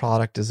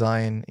product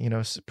design.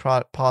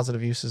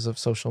 Positive uses of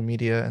social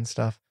media and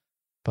stuff.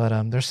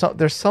 But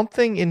there's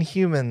something in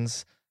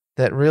humans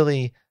that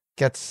really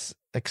gets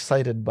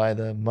excited by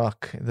the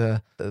muck,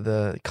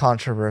 the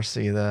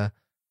controversy,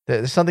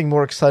 there's something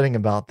more exciting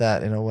about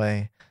that in a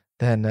way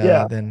than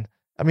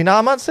I mean,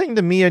 I'm not saying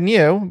to me and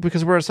you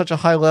because we're at such a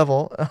high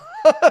level.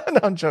 No,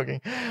 I'm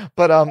joking.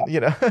 But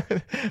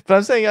but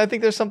I'm saying I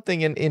think there's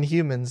something in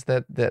humans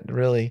that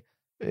really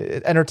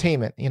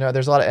entertainment,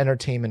 there's a lot of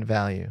entertainment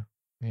value.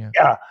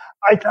 Yeah.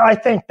 I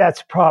think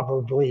that's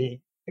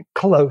probably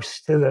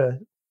close to the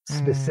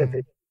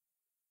specific.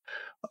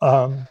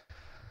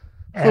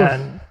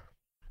 And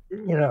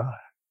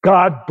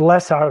God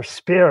bless our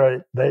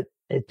spirit, but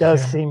it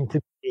does seem to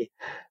be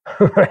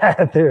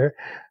rather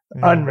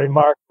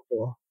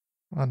unremarkable.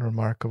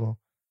 Unremarkable.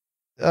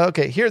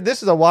 Okay, here,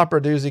 this is a whopper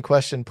doozy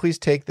question. Please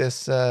take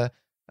this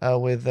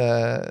with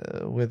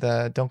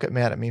don't get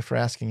mad at me for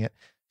asking it.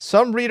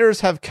 Some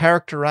readers have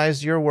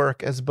characterized your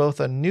work as both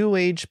a new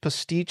age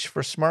pastiche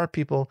for smart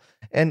people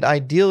and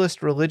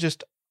idealist religious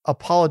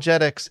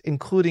apologetics,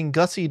 including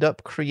gussied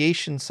up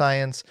creation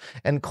science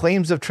and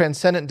claims of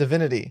transcendent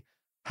divinity.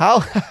 How,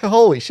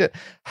 holy shit,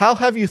 how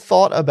have you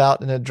thought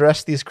about and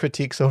addressed these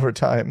critiques over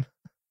time?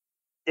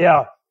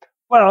 Yeah.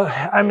 Well,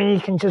 I mean, you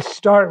can just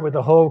start with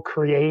the whole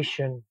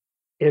creation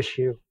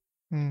issue.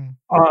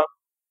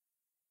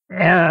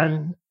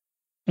 And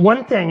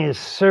one thing is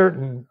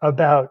certain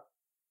about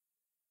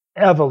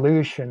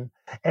evolution,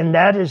 and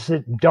that is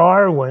that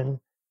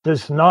Darwin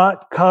does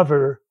not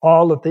cover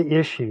all of the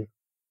issue.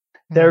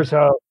 There's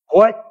a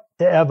what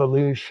to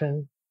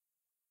evolution,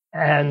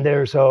 and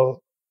there's a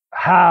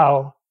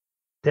how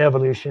to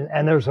evolution,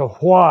 and there's a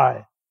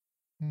why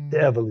to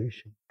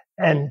evolution.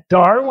 And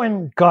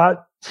Darwin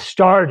got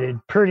started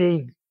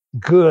pretty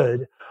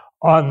good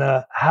on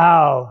the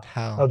how.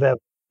 Of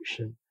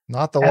evolution.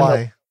 Not the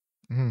why.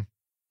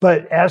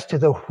 But as to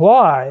the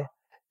why,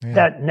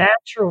 that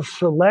natural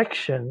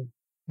selection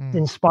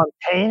in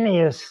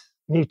spontaneous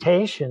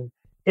mutation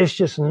is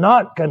just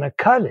not going to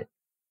cut it.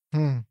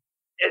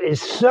 It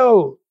is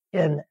so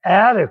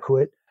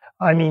inadequate.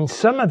 I mean,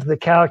 some of the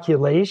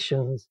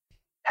calculations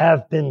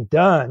have been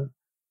done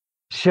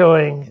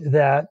showing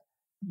that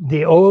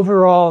the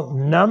overall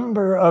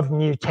number of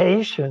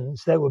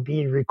mutations that would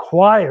be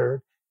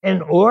required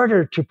in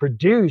order to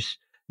produce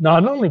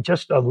not only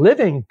just a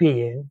living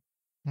being,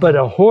 but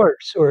a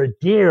horse or a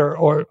deer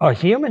or a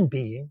human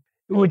being,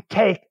 it would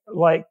take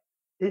like,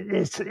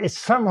 it's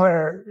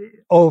somewhere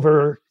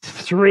over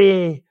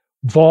 3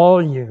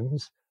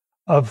 volumes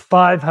of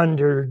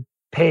 500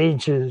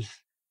 pages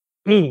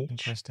each.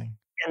 Interesting.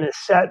 In a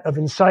set of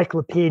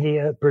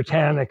Encyclopedia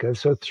Britannica,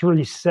 so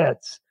 3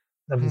 sets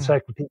of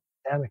Encyclopedia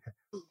Britannica,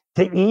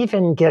 to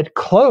even get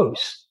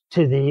close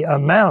to the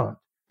amount.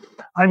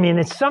 I mean,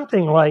 it's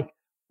something like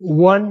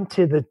 1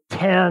 to the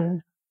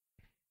 10,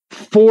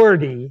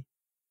 40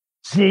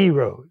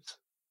 zeros.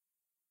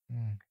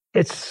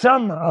 It's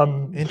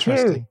some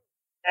huge,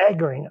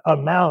 staggering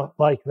amount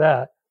like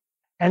that.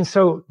 And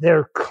so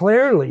they're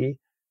clearly,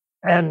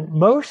 and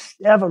most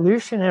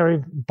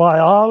evolutionary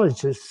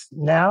biologists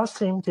now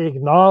seem to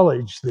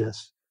acknowledge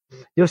this.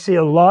 You'll see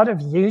a lot of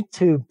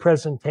YouTube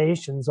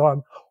presentations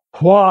on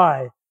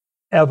why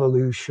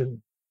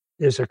evolution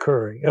is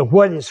occurring and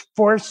what is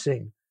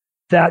forcing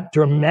that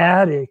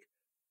dramatic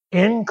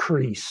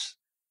increase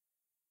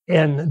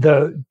in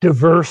the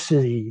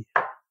diversity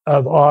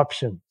of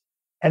options.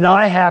 And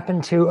I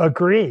happen to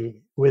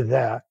agree with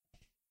that.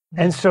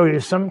 And so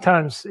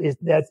sometimes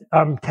that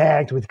I'm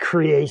tagged with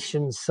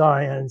creation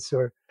science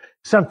or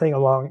something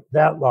along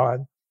that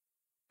line.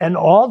 And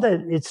all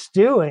that it's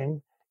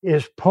doing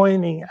is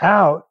pointing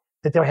out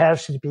that there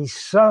has to be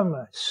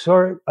some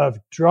sort of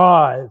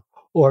drive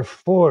or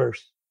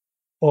force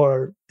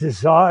or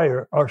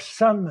desire or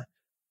something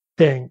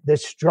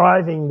that's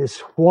driving this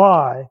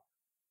why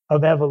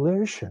of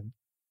evolution.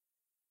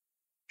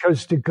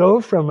 Because to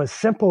go from a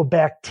simple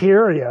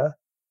bacteria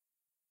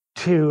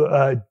to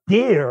a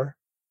deer,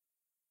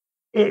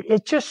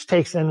 it just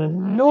takes an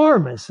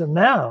enormous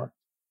amount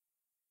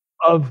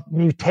of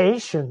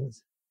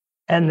mutations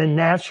and the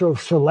natural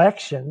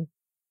selection,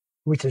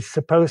 which is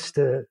supposed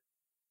to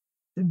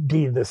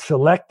be the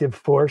selective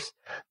force,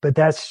 but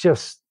that's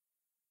just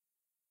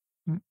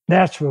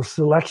natural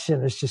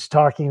selection is just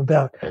talking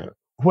about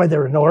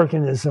whether an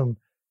organism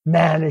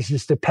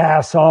manages to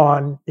pass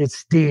on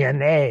its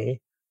DNA.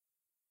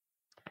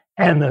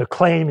 And the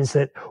claim is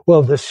that,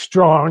 well, the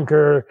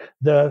stronger,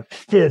 the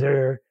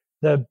fitter,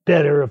 the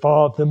better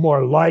evolved, the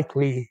more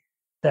likely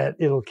that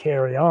it'll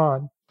carry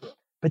on.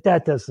 But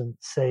that doesn't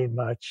say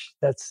much.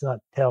 That's not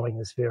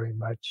telling us very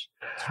much.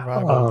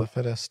 Survival of the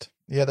fittest.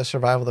 Yeah, the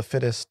survival of the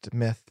fittest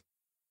myth.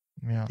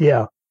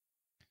 Yeah.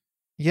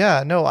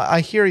 Yeah, no,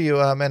 I hear you,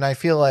 and I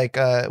feel like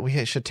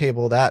we should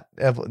table that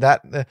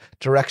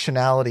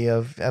directionality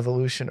of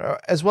evolution,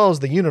 as well as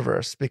the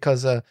universe,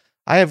 because I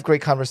have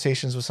great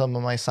conversations with some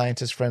of my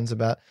scientist friends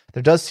about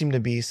there does seem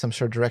to be some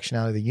sort of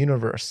directionality of the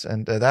universe,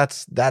 and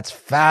that's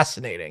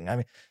fascinating. I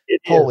mean,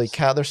 holy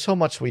cow, there's so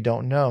much we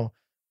don't know.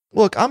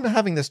 Look, I'm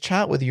having this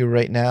chat with you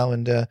right now,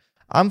 and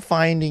I'm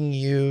finding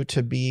you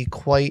to be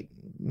quite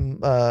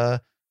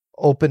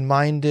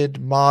open-minded,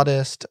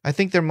 modest. I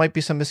think there might be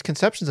some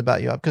misconceptions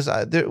about you, because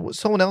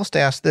someone else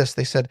asked this.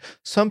 They said,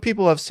 some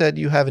people have said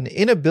you have an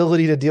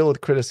inability to deal with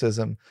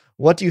criticism.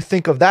 What do you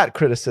think of that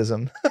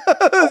criticism?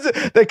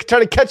 They try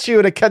to catch you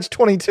at a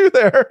catch-22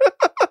 there.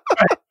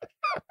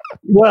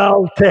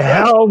 Well, to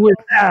hell with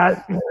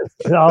that.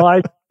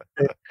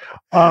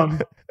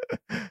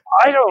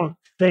 I don't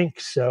think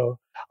so.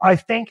 I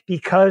think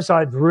because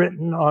I've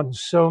written on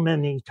so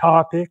many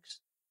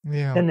topics,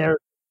 and there's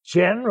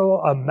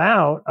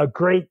a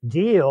great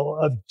deal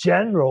of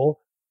general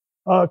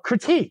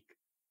critique.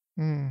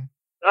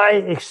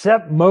 I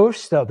accept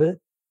most of it,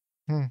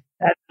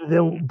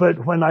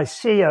 But when I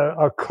see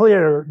a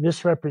clear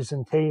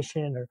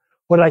misrepresentation or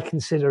what I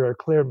consider a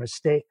clear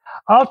mistake,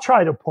 I'll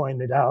try to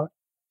point it out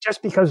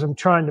just because I'm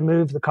trying to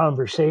move the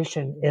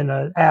conversation in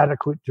an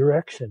adequate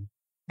direction.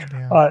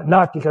 Yeah.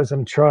 Not because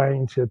I'm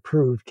trying to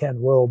prove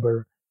Ken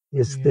Wilber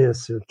is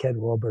this or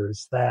Ken Wilber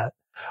is that.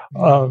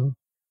 Yeah.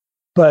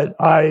 But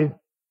I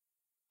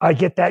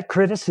get that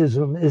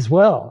criticism as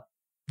well.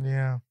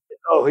 Yeah.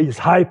 Oh, he's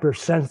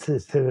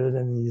hypersensitive,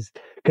 and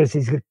because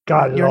he's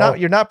got it all.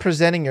 You're not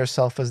presenting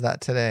yourself as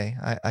that today.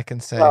 I can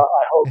say. Well,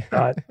 I hope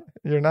not.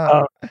 You're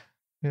not.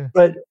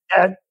 But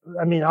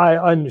I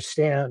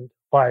understand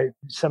why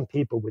some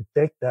people would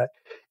think that.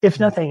 If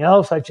nothing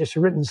else, I've just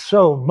written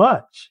so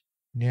much.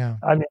 Yeah.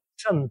 I mean,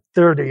 some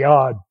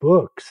 30-odd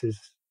books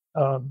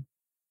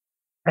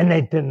and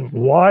they've been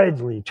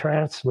widely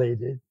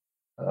translated.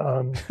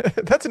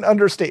 That's an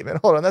understatement.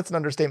 Hold on, that's an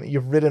understatement.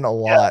 You've written a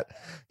lot.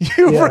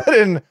 You've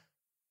written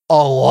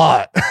a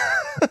lot.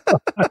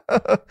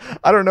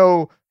 I don't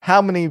know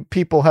how many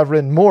people have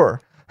written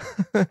more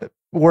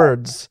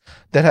words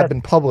that have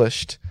been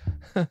published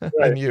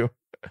than you.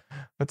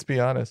 Let's be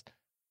honest.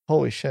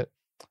 Holy shit.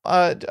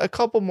 A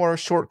couple more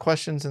short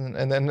questions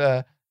and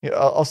then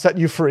I'll set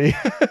you free.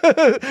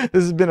 This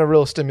has been a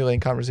real stimulating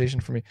conversation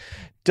for me.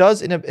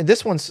 And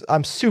this one's,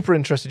 I'm super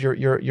interested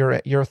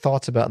your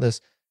thoughts about this.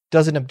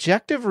 Does an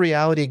objective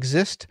reality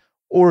exist,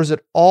 or is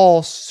it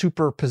all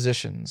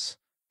superpositions?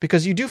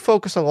 Because you do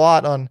focus a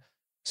lot on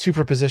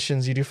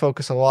superpositions. You do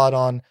focus a lot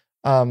on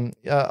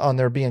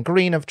there being a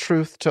grain of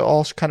truth to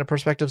all kind of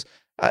perspectives.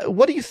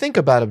 What do you think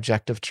about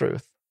objective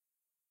truth?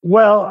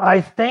 Well, I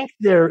think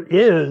there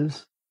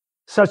is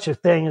such a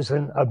thing as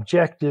an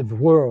objective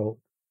world.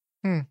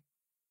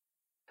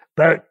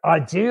 But I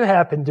do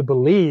happen to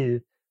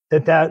believe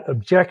that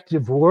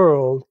objective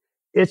world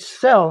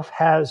itself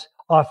has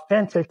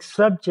authentic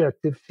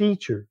subjective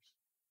features.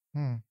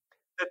 That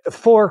the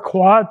four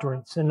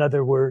quadrants, in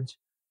other words,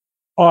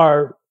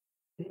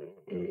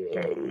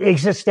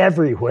 exist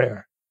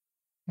everywhere.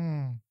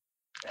 And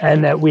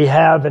that we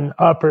have an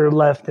upper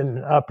left and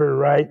an upper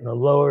right and a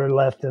lower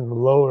left and a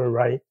lower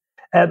right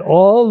at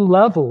all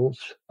levels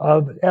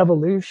of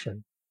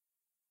evolution,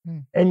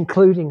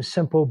 including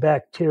simple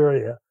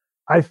bacteria.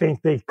 I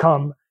think they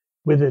come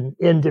with an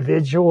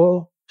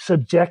individual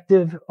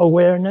subjective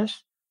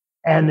awareness,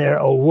 and they're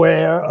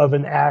aware of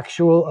an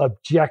actual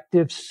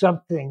objective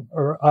something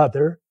or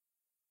other,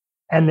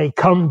 and they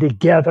come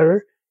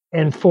together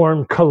and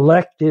form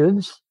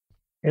collectives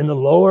in the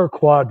lower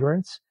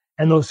quadrants,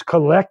 and those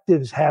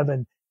collectives have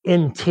an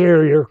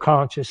interior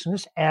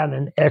consciousness and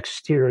an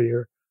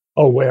exterior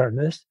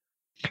awareness.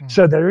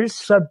 So there is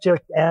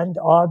subject and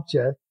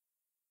object,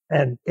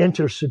 and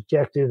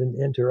intersubjective and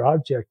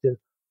interobjective,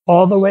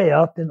 all the way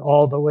up and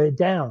all the way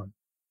down.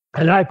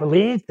 And I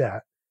believe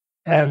that.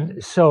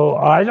 And so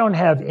I don't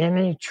have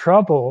any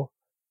trouble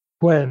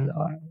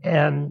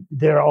and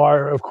there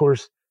are, of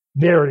course,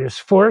 various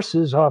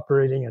forces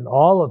operating in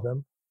all of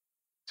them.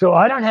 So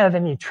I don't have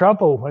any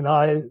trouble when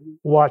I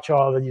watch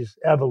all of these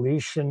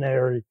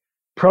evolutionary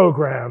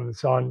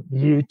programs on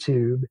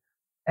YouTube,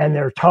 and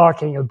they're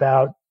talking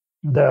about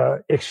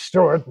the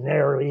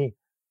extraordinary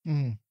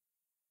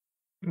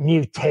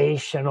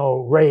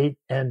mutational rate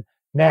and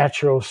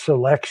natural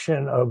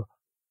selection of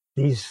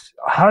these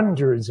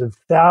hundreds of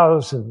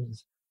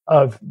thousands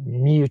of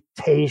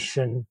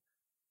mutation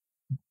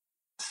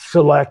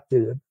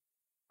selected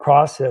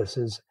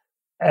processes.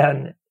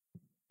 And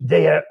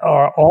they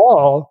are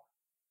all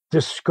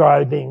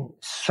describing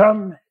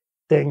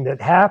something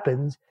that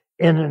happens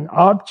in an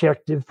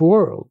objective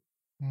world.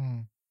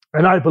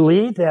 And I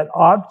believe that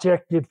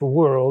objective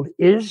world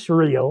is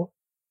real.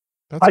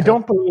 I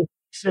don't believe it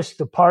exists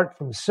apart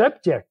from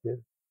subjective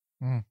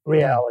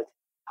reality.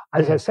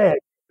 As I say,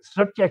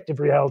 subjective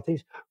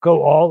realities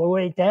go all the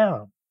way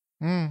down.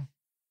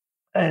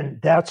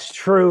 And that's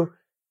true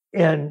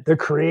in the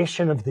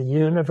creation of the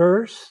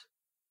universe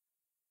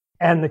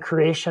and the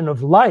creation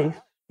of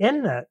life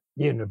in that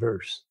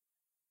universe.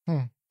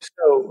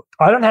 So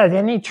I don't have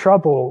any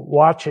trouble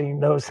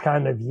watching those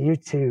kind of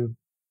YouTube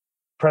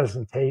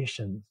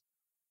presentations.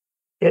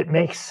 It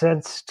makes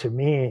sense to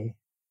me.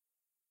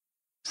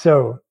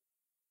 So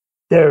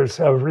there's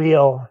a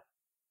real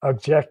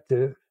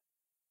objective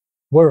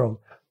world.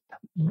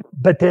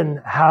 But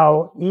then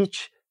how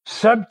each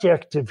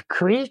subjective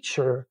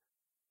creature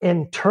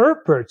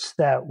interprets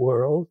that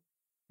world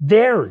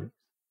varies.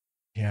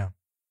 Yeah.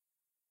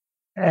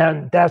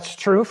 And that's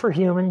true for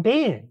human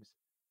beings.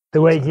 The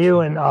way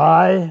you and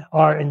I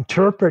are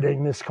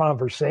interpreting this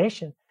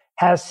conversation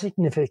has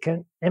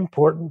significant,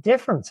 important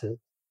differences.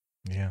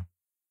 Yeah.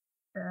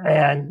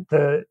 And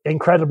the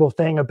incredible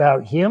thing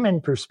about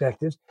human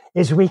perspectives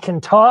is we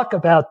can talk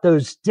about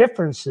those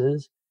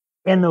differences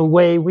in the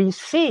way we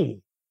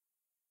see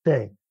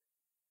things.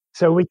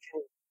 So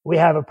we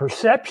have a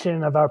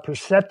perception of our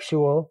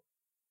perceptual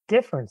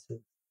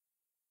differences.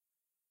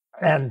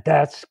 And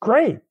that's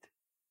great.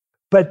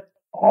 But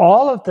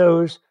all of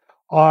those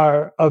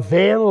are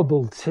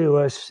available to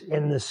us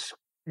in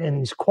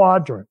these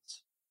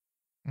quadrants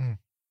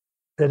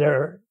that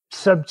are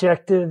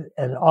subjective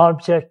and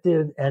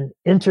objective and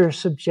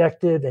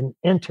intersubjective and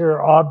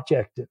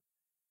interobjective.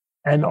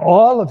 And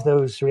all of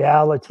those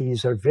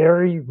realities are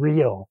very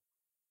real.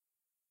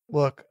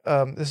 Look,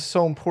 this is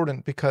so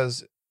important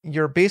because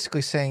you're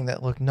basically saying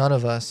that, look, none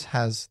of us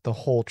has the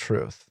whole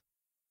truth.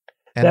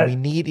 And we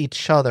need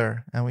each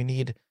other, and we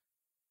need,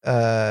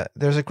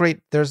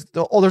 there's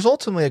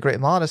ultimately a great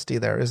modesty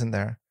there, isn't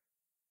there?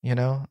 You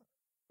know?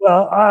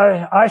 Well,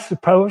 I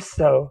suppose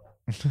so.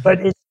 But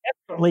it's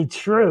definitely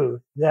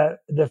true that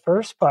the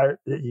first part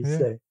that you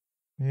say.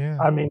 Yeah.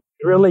 I mean,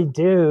 we really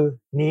do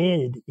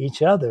need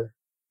each other.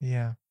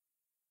 Yeah.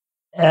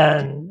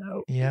 And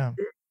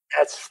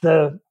that's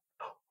the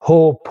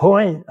whole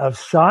point of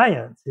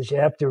science, is you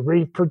have to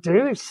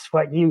reproduce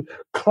what you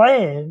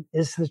claim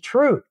is the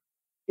truth.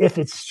 If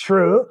it's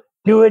true,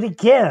 do it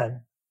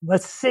again.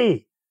 Let's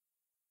see.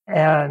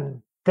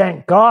 And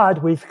thank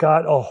God we've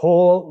got a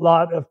whole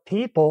lot of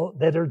people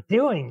that are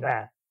doing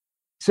that.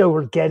 So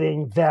we're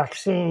getting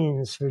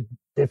vaccines for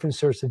different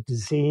sorts of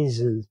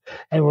diseases,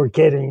 and we're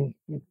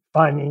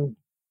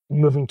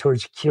moving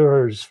towards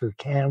cures for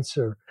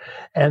cancer.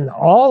 And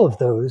all of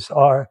those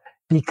are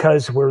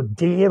because we're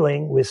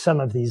dealing with some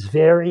of these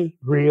very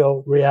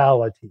real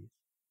realities.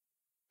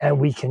 And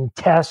we can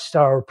test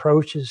our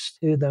approaches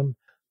to them,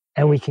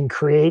 and we can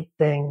create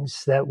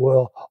things that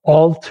will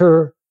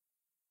alter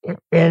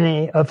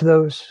any of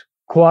those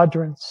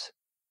quadrants,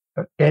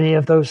 any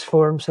of those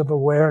forms of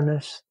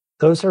awareness.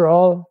 Those are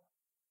all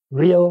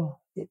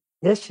real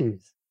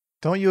issues.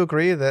 Don't you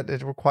agree that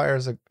it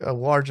requires a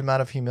large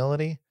amount of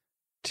humility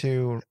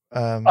to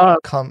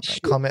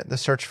commit the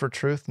search for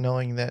truth,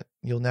 knowing that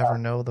you'll never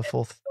know the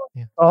full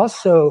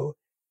Also,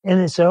 in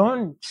its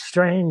own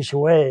strange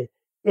way,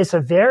 it's a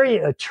very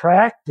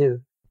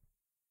attractive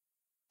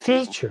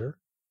feature.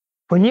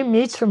 When you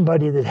meet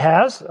somebody that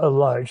has a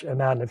large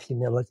amount of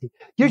humility,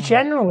 you're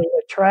generally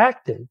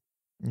attracted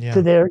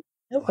to their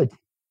humility.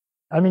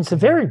 I mean, it's a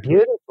very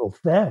beautiful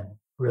thing,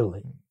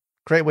 really.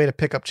 Great way to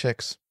pick up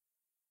chicks.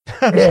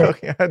 I'm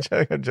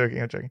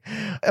joking.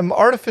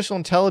 Artificial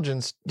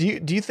intelligence, do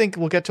you think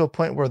we'll get to a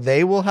point where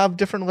they will have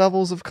different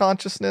levels of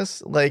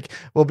consciousness? Like,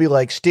 we'll be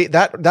like,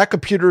 that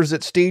computer's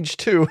at stage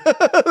 2.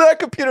 That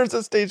computer's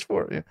at stage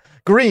 4. Yeah.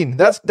 Green,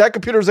 that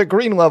computer's at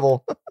green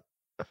level.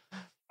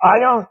 I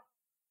don't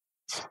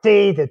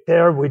see that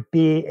there would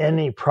be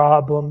any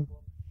problem.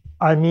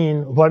 I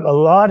mean, what a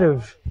lot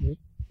of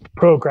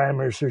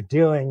programmers are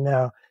doing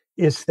now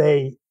is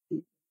they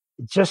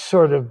just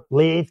sort of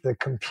leave the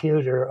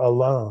computer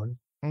alone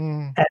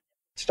and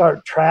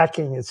start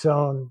tracking its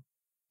own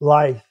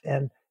life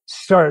and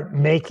start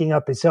making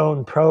up its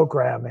own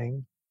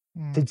programming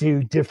to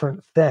do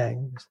different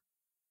things.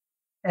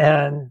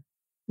 And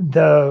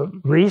the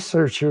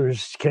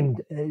researchers can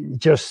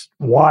just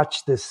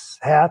watch this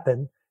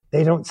happen.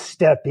 They don't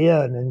step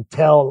in and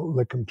tell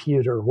the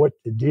computer what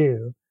to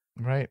do.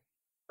 Right.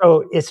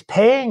 So it's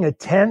paying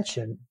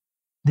attention.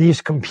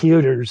 These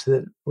computers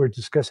that we're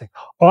discussing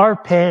are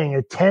paying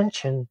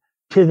attention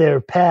to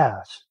their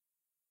past.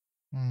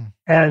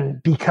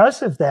 And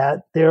because of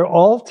that, they're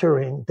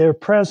altering their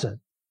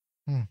present.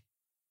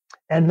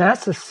 And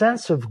that's a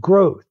sense of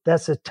growth.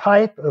 That's a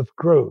type of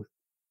growth.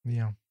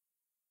 Yeah.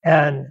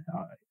 And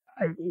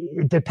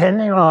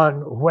depending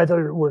on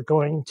whether we're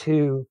going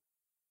to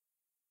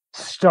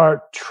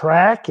start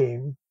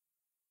tracking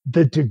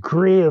the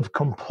degree of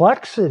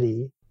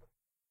complexity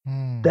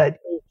that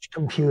each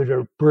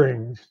computer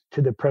brings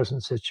to the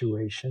present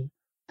situation,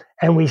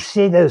 and we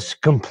see those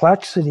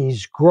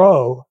complexities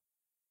grow,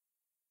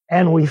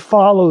 and we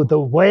follow the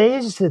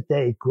ways that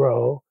they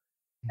grow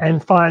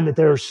and find that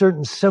there are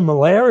certain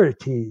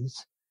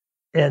similarities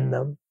in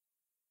them,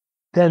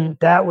 then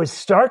that would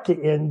start to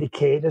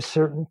indicate a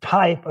certain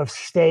type of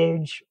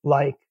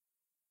stage-like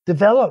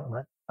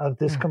development of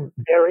this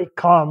very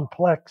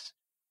complex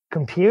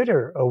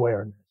computer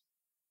awareness.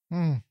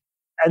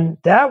 And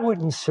that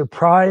wouldn't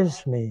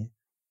surprise me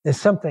if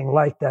something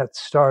like that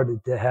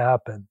started to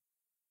happen.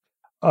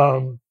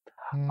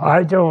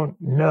 I don't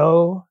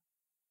know.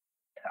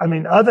 I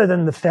mean, other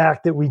than the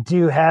fact that we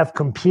do have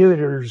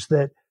computers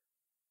that,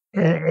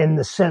 in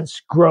the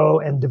sense, grow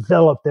and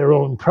develop their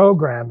own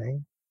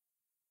programming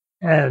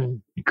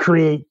and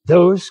create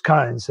those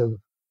kinds of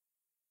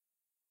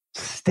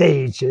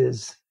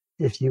stages,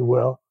 if you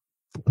will,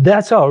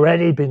 that's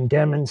already been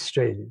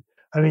demonstrated.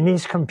 I mean,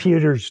 these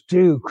computers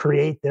do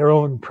create their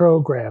own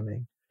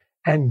programming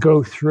and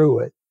go through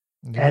it.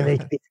 And they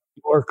can be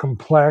more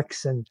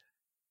complex and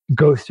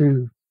go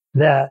through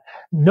that.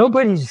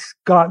 Nobody's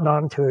gotten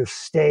onto a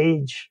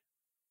stage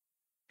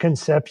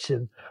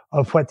conception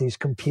of what these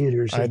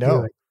computers are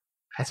doing.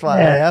 That's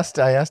why I asked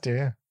you.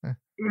 Yeah.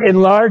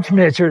 In large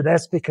measure,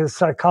 that's because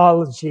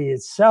psychology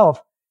itself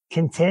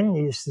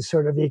continues to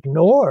sort of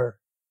ignore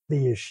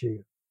the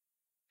issue.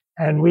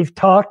 And we've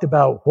talked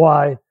about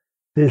why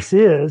this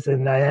is,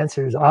 and the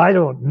answer is, I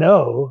don't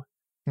know.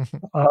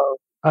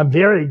 I'm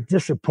very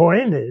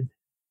disappointed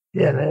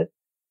in it,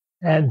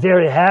 and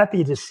very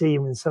happy to see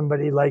when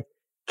somebody like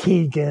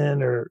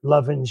Keegan or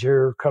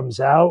Lovinger comes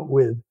out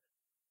with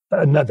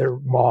another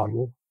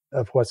model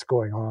of what's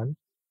going on.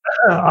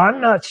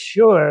 I'm not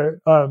sure.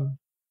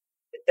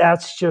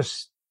 That's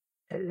just,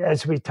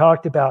 as we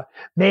talked about,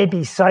 maybe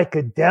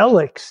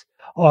psychedelics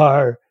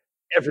are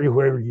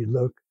everywhere you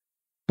look,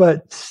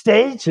 but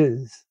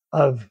stages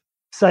of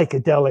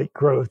psychedelic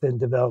growth and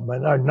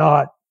development are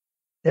not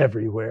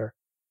everywhere.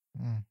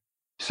 Mm.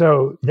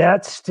 So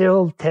that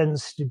still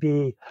tends to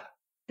be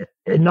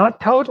not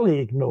totally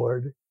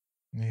ignored,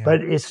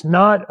 but it's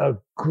not a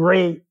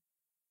great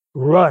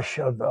rush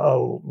of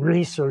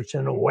research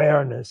and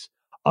awareness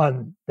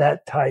on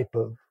that type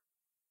of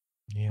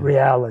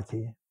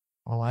reality.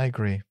 Well, I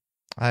agree.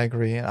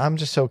 And I'm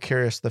just so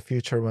curious the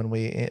future when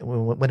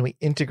we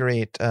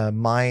integrate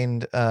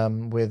mind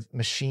with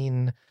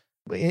machine,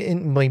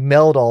 we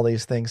meld all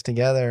these things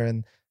together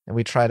and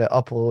we try to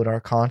upload our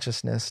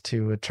consciousness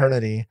to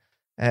eternity,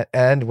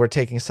 and we're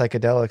taking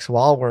psychedelics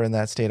while we're in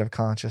that state of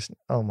consciousness.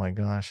 Oh my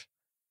gosh,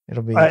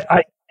 it'll be.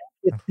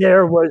 If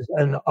there was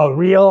a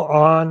real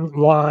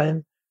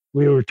online,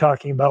 we were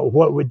talking about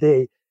what would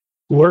they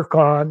work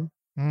on.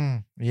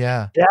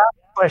 That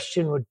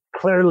question would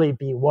clearly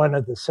be one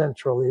of the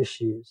central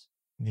issues.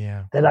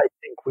 That I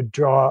think would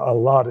draw a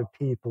lot of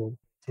people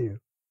to.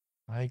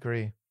 I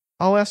agree.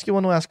 I'll ask you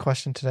one last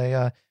question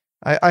today.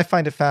 I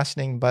find it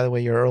fascinating, by the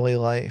way, your early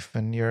life,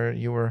 and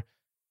you were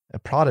a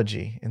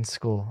prodigy in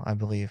school, I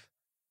believe.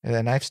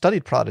 And I've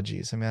studied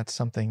prodigies. I mean,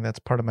 that's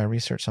part of my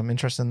research. So I'm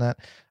interested in that.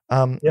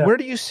 Where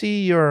do you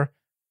see your,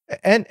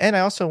 and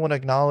I also want to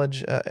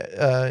acknowledge,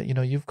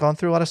 you've gone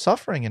through a lot of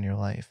suffering in your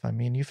life. I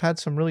mean, you've had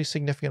some really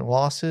significant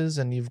losses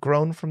and you've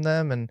grown from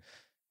them, and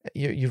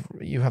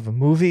you have a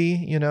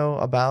movie,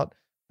 about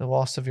the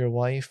loss of your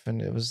wife.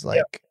 And it was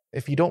like,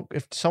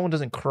 if someone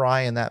doesn't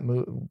cry in that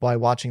by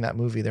watching that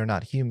movie, they're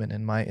not human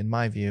in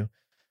my view.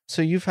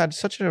 So you've had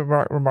such a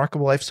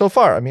remarkable life so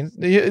far. I mean,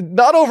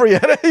 not over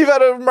yet. You've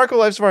had a remarkable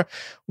life so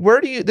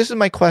far. This is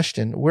my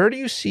question. Where do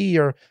you see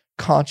your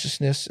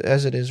consciousness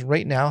as it is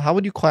right now? How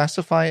would you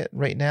classify it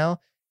right now?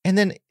 And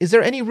then is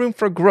there any room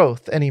for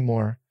growth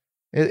anymore?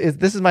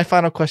 This is my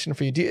final question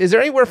for you. Is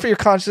there anywhere for your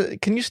consciousness?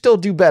 Can you still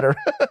do better?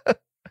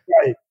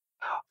 Right.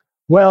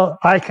 Well,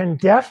 I can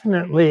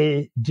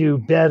definitely do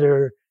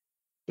better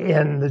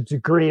in the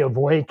degree of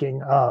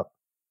waking up.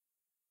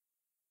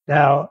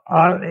 Now,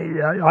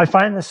 I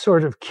find this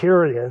sort of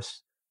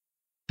curious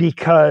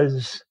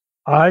because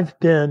I've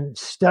been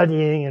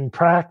studying and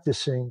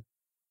practicing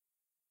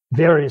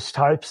various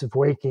types of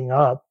waking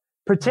up,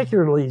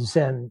 particularly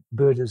Zen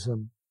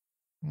Buddhism,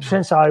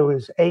 since I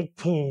was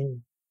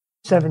 18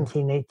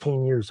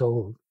 years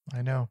old.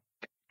 I know.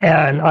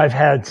 And I've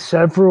had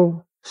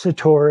several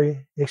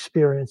Satori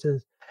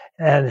experiences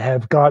and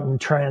have gotten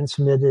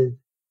transmitted,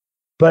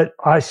 but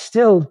I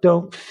still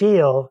don't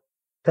feel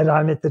that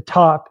I'm at the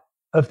top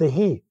of the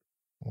heap.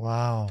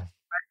 Wow.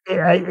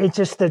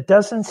 There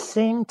doesn't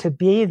seem to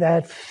be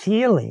that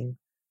feeling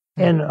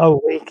in a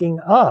waking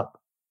up.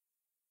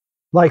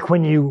 Like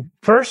when you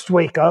first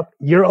wake up,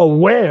 you're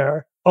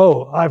aware,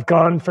 I've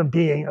gone from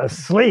being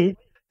asleep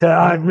to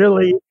I'm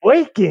really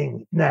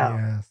waking now.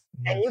 Yes.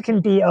 And you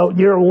can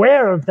you're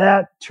aware of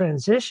that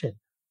transition,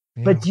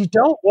 but you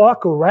don't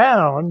walk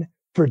around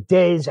for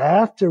days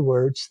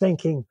afterwards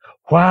thinking,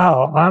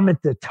 wow, I'm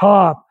at the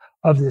top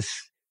of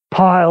this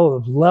pile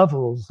of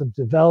levels of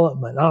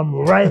development. I'm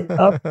right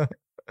up,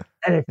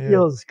 and it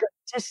feels good.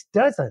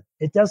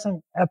 It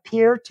doesn't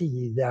appear to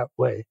you that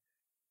way.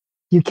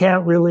 You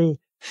can't really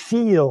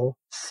feel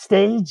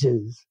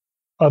stages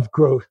of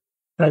growth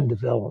and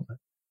development,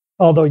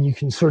 although you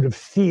can sort of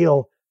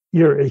feel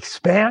your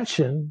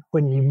expansion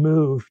when you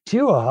move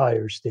to a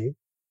higher state.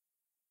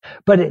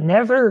 But you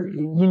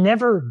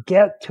never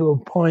get to a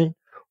point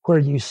where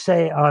you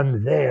say,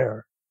 I'm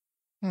there.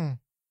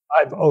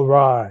 I've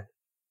arrived.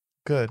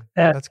 Good.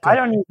 And That's good. I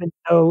don't even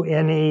know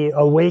any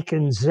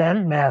awakened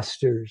Zen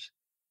masters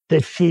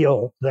that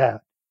feel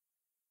that.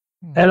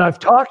 And I've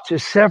talked to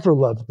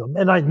several of them,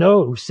 and I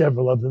know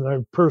several of them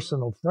are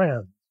personal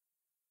friends.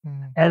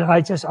 And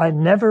I've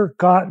never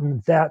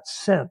gotten that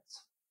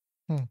sense.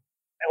 And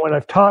when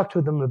I've talked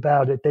with them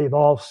about it, they've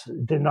all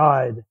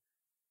denied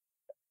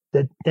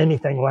that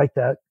anything like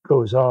that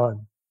goes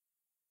on.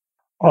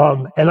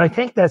 And I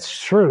think that's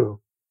true.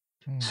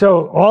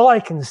 So all I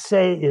can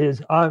say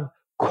is I'm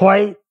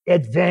quite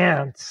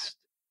advanced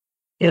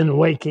in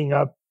waking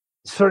up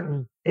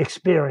certain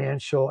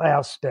experiential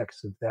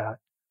aspects of that.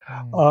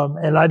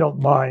 And I don't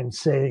mind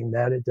saying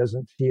that. It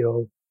doesn't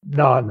feel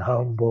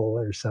non-humble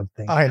or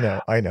something. I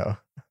know.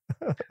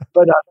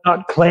 But I'm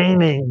not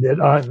claiming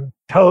that I'm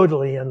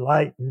totally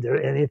enlightened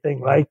or anything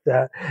like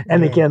that.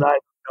 And again, I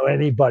don't know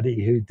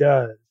anybody who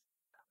does.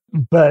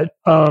 But,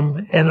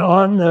 and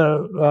on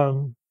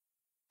the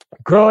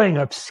growing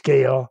up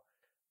scale,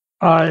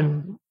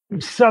 I'm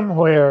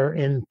somewhere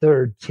in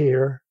third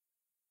tier.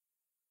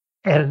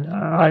 And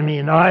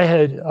I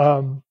had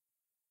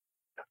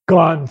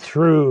gone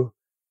through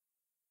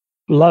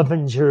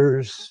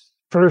Lovinger's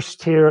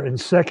first tier and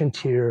second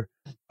tier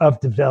of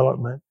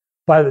development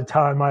by the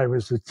time I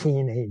was a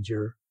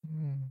teenager.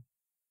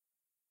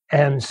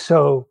 And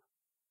so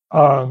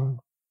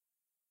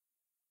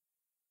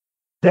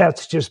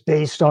that's just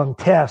based on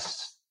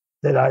tests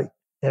that I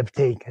have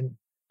taken.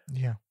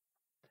 Yeah.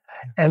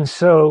 And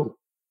so,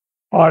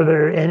 are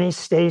there any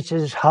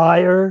stages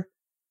higher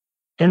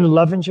in the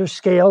Lovinger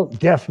scale?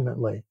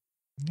 Definitely.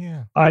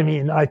 Yeah. I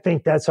mean, I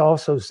think that's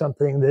also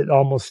something that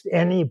almost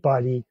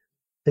anybody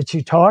that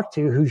you talk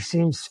to who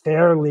seems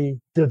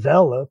fairly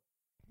developed,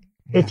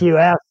 if you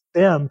ask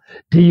them,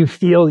 do you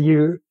feel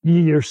you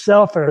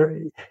yourself are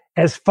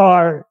as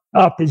far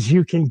up as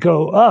you can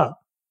go up?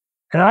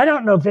 And I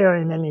don't know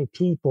very many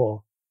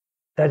people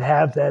that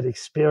have that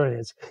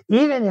experience,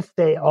 even if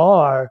they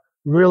are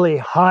really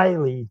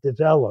highly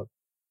developed.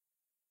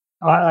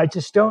 I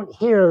just don't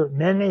hear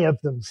many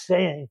of them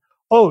saying,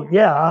 oh,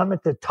 yeah, I'm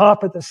at the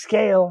top of the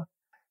scale.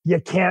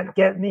 You can't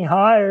get me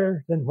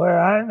higher than where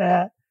I'm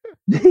at,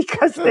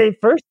 because they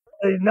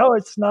know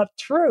it's not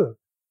true.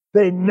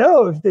 They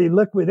know if they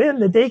look within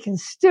that they can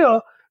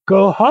still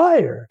go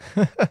higher.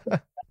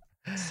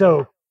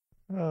 So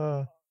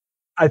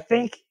I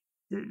think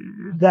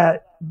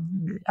that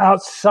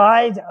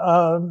outside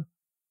of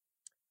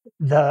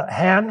the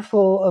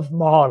handful of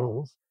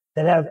models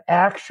that have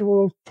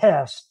actual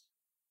tests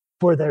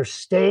for their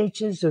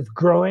stages of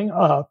growing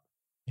up,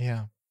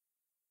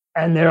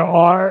 and there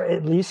are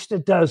at least a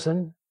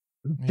dozen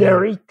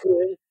very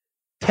good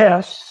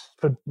tests,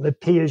 for the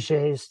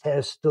Piaget's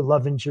test, the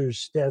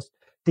Lovinger's test,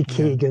 the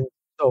Keegan,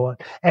 so on.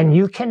 And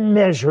you can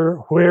measure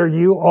where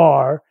you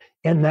are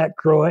in that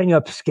growing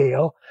up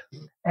scale.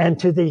 And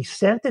to the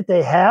extent that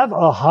they have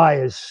a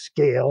highest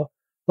scale,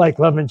 like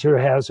Lovinger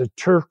has a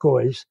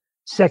turquoise,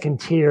 second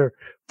tier,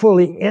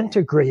 fully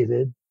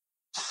integrated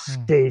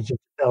stage of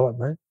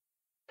development,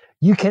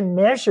 you can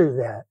measure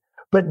that.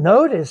 But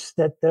notice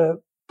that the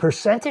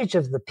percentage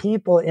of the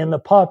people in the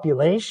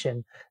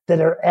population that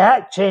are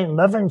at Jane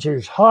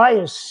Lovinger's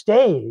highest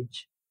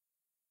stage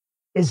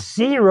is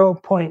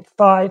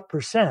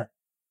 0.5%.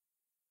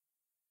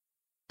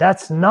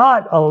 That's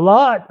not a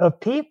lot of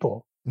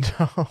people.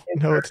 No,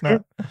 it's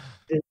not.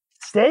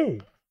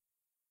 Stage.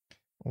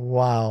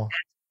 Wow.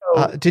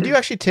 So, did you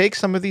actually take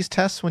some of these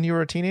tests when you were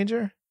a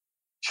teenager?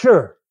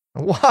 Sure.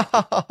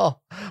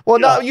 Wow. Well,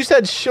 no, you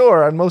said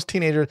sure, and most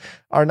teenagers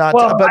are not.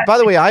 Well, but by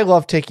the way, I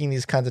love taking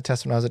these kinds of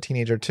tests when I was a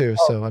teenager too.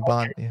 So I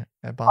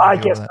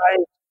guess I've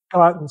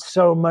gotten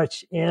so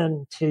much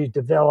into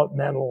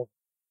developmental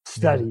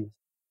studies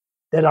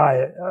that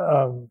I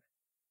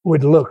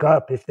would look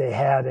up if they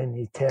had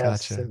any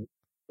tests. And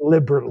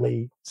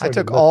deliberately. I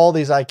took all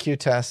these IQ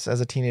tests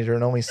as a teenager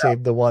and only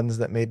saved the ones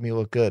that made me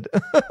look good.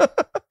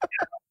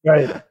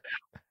 Right.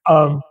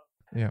 But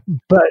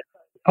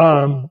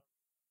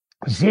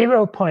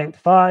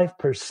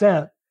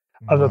 0.5%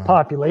 of the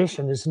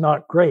population is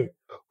not great.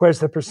 Whereas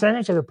the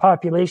percentage of the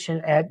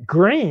population at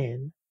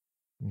green,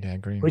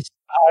 which is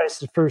the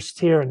highest, the first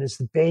tier, and is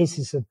the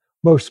basis of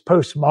most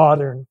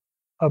postmodern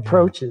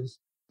approaches,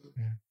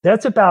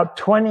 that's about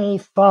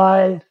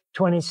 25,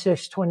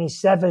 26,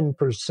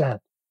 27%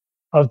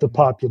 of the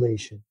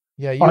population.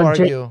 Yeah, you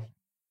argue.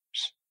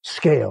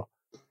 Scale.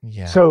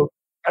 Yeah. So,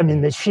 I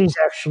mean, that she's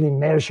actually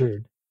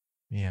measured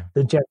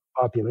the general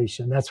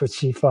population. That's what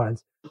she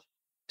finds.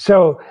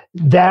 So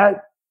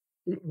that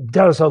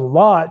does a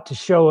lot to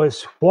show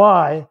us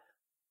why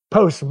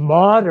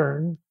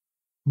postmodern,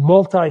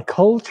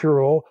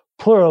 multicultural,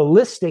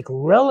 pluralistic,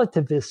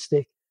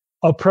 relativistic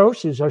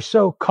approaches are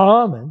so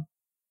common,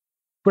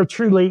 but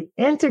truly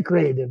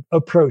integrative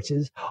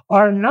approaches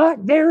are not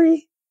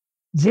very.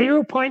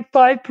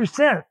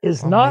 0.5%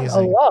 is not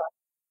a lot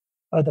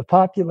of the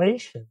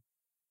population.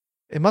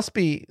 It must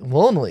be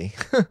lonely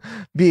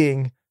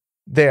being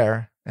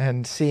there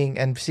and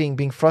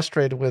being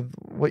frustrated with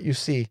what you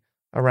see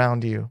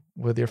around you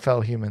with your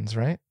fellow humans,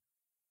 right?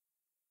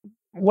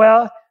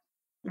 Well,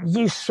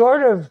 you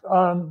sort of,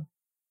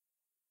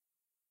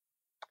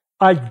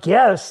 I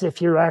guess,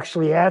 if you're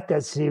actually at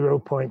that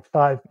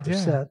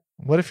 0.5%.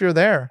 What if you're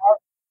there? What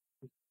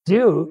you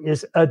do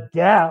is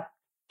adapt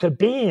to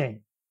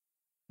being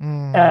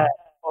at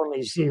only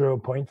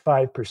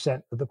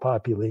 0.5% of the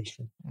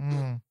population.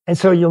 And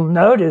so you'll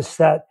notice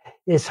that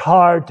it's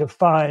hard to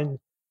find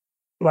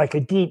like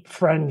a deep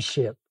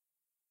friendship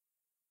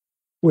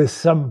with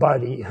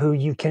somebody who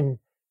you can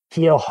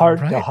feel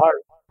heart to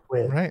heart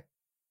with. Right.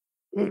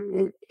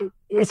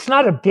 It's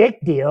not a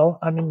big deal.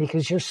 I mean,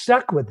 because you're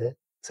stuck with it.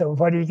 So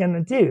what are you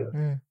going to do?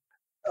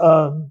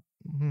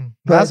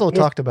 Maslow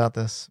talked about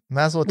this.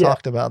 Maslow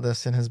talked about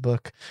this in his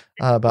book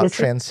about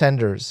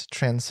transcenders.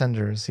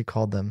 Transcenders, he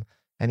called them.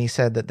 And he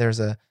said that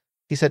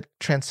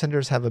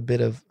transcenders have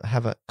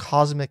a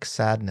cosmic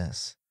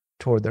sadness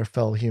toward their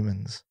fellow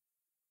humans.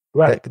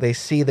 Right. That they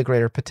see the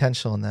greater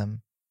potential in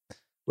them.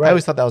 Right. I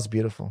always thought that was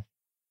beautiful.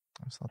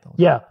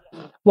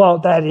 Well,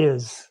 that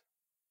is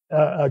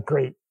a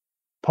great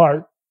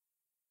part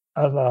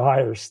of a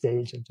higher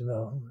stage of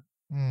development.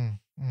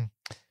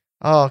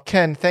 Oh,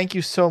 Ken, thank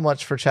you so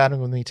much for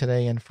chatting with me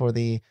today and for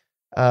the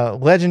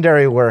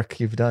legendary work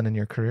you've done in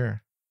your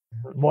career.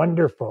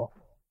 Wonderful.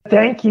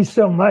 Thank you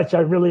so much. I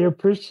really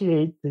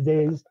appreciate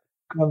today's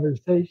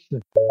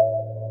conversation.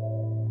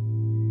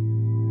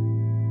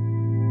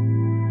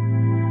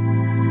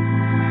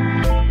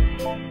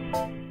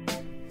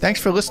 Thanks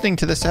for listening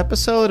to this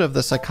episode of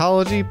the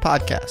Psychology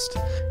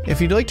Podcast. If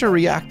you'd like to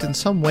react in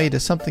some way to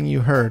something you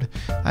heard,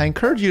 I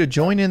encourage you to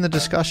join in the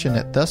discussion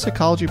at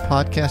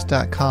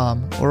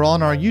thepsychologypodcast.com or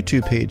on our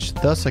YouTube page,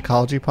 The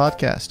Psychology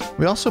Podcast.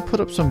 We also put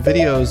up some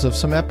videos of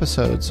some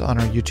episodes on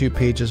our YouTube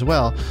page as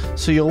well,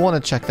 so you'll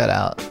want to check that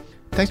out.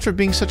 Thanks for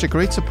being such a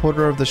great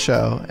supporter of the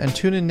show, and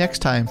tune in next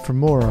time for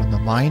more on the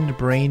mind,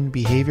 brain,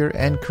 behavior,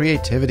 and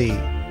creativity.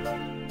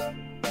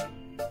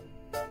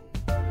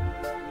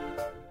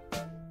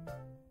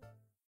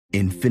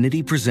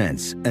 Infiniti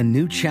presents a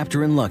new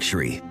chapter in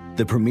luxury,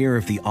 the premiere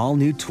of the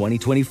all-new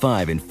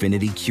 2025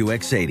 Infiniti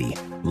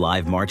QX80,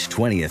 live March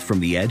 20th from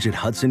the Edge at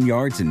Hudson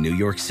Yards in New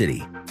York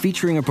City,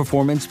 featuring a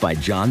performance by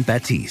John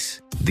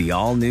Batiste. The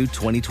all-new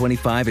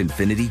 2025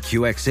 Infiniti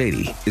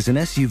QX80 is an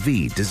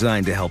SUV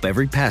designed to help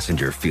every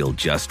passenger feel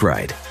just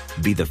right.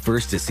 Be the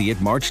first to see it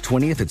March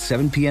 20th at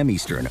 7 p.m.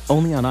 Eastern,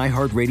 only on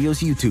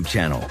iHeartRadio's YouTube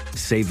channel.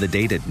 Save the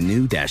date at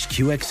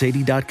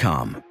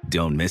new-QX80.com.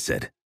 Don't miss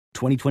it.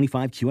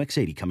 2025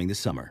 QX80 coming this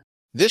summer.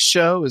 This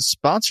show is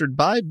sponsored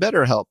by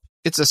BetterHelp.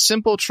 It's a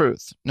simple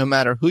truth. No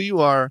matter who you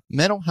are,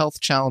 mental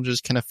health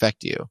challenges can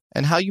affect you,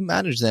 and how you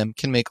manage them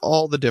can make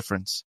all the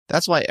difference.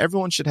 That's why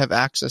everyone should have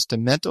access to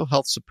mental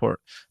health support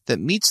that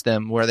meets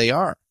them where they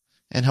are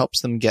and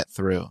helps them get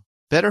through.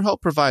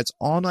 BetterHelp provides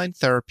online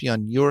therapy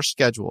on your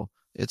schedule.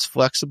 It's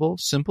flexible,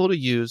 simple to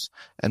use,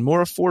 and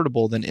more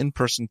affordable than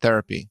in-person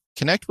therapy.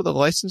 Connect with a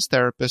licensed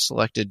therapist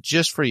selected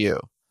just for you.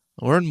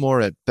 Learn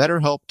more at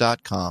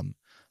BetterHelp.com.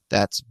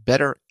 That's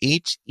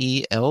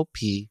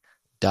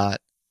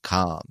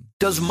BetterHelp.com.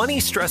 Does money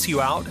stress you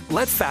out?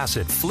 Let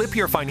Facet flip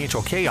your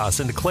financial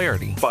chaos into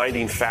clarity.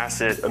 Finding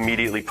Facet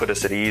immediately put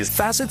us at ease.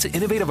 Facet's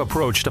innovative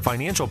approach to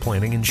financial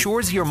planning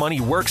ensures your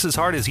money works as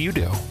hard as you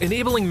do,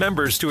 enabling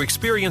members to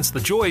experience the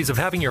joys of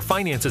having your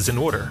finances in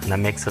order. And that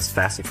makes us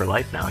Facet for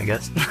life now, I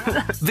guess.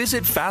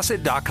 Visit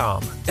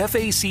Facet.com,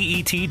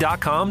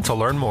 FACET.com to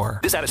learn more.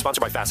 This ad is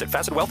sponsored by Facet.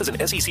 Facet Wealth is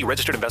an SEC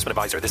registered investment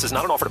advisor. This is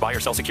not an offer to buy or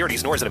sell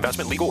securities, nor is it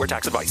investment, legal, or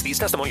tax advice. These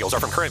testimonials are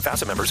from current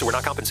Facet members who are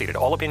not compensated.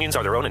 All opinions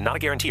are their own and not a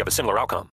guarantee of a similar outcome.